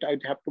doesn't permit, I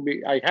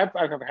have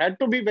had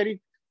to be very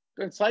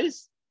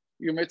concise.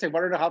 You may say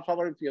 1.5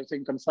 hours if you're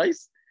saying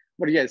concise,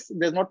 but yes,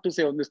 there's not to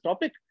say on this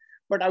topic.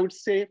 But I would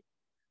say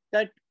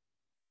that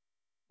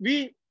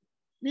we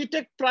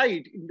take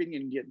pride in being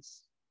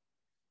Indians.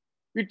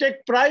 We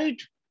take pride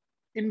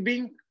in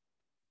being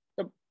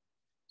the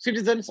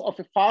citizens of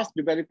a fast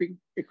developing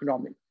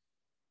economy.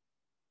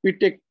 We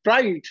take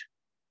pride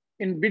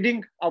in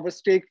bidding our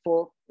stake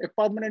for a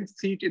permanent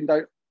seat in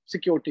the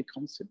Security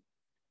Council.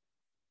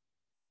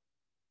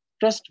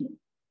 Trust me,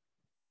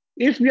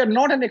 if we are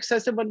not an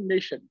accessible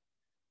nation,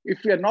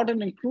 if we are not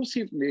an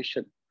inclusive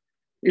nation,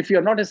 if we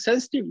are not a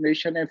sensitive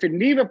nation, if we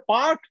leave a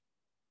part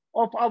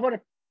of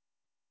our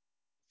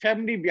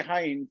family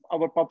behind,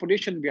 our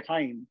population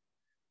behind,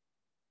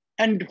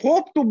 and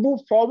hope to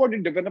move forward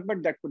in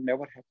development, that could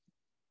never happen.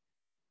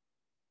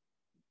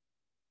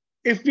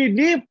 If we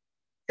leave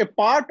a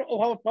part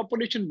of our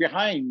population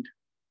behind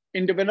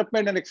in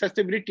development and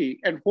accessibility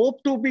and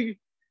hope to be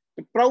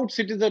a proud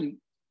citizen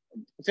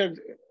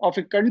of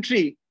a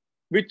country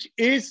which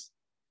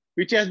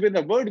has been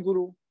the world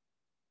guru,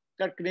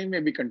 that claim may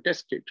be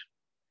contested.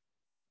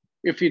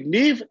 If we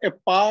leave a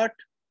part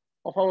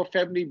of our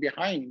family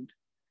behind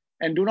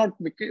and do not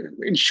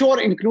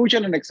ensure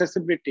inclusion and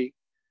accessibility,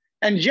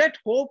 and yet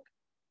hope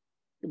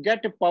to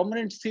get a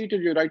permanent seat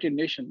in the United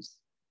Nations,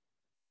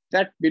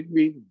 that will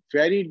be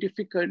very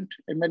difficult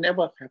and may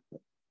never happen.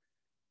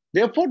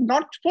 Therefore,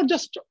 not for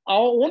just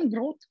our own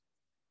growth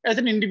as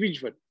an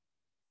individual,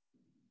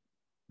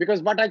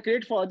 because what I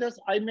create for others,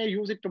 I may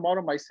use it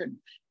tomorrow myself.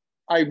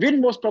 I will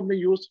most probably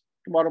use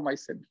tomorrow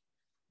myself.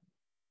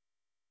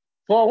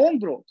 For our own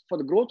growth, for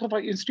the growth of our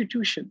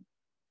institution,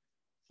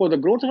 for the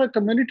growth of our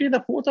community, the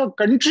growth of our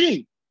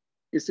country,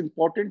 it's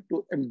important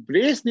to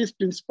embrace these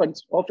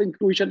principles of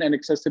inclusion and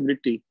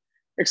accessibility.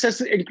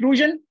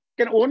 Inclusion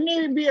can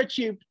only be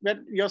achieved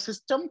when your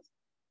systems,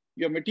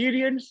 your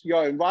materials,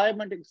 your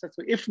environment is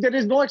accessible. If there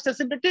is no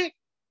accessibility,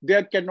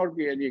 there cannot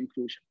be any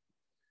inclusion.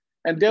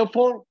 And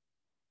therefore,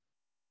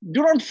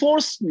 do not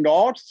force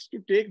knots to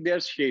take their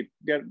shape,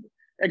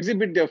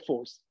 exhibit their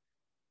force,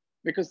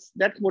 because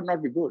that would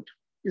not be good.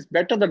 It's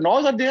better the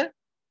laws are there.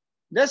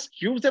 Let's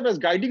use them as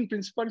guiding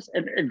principles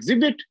and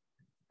exhibit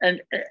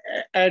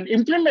and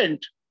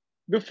implement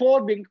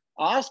before being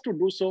asked to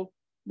do so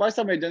by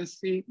some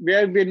agency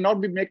where we will not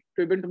be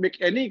able to make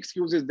any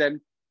excuses then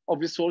of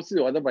resources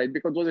or otherwise,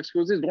 because those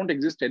excuses don't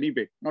exist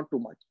anyway, not too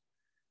much.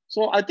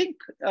 So I think,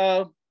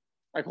 I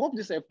hope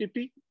this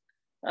FDP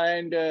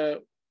and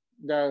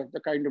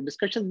the kind of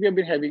discussions we have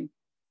been having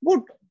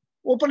would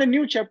open a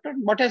new chapter.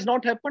 What has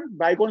not happened,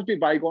 bygones be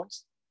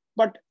bygones.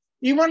 But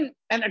even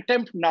an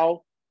attempt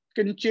now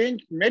can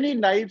change many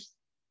lives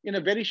in a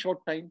very short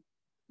time,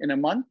 in a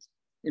month,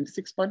 in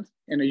 6 months,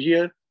 in a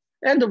year,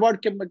 and the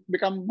world can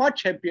become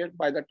much happier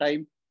by the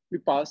time we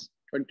pass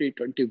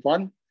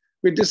 2021.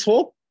 With this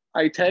hope,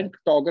 I thank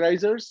the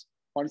organizers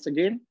once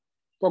again,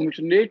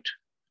 congratulate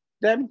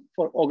them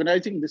for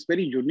organizing this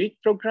very unique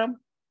program.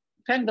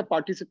 Thank the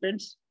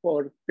participants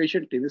for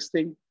patiently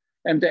listening.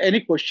 And if there are any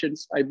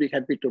questions, I'd be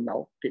happy to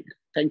now take.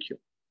 Thank you.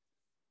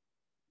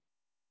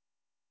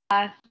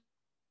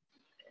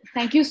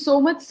 Thank you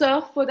so much,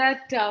 sir, for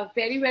that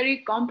very, very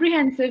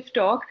comprehensive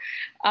talk.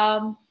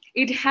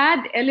 It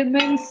had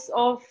elements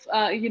of,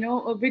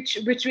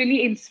 which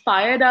really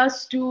inspired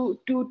us to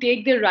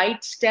take the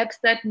right steps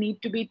that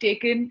need to be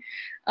taken.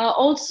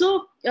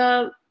 Also,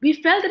 we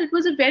felt that it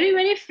was a very,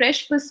 very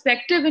fresh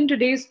perspective in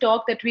today's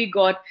talk that we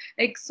got.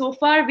 Like so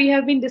far, we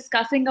have been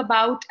discussing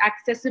about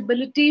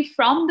accessibility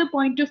from the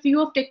point of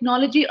view of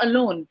technology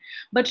alone.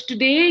 But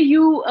today,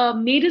 you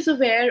made us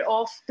aware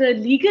of the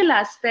legal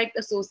aspect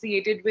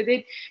associated with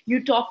it.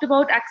 You talked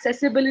about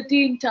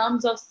accessibility in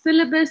terms of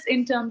syllabus,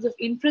 in terms of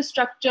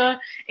infrastructure,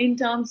 in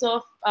terms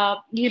of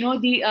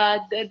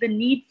the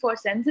need for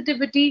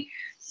sensitivity.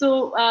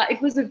 So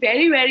it was a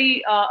very,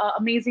 very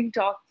amazing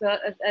talk.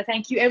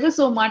 Thank you ever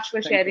so much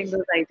for sharing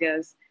those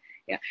ideas.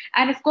 Yeah,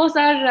 and of course,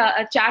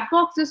 our chat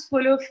box is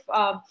full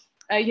of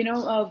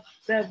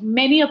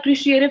many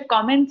appreciative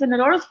comments and a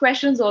lot of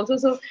questions also.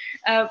 So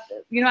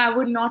I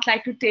would not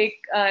like to take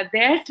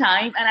their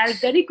time, and I'll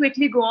very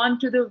quickly go on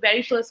to the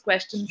very first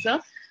question, sir.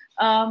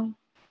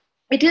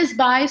 It is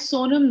by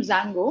Sonam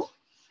Zango,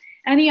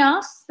 and he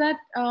asks that.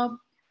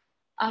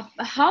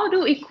 How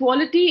do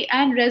equality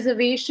and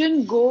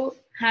reservation go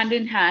hand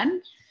in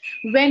hand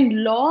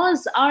when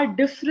laws are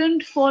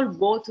different for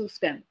both of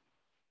them?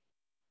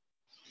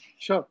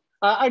 Sure.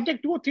 I'll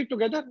take 2 or 3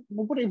 together,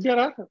 if there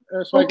are,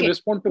 so okay. I can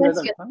respond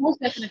together. Yes,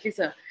 most definitely,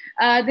 sir.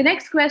 The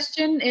next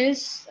question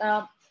is,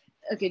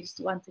 okay,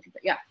 just 1 second.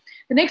 Yeah.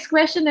 The next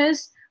question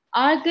is,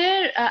 are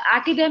there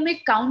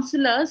academic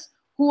counselors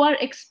who are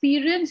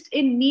experienced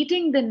in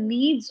meeting the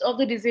needs of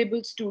the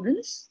disabled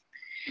students?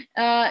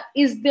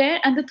 Is there,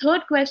 and the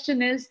third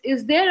question is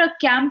there a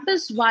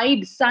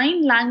campus-wide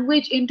sign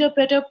language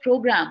interpreter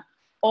program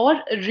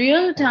or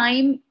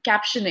real-time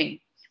captioning?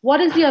 What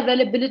is the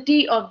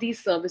availability of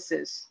these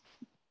services?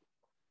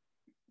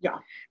 Yeah.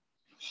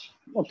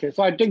 Okay,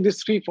 so I take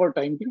this 3 for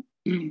time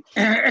being.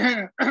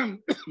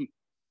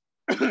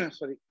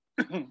 Sorry,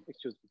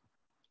 excuse me.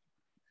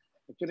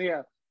 Actually,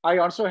 I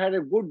also had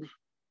a good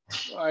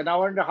an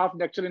hour and a half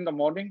lecture in the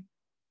morning,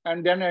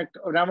 and then an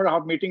hour and a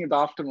half meeting in the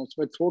afternoon.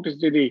 So my throat is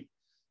really,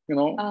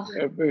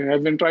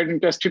 have been trying to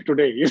test it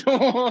today.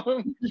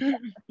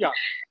 Yeah.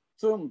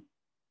 So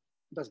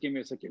just give me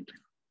a second.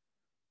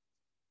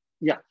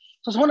 Yeah.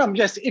 So Sonam,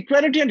 yes,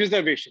 equality and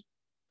reservation.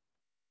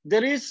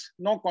 There is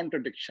no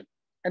contradiction,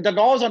 and the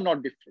laws are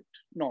not different.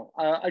 No,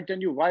 I'll tell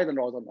you why the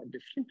laws are not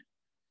different.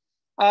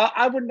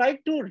 I would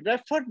like to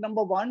refer,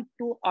 number 1,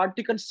 to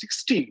Article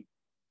 16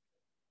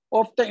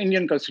 of the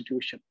Indian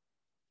Constitution,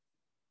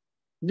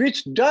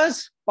 which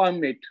does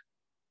permit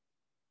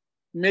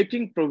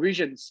making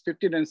provisions,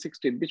 15 and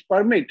 16, which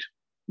permit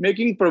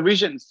making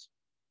provisions,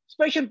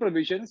 special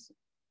provisions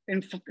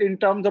in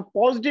terms of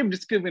positive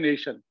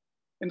discrimination,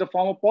 in the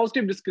form of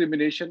positive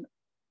discrimination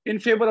in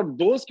favor of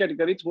those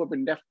categories who have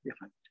been left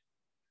behind.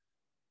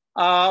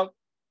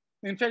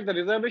 In fact, the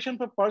reservation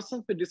for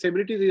persons with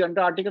disabilities is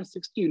under Article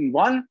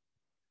 16.1,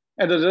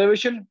 and the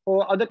reservation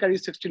for other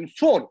categories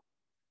 16.4,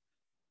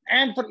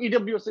 and for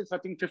EWS it's I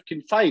think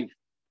 15.5.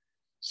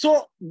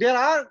 So there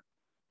are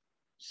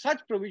such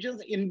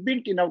provisions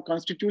inbuilt in our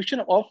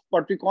constitution of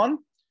what we call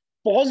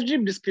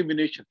positive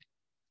discrimination.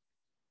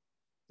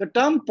 The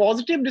term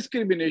positive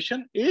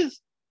discrimination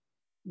is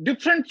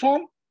different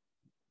from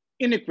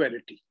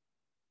inequality.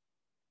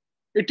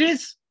 It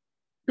is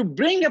to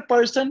bring a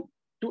person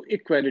to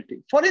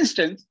equality. For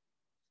instance,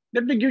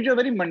 let me give you a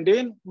very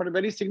mundane but a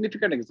very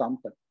significant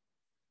example.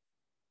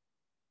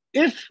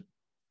 If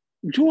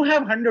you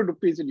have 100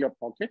 rupees in your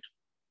pocket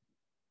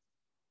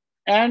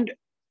and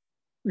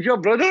your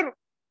brother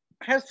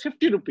has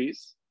 50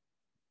 rupees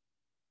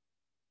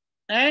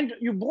and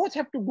you both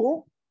have to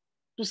go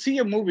to see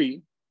a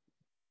movie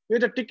where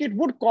the ticket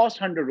would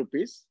cost 100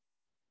 rupees.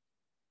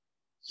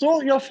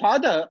 So your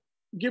father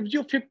gives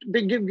you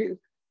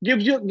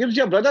gives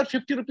your brother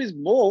 50 rupees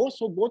more,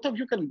 so both of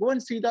you can go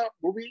and see the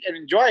movie and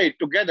enjoy it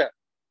together.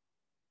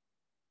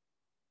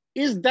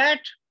 Is that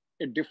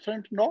a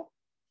different law?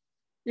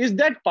 Is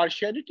that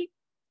partiality?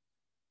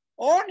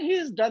 All he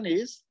has done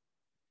is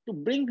to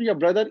bring your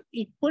brother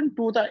equal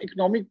to the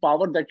economic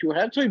power that you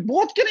have, so you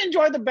both can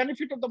enjoy the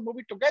benefit of the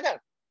movie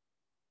together.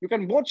 You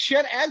can both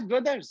share as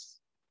brothers.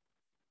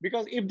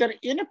 Because if there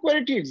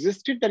inequality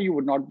existed, then you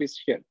would not be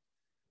shared.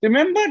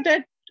 Remember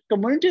that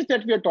communities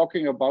that we are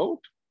talking about,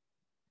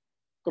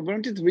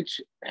 communities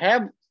which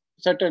have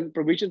certain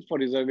provisions for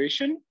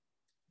reservation,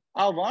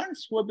 are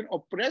ones who have been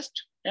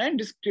oppressed and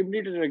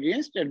discriminated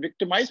against and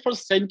victimized for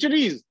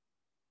centuries.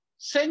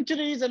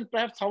 Centuries and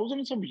perhaps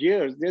thousands of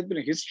years. There's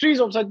been histories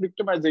of such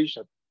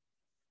victimization.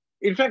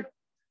 In fact,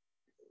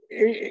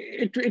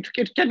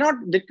 it cannot,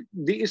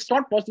 it's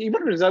not possible.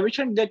 Even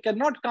reservation, they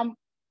cannot come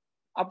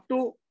up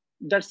to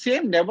that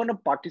same level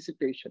of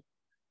participation.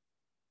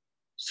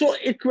 So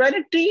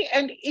equality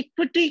and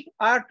equity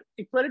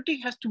equality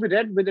has to be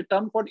read with a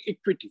term called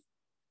equity.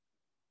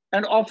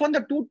 And often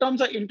the two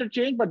terms are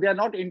interchanged, but they are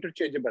not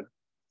interchangeable.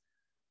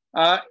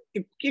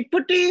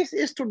 Equity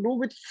is to do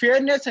with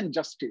fairness and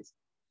justice.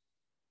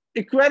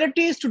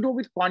 Equality is to do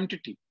with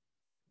quantity.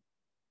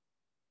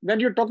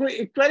 When you're talking about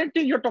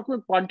equality, you're talking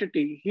about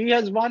quantity. He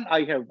has one,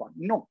 I have one.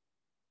 No.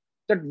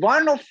 That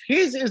one of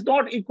his is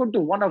not equal to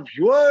one of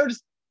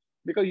yours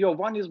because your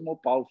one is more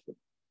powerful.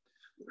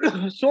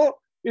 So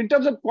in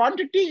terms of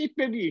quantity, it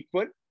may be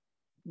equal.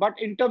 but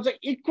in terms of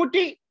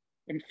equity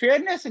and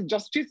fairness and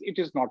justice, it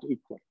is not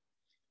equal.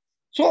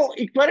 So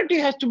equality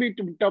has to be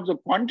in terms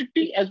of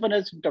quantity as well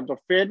as in terms of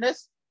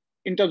fairness,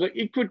 in terms of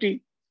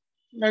equity.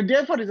 Now,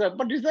 therefore,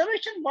 but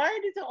reservation, why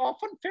it is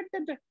often said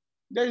that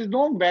there is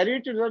no barrier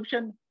to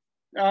reservation.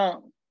 Uh,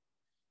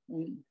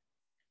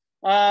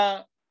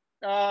 uh,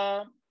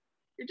 uh,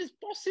 it is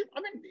possible.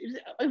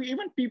 I mean,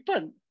 even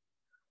people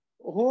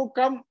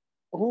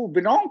who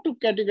belong to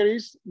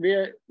categories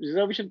where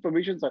reservation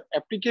provisions are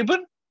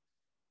applicable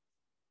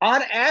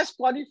are as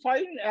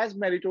qualified as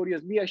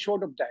meritorious. Be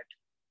assured of that.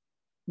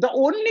 The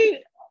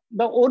only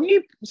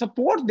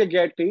support they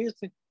get is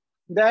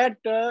that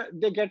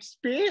they get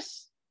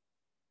space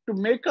to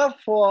make up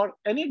for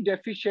any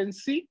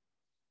deficiency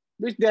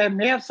which they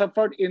may have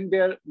suffered in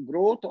their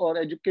growth or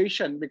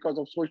education because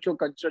of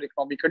socio-cultural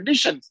economic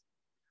conditions.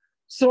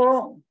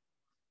 So,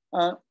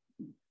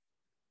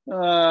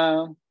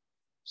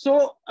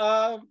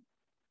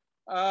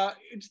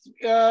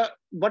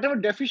 whatever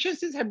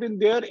deficiencies have been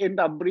there in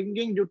the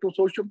upbringing due to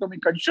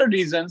socio-economic cultural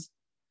reasons,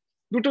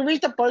 due to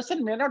which the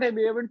person may not have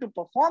been able to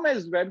perform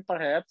as well,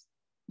 perhaps,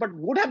 but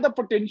would have the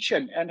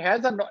potential and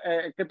has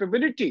a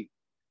capability,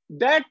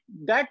 that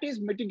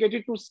is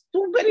mitigated to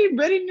very,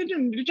 very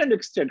little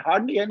extent,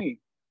 hardly any,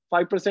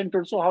 5%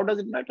 or so. How does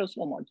it matter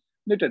so much?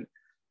 Little.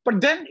 But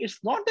then it's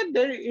not that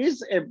there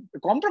is a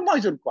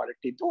compromise on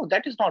quality. No,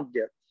 that is not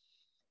there.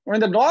 I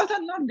mean, the laws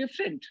are not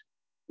different.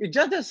 It's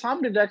just there's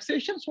some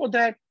relaxation so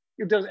that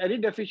if there's any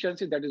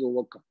deficiency, that is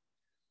overcome.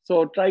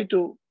 So try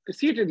to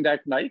see it in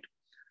that light.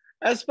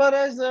 As far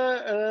as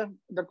the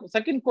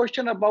second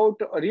question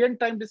about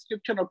real-time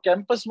description or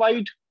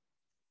campus-wide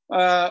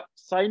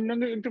sign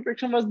language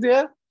interpretation was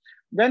there.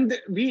 When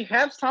we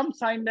have some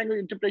sign language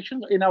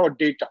interpretations in our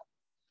data,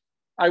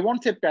 I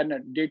won't say panel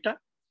data.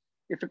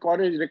 If a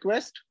college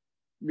request,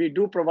 we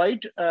do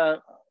provide,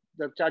 the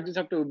charges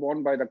have to be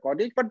borne by the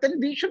college, but then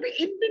we should be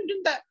in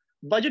the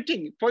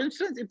budgeting. For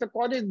instance, if the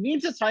college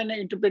needs a sign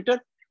language interpreter,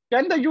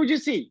 can the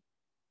UGC,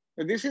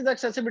 this is the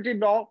accessibility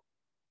law,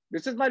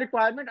 this is my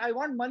requirement, I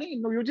want money,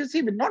 no,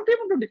 UGC will not be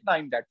able to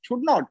decline that,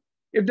 should not.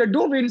 If they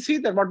do, we'll see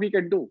that what we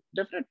can do,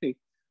 definitely.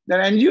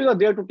 Then NGOs are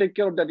there to take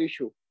care of that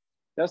issue.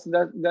 That's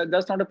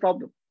not a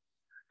problem.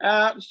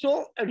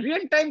 So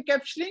real-time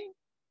captioning,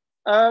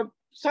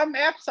 some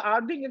apps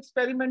are being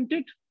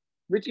experimented,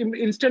 which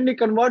instantly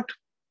convert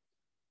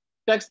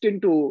text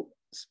into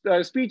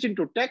speech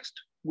into text.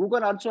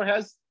 Google also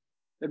has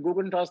the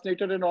Google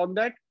Translator and all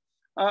that.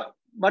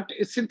 But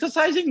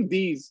synthesizing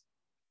these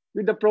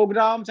with the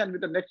programs and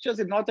with the lectures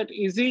is not that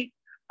easy.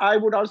 I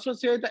would also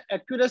say the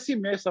accuracy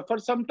may suffer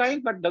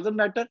sometimes, but doesn't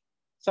matter.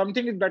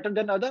 Something is better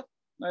than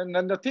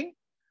another thing.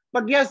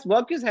 But yes,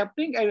 work is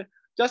happening. And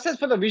just as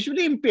for the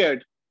visually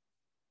impaired,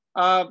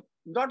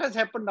 what has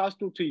happened last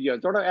 2-3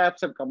 years? A lot of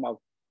apps have come out.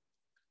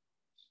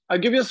 I'll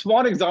give you a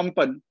small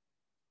example.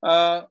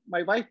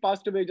 My wife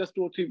passed away just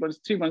 2 or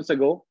 3 months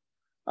ago.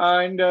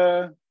 And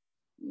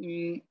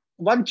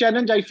one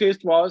challenge I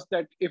faced was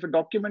that if a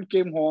document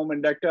came home, a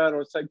letter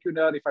or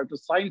circular, if I have to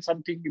sign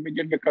something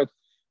immediately because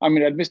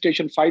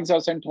administration files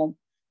are sent home,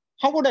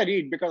 how would I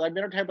read? Because I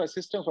may not have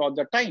assistance all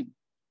the time.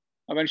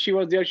 When she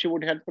was there, she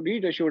would help me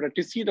read, or she would have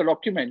to see the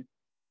document.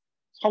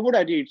 How would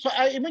I read? So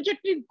I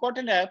immediately got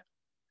an app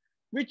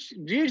which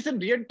reads in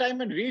real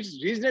time and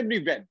reads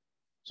reasonably well.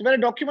 So when a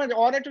document,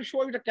 or I have to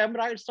show you the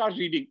camera, it starts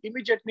reading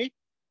immediately.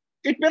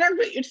 It may not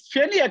be, it's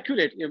fairly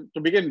accurate to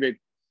begin with.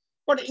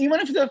 But even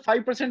if there's a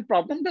 5%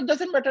 problem, that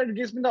doesn't matter. It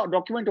gives me the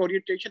document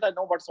orientation. I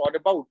know what's all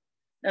about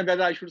and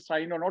whether I should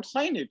sign or not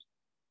sign it.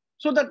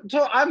 So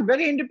I'm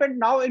very independent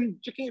now in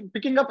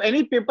picking up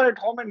any paper at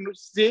home and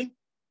seeing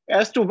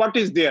as to what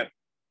is there.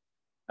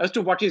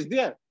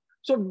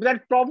 So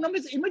that problem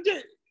is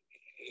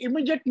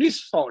immediately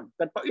solved.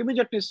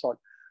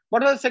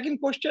 What was the second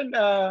question,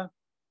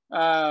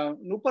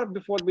 Nupur,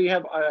 before we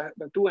have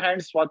the two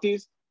hands, Swati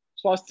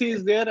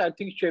is there. I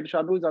think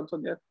Shanu is also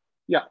there.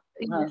 Yeah.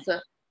 Yes,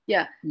 sir.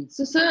 Yeah.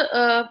 So,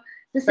 sir,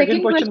 the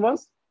second question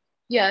was?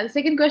 Yeah, the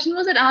second question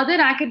was that are there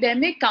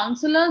academic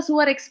counselors who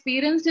are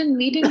experienced in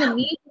meeting the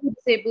needs of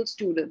disabled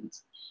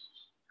students?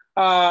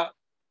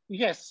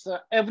 Yes,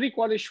 every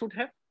college should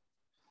have.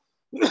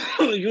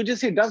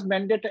 UGC does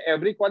mandate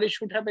every college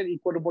should have an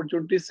equal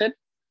opportunity set,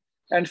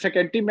 and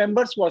faculty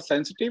members who are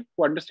sensitive,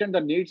 who understand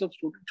the needs of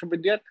students should be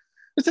there.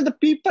 Listen,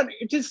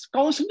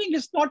 counseling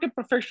is not a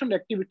professional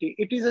activity.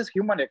 It is a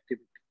human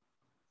activity.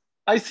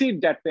 I see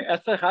it that way. As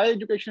far as higher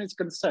education is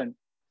concerned,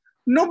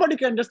 nobody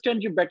can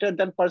understand you better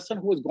than a person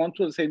who has gone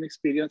through the same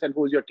experience and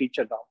who is your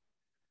teacher now.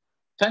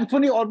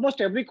 Thankfully, almost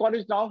every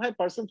college now has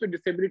persons with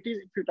disabilities.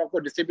 If you talk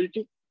about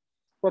disability,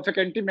 for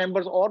faculty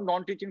members or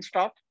non-teaching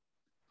staff,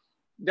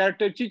 there are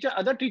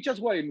other teachers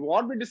who are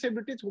involved with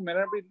disabilities who may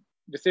not be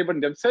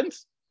disabled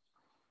themselves,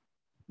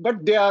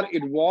 but they are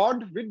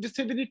involved with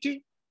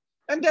disability.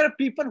 And there are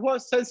people who are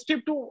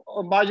sensitive to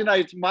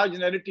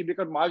marginality,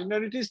 because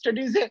marginality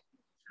study is a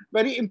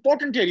very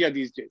important area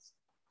these days.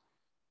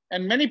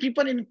 And many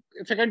people in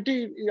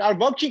faculty are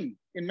working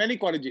in many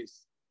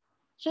colleges.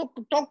 So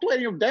talk to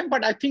any of them,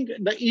 but I think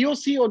the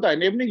EOC or the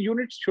enabling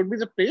units should be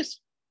the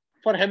place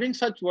for having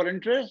such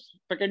volunteers,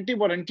 faculty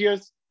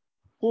volunteers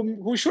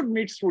who should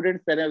meet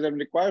students wherever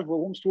required,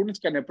 whom students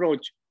can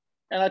approach.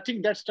 And I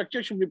think that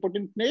structure should be put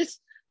in place.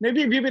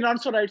 Maybe we will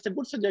also write, it's a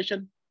good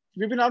suggestion.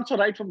 We will also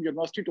write from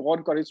university to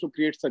encourage to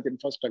create such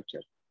infrastructure.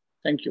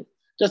 Thank you.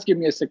 Just give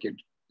me a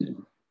second.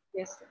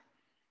 Yes, sir.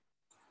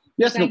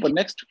 Yes, Nupur,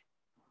 next.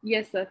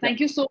 Yes, sir.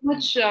 Thank you so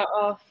much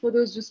for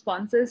those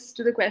responses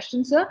to the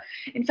question, sir.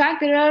 In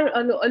fact, there are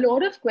a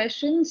lot of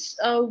questions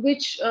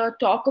which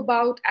talk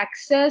about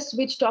access,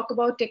 which talk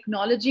about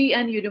technology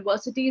and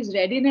universities'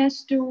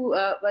 readiness to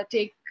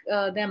take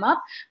them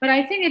up. But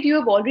I think that you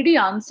have already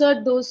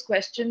answered those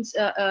questions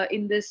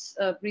in this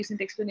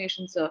recent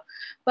explanation, sir.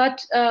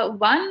 But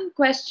one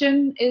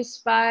question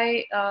is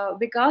by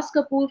Vikas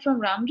Kapoor from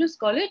Ramjas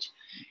College.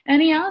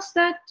 And he asked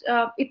that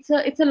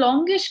it's a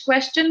longish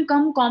question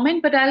come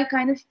comment, but I'll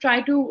kind of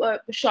try to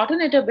shorten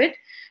it a bit.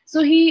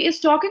 So he is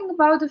talking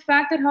about the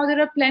fact that how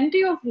there are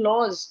plenty of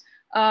laws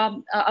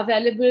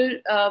available,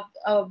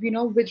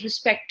 with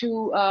respect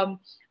to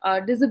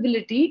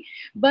disability.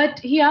 But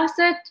he asked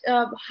that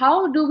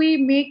how do we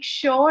make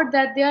sure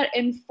that they are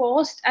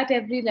enforced at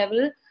every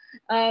level?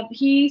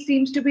 He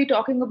seems to be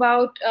talking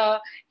about,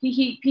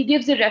 he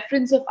gives a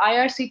reference of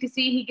IRCTC,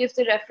 he gives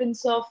a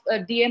reference of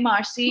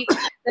DMRC,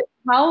 that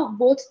how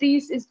both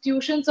these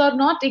institutions are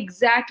not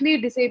exactly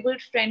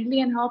disabled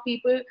friendly and how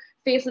people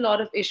face a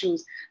lot of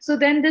issues. So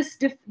then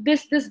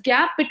this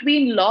gap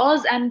between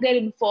laws and their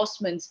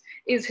enforcements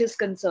is his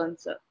concern,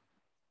 sir.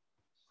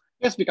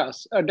 Yes,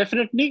 Vikas,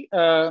 definitely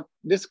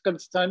this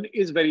concern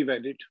is very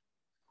valid.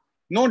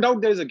 No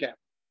doubt there is a gap.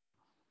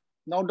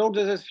 No doubt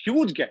there is a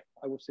huge gap.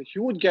 I would say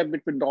huge gap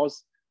between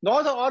laws.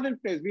 Laws are all in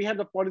place. We have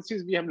the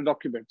policies, we have the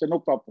documents, so no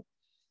problem.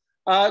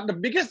 The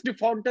biggest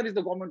defaulter is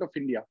the government of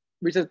India,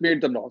 which has made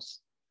the laws.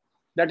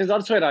 That is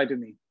also a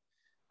irony.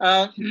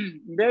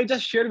 May I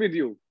just share with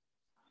you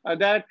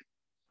that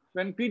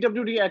when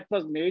PWD Act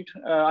was made,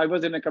 I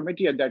was in a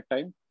committee at that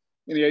time,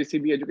 in the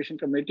ICB Education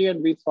Committee,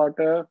 and we thought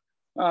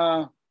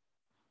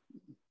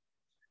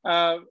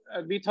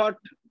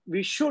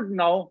we should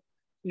now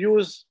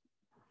use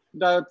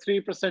the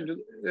 3%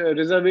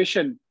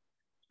 reservation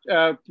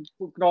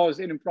clause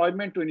in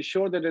employment to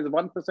ensure that there is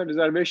 1%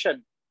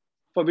 reservation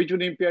for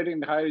visually impaired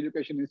in higher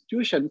education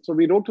institutions. So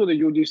we wrote to the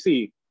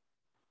UGC,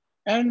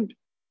 and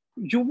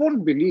you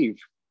won't believe,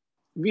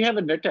 we have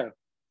a letter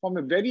from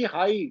a very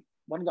high,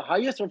 one of the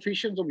highest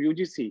officials of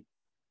UGC,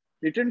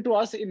 written to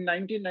us in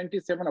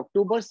 1997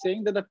 October,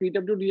 saying that the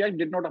PWD Act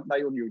did not apply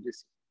on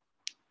UGC.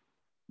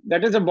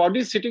 That is a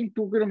body sitting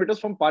 2 kilometers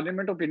from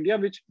Parliament of India,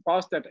 which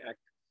passed that act.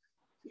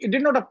 It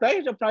did not apply,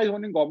 it applies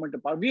only in government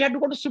department. We had to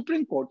go to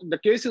Supreme Court. The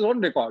case is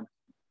on record.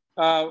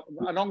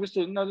 Along with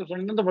Sunanda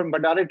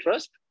Bandare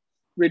Trust,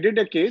 we did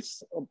a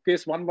case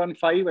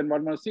 115 and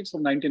 116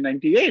 of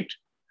 1998,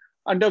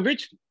 under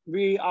which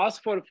we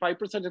asked for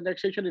 5%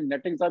 indexation in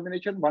net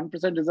examination,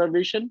 1%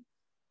 reservation,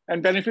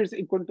 and benefits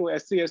equal to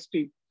SC/ST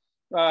in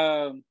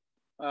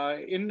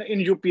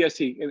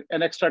UPSC,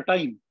 an extra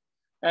time.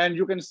 And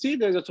you can see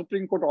there's a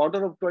Supreme Court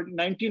order of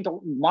 19th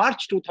of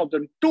March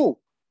 2002,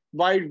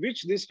 by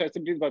which these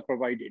facilities were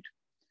provided.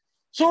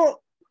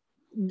 So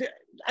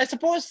I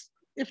suppose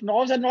if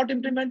laws are not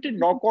implemented,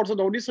 law courts are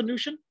the only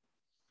solution.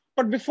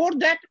 But before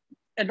that,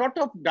 a lot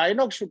of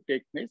dialogue should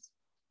take place.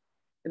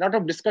 A lot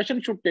of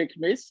discussion should take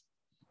place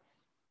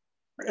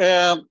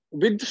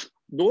with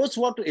those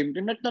who are to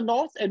implement the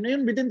laws and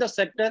even within the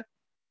sector,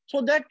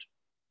 so that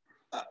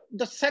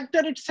the sector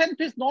itself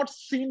is not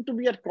seen to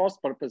be at cross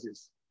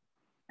purposes.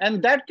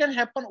 And that can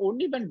happen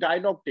only when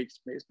dialogue takes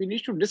place. We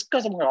need to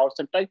discuss among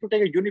ourselves, try to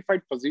take a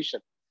unified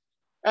position.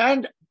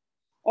 And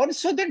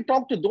also then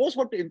talk to those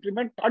who are to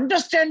implement,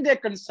 understand their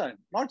concern,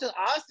 not just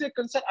ask their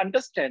concern,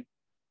 understand.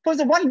 Because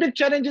the one big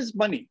challenge is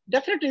money.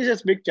 Definitely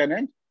is a big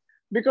challenge,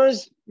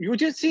 because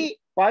UGC,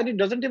 while it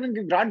doesn't even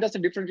give grant, that's a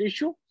different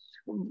issue.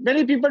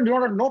 Many people do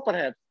not know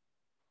perhaps.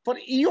 For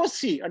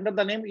EOC, under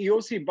the name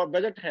EOC,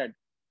 budget head,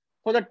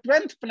 for the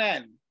 12th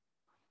plan,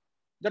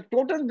 the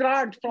total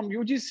grant from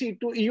UGC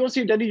to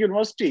EOC Delhi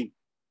University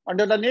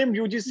under the name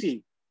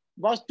UGC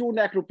was 2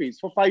 lakh rupees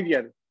for 5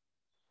 years.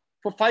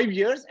 For 5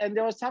 years, and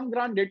there was some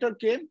grant later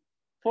came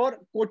for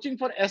coaching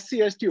for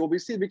SC/ST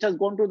OBC, which has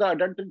gone to the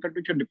Adult and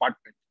Cultural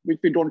Department, which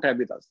we don't have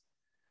with us.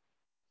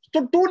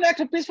 So 2 lakh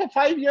rupees for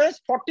 5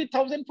 years,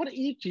 40,000 for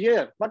each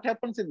year. What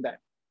happens in that?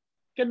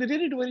 Can we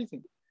really do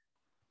anything?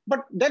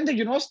 But then the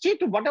university,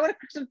 to whatever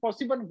extent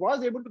possible,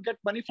 was able to get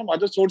money from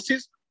other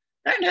sources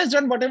and has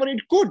done whatever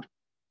it could.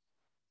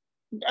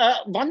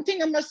 One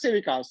thing I must say,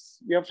 Vikas,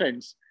 dear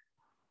friends,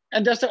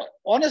 and that's an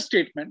honest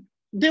statement,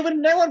 there will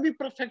never be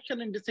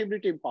perfection in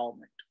disability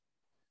empowerment,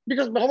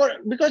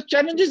 because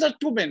challenges are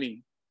too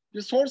many.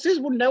 Resources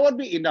would never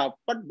be enough,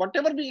 but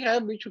whatever we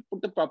have, we should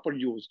put the proper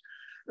use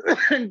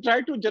and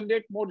try to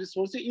generate more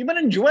resources. Even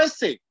in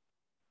USA,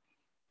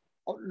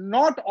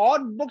 not all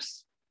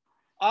books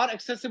are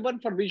accessible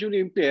for visually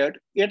impaired.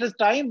 At a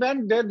time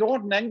when there's no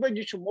language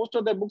issue, most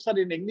of the books are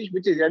in English,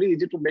 which is very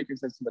easy to make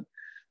accessible.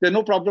 There's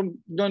no problem,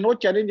 no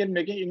challenge in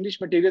making English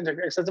materials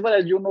accessible,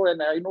 as you know,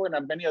 and I know,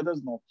 and many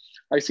others know.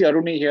 I see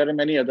Aruni here and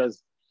many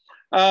others.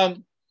 But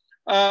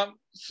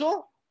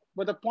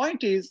the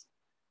point is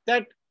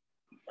that,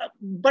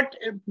 but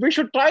we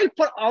should try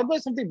for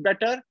always something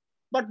better,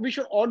 but we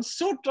should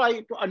also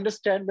try to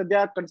understand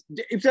that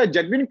if there are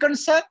genuine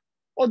concern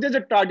or there's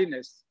a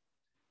tardiness.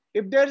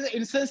 If there's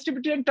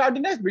insensitivity and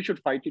tardiness, we should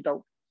fight it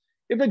out.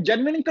 If there are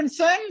genuine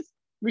concerns,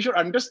 we should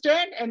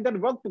understand and then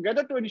work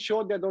together to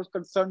ensure that those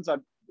concerns are,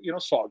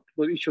 solved,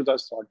 those issues are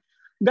solved.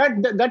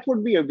 That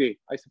would be a way,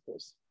 I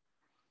suppose.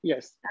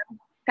 Yes.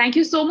 Thank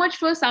you so much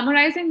for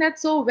summarizing that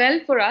so well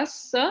for us,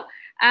 sir,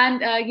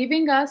 and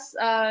giving us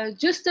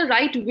just the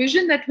right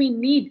vision that we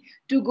need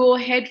to go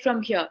ahead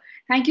from here.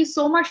 Thank you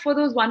so much for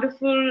those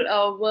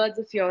wonderful words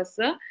of yours,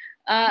 sir.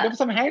 There was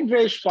some hand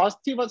raised.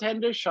 Swasti was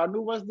hand raised.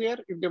 Shanu was there.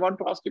 If they want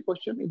to ask a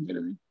question,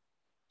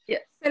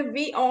 yes, sir,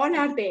 we all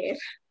are there.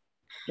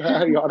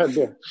 You are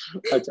there.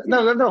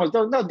 No.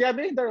 They are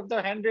there.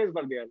 The hand raised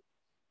were there.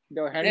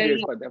 The hand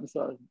raised for them.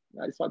 So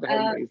I saw the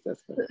hand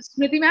raised.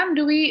 Smriti ma'am,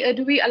 do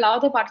we allow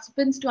the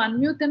participants to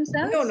unmute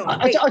themselves?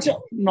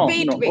 No.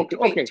 Wait.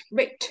 Okay,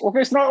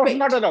 it's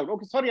not allowed.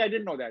 Okay, sorry, I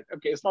didn't know that.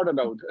 Okay, it's not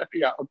allowed.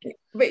 Yeah. Okay.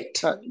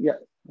 Wait. Yeah.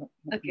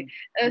 Okay.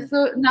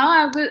 So now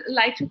I would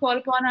like to call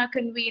upon our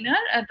convener,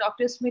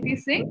 Dr. Smriti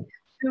Singh,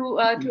 to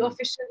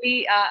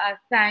officially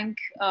thank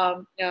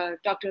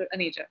Dr.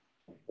 Aneja.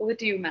 Over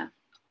to you, ma'am.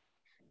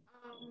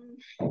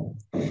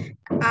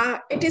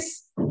 It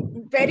is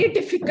very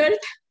difficult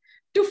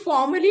to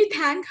formally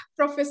thank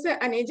Professor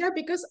Aneja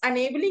because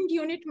Enabling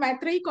Unit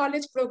Maitreyi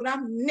College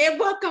program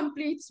never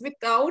completes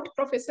without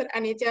Professor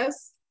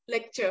Aneja's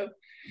lecture.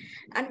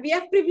 And we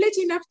are privileged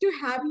enough to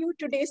have you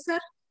today, sir.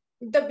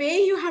 The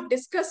way you have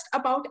discussed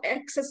about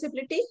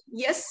accessibility,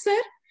 yes, sir,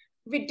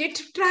 we did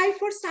try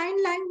for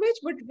sign language,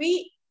 but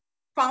we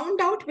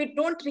found out we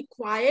don't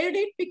require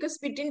it because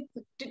we did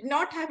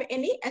not have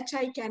any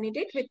HI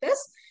candidate with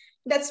us.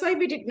 That's why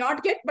we did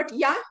not get, but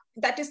yeah,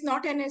 that is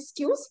not an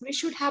excuse. We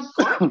should have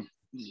got.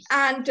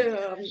 And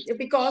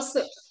because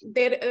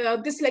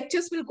these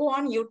lectures will go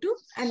on YouTube,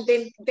 and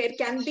then there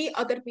can be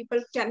other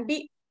people can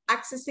be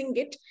accessing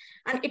it,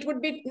 and it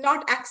would be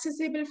not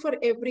accessible for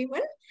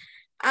everyone.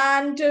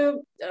 And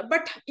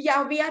but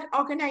yeah, we are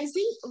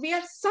organizing, we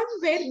are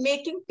somewhere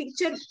making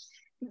teacher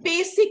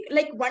basic,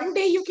 like one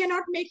day you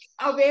cannot make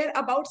aware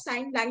about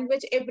sign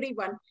language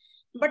everyone,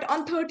 but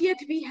on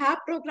 30th we have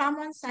program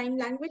on sign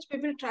language. We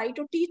will try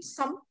to teach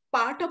some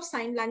part of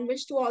sign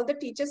language to all the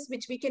teachers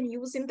which we can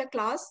use in the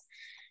class,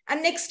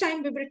 and next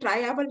time we will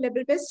try our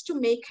level best to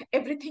make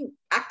everything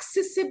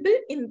accessible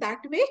in that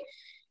way.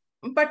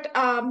 But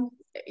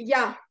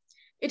yeah,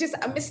 it is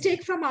a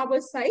mistake from our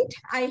side.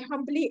 I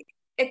humbly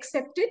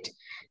accept it,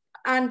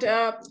 and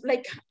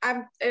like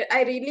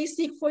I really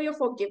seek for your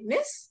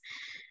forgiveness,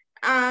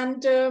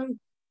 and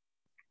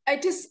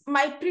it is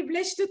my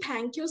privilege to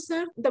thank you,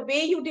 sir. The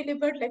way you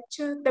delivered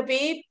lecture, the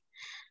way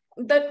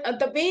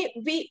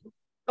we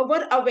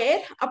were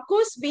aware. Of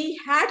course, we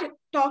had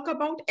talk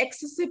about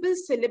accessible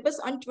syllabus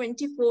on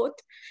 24th,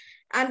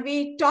 and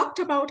we talked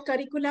about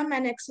curriculum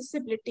and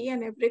accessibility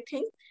and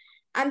everything,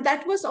 and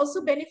that was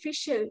also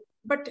beneficial.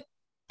 But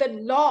the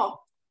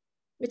law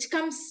which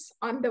comes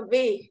on the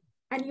way,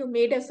 and you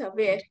made us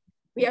aware.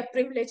 We are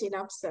privileged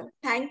enough, sir.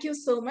 Thank you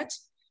so much,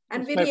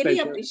 and we really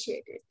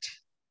appreciate it.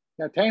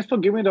 Yeah, thanks for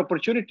giving the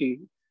opportunity.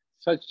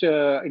 Such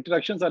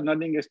interactions are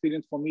learning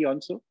experience for me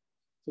also.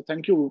 So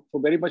thank you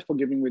very much for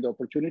giving me the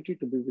opportunity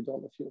to be with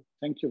all of you.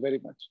 Thank you very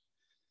much.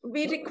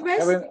 We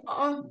request,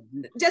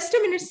 just a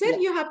minute, sir,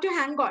 you have to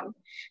hang on.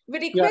 We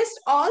request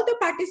all the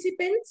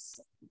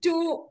participants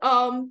to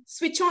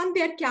switch on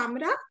their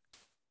camera,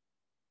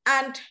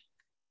 and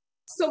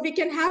so we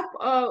can have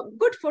a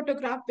good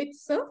photograph with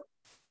sir.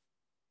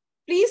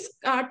 Please,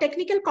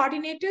 technical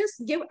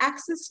coordinators, give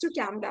access to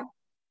camera.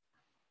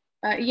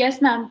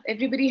 Yes, ma'am.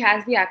 Everybody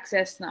has the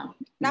access now.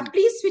 Now,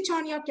 please switch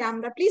on your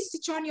camera. Please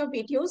switch on your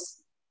videos.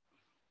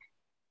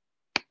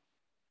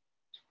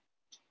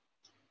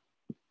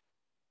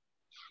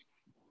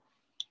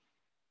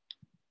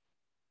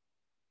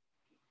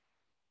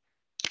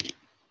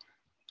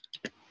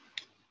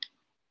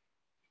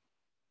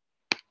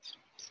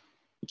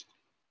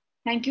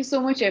 Thank you so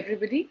much,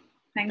 everybody.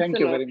 Thank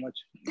you very much.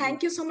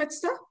 Thank you so much,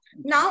 sir.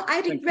 Now, I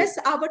request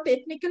our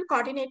technical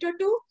coordinator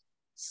to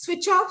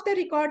switch off the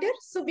recorder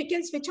so we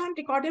can switch on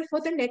recorder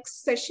for the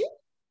next session.